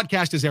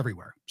 Podcast is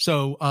everywhere.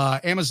 So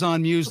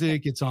Amazon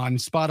Music, it's on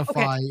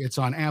Spotify, it's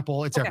on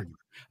Apple, it's everywhere.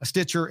 A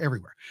Stitcher,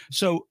 everywhere.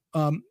 So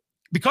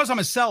because I'm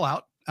a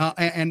sellout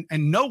and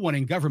no one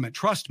in government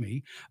trusts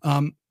me,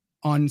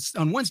 on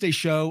Wednesday's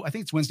show, I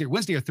think it's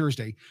Wednesday or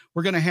Thursday,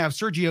 we're going to have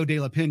Sergio de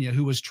la Pena,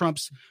 who was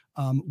Trump's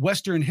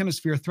Western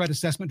Hemisphere Threat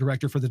Assessment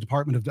Director for the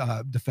Department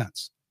of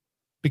Defense,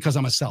 because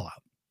I'm a sellout.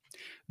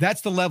 That's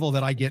the level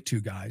that I get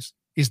to, guys.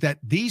 Is that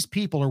these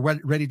people are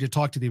ready to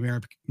talk to the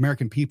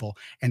American people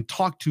and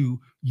talk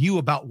to you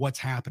about what's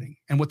happening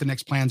and what the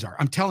next plans are.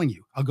 I'm telling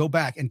you, I'll go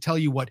back and tell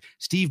you what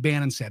Steve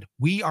Bannon said.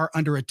 We are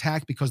under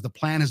attack because the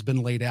plan has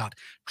been laid out.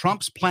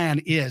 Trump's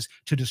plan is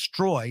to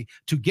destroy,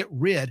 to get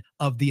rid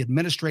of the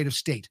administrative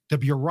state, the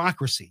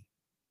bureaucracy.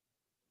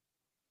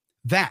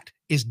 That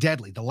is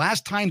deadly. The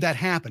last time that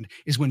happened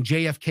is when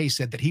JFK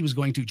said that he was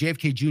going to,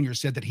 JFK Jr.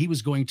 said that he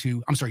was going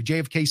to,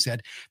 JFK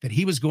said that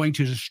he was going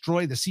to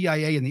destroy the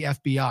CIA and the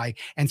FBI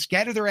and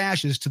scatter their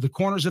ashes to the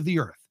corners of the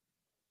earth.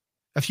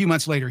 A few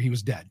months later, he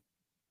was dead.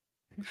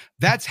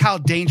 That's how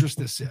dangerous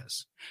this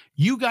is.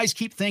 You guys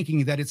keep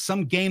thinking that it's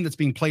some game that's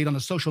being played on a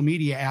social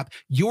media app.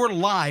 Your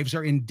lives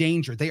are in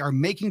danger. They are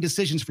making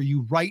decisions for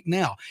you right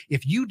now.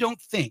 If you don't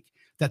think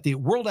that the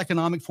World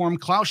Economic Forum,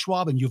 Klaus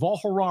Schwab, and Yuval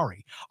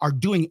Harari are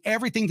doing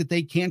everything that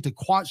they can to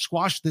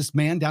squash this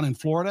man down in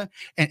Florida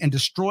and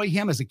destroy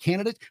him as a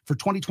candidate for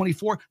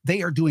 2024.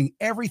 They are doing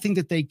everything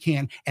that they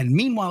can. And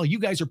meanwhile, you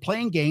guys are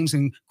playing games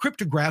and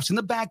cryptographs in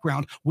the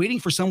background, waiting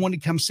for someone to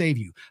come save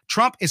you.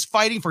 Trump is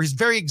fighting for his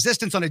very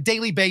existence on a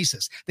daily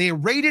basis. They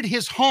raided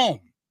his home.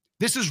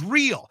 This is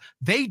real.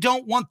 They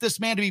don't want this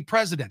man to be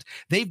president.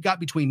 They've got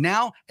between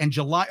now and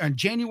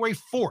January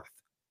 4th.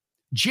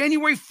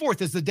 January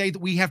 4th is the day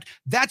that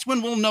that's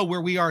when we'll know where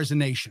we are as a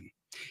nation.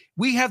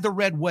 We have the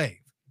red wave.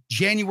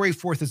 January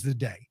 4th is the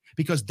day,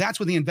 because that's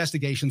when the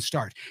investigations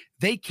start.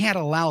 They can't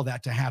allow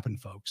that to happen,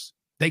 folks.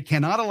 They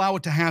cannot allow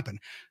it to happen.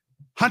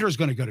 Hunter's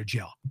going to go to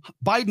jail.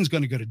 Biden's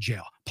going to go to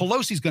jail.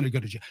 Pelosi's going to go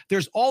to jail.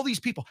 There's all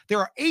these people. There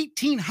are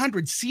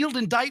 1,800 sealed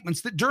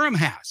indictments that Durham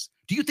has.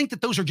 Do you think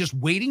that those are just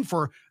waiting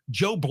for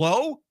Joe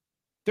Blow?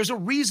 There's a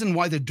reason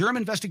why the Durham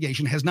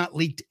investigation has not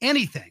leaked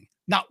anything.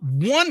 Not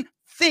one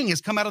thing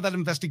has come out of that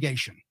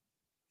investigation.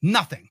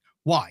 Nothing.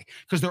 Why?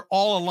 Because they're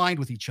all aligned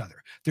with each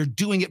other. They're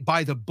doing it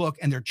by the book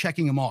and they're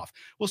checking them off.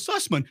 Well,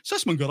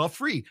 Sussman got off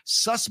free.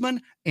 Sussman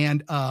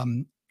and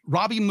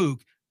Robbie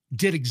Mook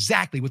did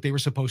exactly what they were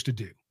supposed to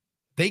do.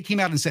 They came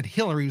out and said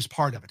Hillary was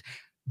part of it.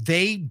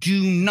 They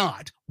do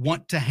not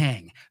want to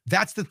hang.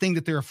 That's the thing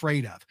that they're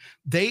afraid of.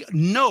 They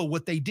know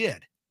what they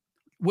did.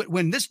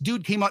 when this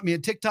dude came up at me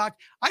at TikTok,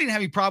 I didn't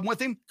have any problem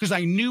with him because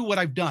I knew what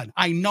I've done.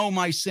 I know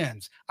my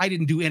sins. I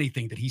didn't do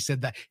anything that he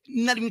said that,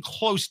 not even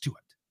close to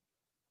it.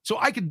 So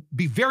I could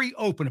be very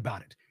open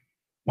about it.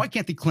 Why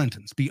can't the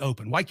Clintons be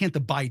open? Why can't the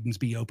Bidens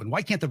be open?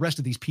 Why can't the rest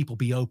of these people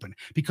be open?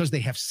 Because they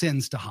have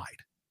sins to hide.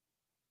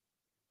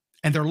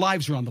 And their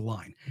lives are on the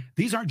line.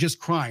 These aren't just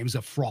crimes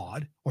of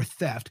fraud or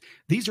theft.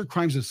 These are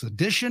crimes of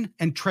sedition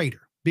and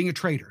traitor, being a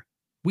traitor.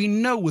 We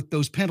know what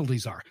those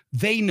penalties are.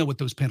 They know what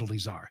those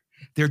penalties are.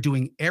 They're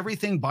doing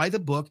everything by the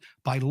book,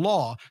 by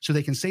law, so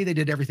they can say they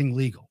did everything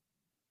legal.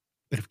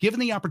 But if given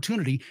the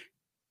opportunity,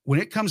 when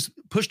it comes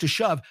push to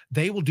shove,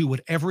 they will do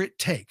whatever it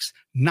takes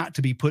not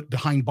to be put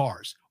behind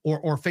bars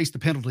or face the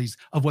penalties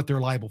of what they're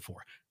liable for.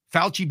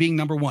 Fauci being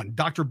number one,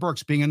 Dr.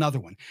 Birx being another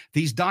one.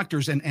 These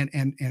doctors and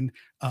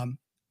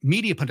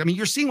media, I mean,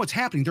 you're seeing what's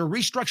happening. They're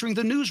restructuring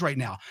the news right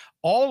now.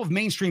 All of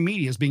mainstream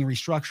media is being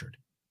restructured.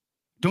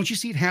 Don't you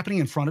see it happening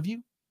in front of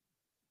you?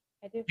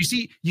 I do.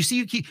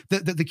 You keep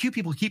the Q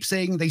people keep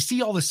saying they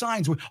see all the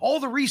signs, all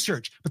the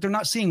research, but they're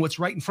not seeing what's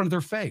right in front of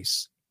their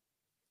face.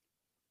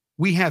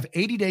 We have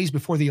 80 days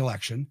before the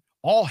election.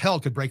 All hell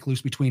could break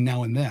loose between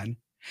now and then.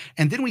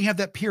 And then we have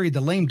that period,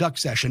 the lame duck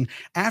session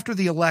after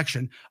the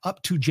election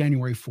up to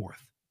January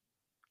 4th.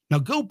 Now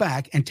go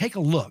back and take a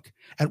look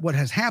at what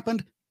has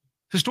happened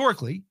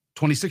historically,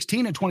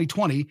 2016 and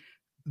 2020,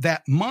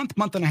 that month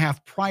and a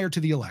half prior to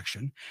the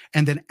election,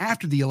 and then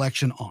after the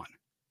election on.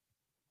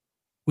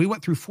 We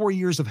went through 4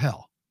 years of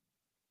hell.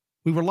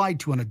 We were lied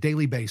to on a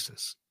daily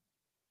basis.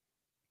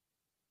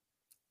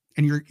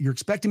 And you're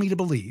expecting me to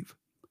believe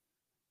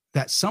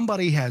that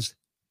somebody has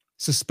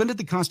suspended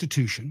the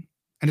Constitution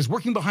and is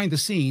working behind the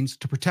scenes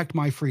to protect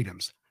my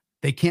freedoms.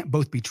 They can't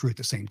both be true at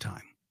the same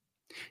time.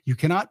 You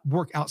cannot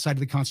work outside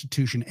of the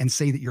Constitution and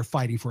say that you're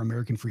fighting for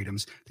American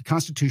freedoms. The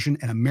Constitution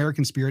and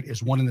American spirit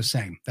is one and the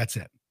same. That's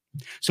it.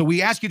 So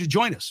we ask you to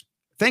join us.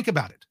 Think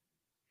about it.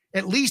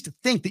 At least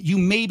think that you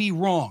may be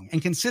wrong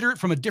and consider it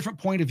from a different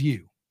point of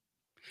view.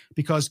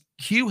 Because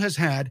Q has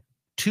had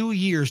 2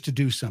 years to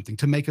do something,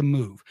 to make a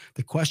move.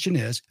 The question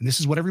is, and this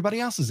is what everybody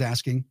else is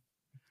asking,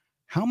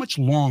 how much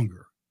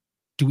longer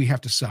do we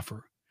have to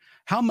suffer?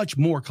 How much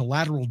more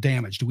collateral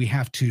damage do we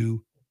have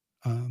to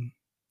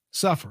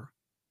suffer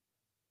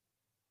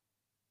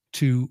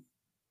to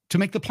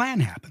make the plan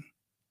happen?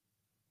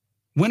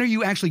 When are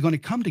you actually going to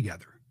come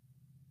together?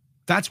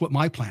 That's what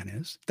my plan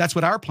is. That's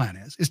what our plan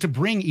is to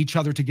bring each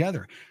other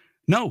together.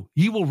 No,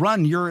 you will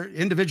run your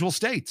individual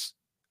states.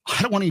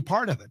 I don't want any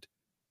part of it.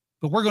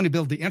 But we're going to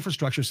build the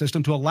infrastructure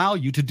system to allow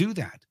you to do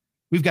that.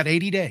 We've got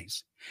 80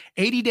 days.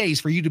 80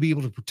 days for you to be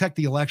able to protect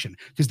the election,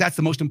 because that's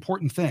the most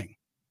important thing.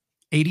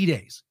 80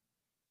 days.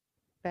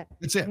 Bet.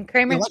 That's it.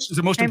 Kramer, the election is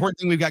the most important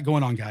thing we've got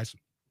going on, guys.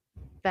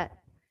 Bet.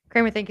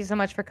 Kramer, thank you so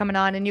much for coming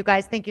on. And you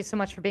guys, thank you so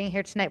much for being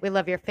here tonight. We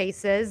love your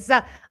faces.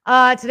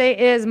 Today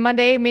is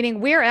Monday, meaning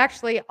we're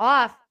actually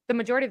off the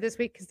majority of this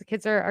week because the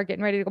kids are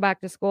getting ready to go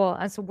back to school.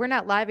 And so we're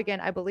not live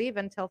again, I believe,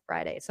 until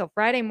Friday. So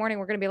Friday morning,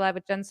 we're going to be live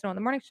with Jen Snow on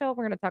the morning show.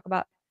 We're going to talk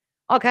about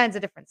all kinds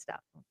of different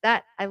stuff.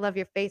 That, I love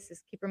your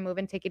faces. Keep her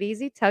moving. Take it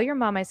easy. Tell your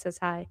mom I says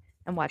hi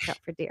and watch out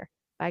for deer.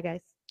 Bye,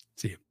 guys.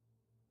 See you.